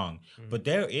doing it wrong. But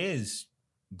there is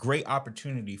great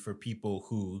opportunity for people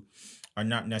who are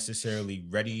not necessarily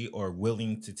ready or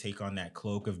willing to take on that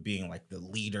cloak of being like the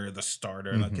leader, the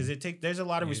starter, because there's a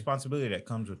lot of responsibility that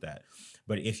comes with that.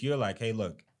 But if you're like, hey,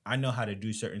 look, I know how to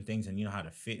do certain things, and you know how to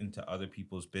fit into other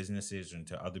people's businesses or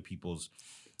into other people's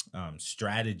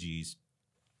strategies,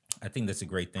 I think that's a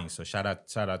great thing. So shout out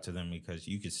to them, because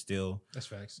you could still. That's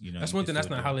facts. you That's one could thing that's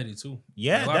still not do it. highlighted too.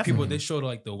 Yeah, Like, a lot of people, definitely. they show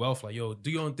like the wealth, like, yo,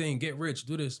 do your own thing, get rich,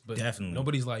 do this. But Definitely.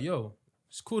 nobody's like, yo,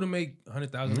 it's cool to make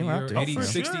 100,000 You a don't year, have to. 80, for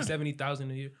 60, sure.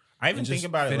 70,000 a year. I even and think just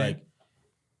about it fit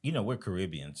in. like, we're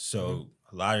Caribbeans, so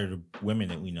a lot of the women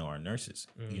that we know are nurses,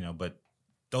 you know, but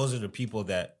those are the people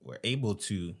that were able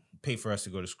to pay for us to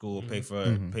go to school, pay for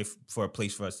a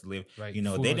place for us to live. Right. You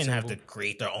know, Food they on didn't have to table.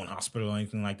 create their own hospital or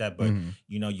anything like that, but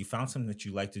you know, you found something that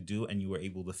you like to do, and you were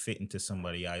able to fit into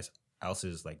somebody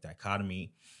else's like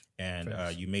dichotomy. And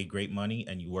you made great money,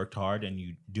 and you worked hard, and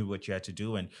you do what you had to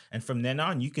do, and from then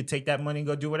on, you could take that money and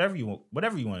go do whatever you want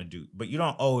to do. But you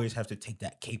don't always have to take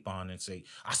that cape on and say,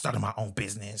 "I started my own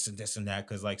business and this and that,"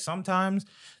 because like sometimes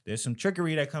there's some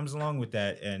trickery that comes along with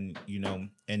that, and you know,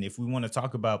 and if we want to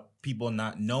talk about people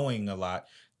not knowing a lot,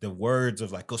 the words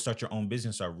of like "go start your own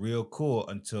business" are real cool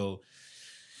until.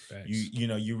 You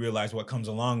know, you realize what comes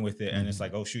along with it, and it's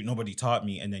like, oh shoot, nobody taught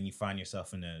me, and then you find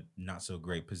yourself in a not so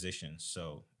great position.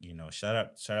 So, you know, shout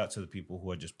out to the people who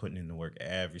are just putting in the work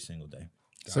every single day.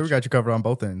 So we got you covered on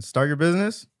both ends. Start your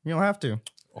business, you don't have to.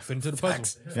 Or fit into the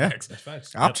puzzle. Yeah. That's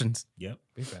facts. Options. Yep.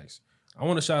 Big facts. I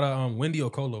want to shout out Wendy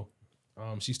Okolo.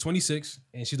 She's 26,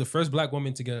 and she's the first Black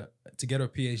woman to get her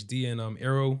PhD in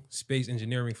aerospace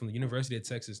engineering from the University of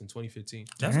Texas in 2015.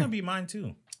 That's gonna be mine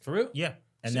too. For real? Yeah.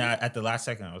 And then at the last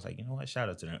second, I was like, you know what? Shout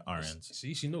out to the RNs.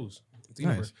 See, she knows. It's the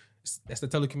Nice. universe. That's the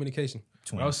telecommunication.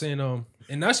 Twins. I was saying,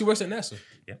 and now she works at NASA.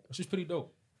 Yeah. She's pretty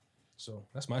dope. So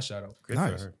that's my shout out. Good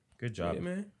Nice. for her. Good job. Yeah,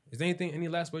 man. Is there any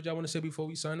last words y'all want to say before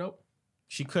we sign out?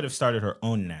 She could have started her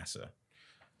own NASA,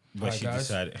 but Alright, she guys.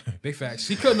 decided. Big facts.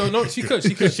 She could. No, she could.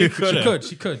 She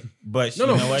could. But No,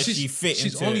 you know what? She's, She fit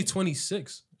She's into only it.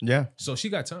 26. Yeah. So she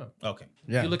got time. Okay.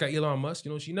 Yeah. You look at Elon Musk,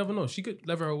 you know, she never knows. She could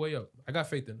lever her way up. I got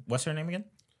faith in her. What's her name again?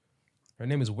 Her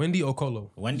name is Wendy Okolo.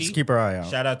 Wendy. Just keep our eye out.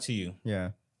 Shout out to you.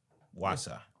 Yeah.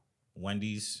 WASA.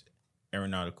 Wendy's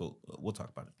aeronautical. We'll talk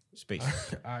about it. Space.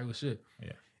 All right, well, shit.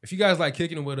 Yeah. If you guys like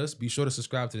kicking it with us, be sure to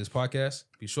subscribe to this podcast.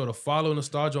 Be sure to follow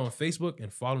Nostalgia on Facebook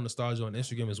and follow Nostalgia on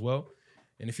Instagram as well.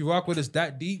 And if you rock with us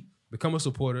that deep, become a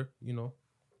supporter. You know,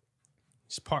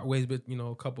 just part ways, but you know,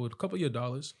 a couple of your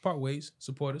dollars. Part ways,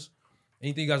 support us.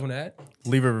 Anything you guys want to add?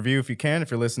 Leave a review if you can.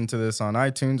 If you're listening to this on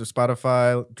iTunes or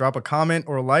Spotify, drop a comment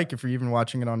or a like if you're even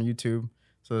watching it on YouTube.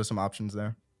 So there's some options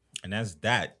there. And that's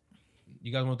that.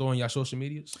 You guys want to throw in your social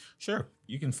medias? Sure.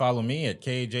 You can follow me at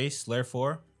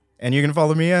KJ/4. And you can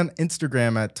follow me on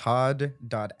Instagram at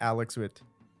todd.alex with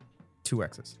 2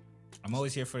 X's. I'm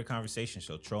always here for the conversation,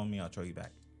 so troll me, I'll troll you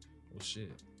back. Well,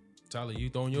 shit. Tyler, you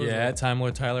throwing yours? Yeah, out? Time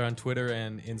Lord Tyler on Twitter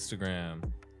and Instagram.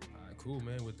 All right, cool,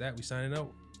 man. With that, we signing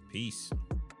out. Peace.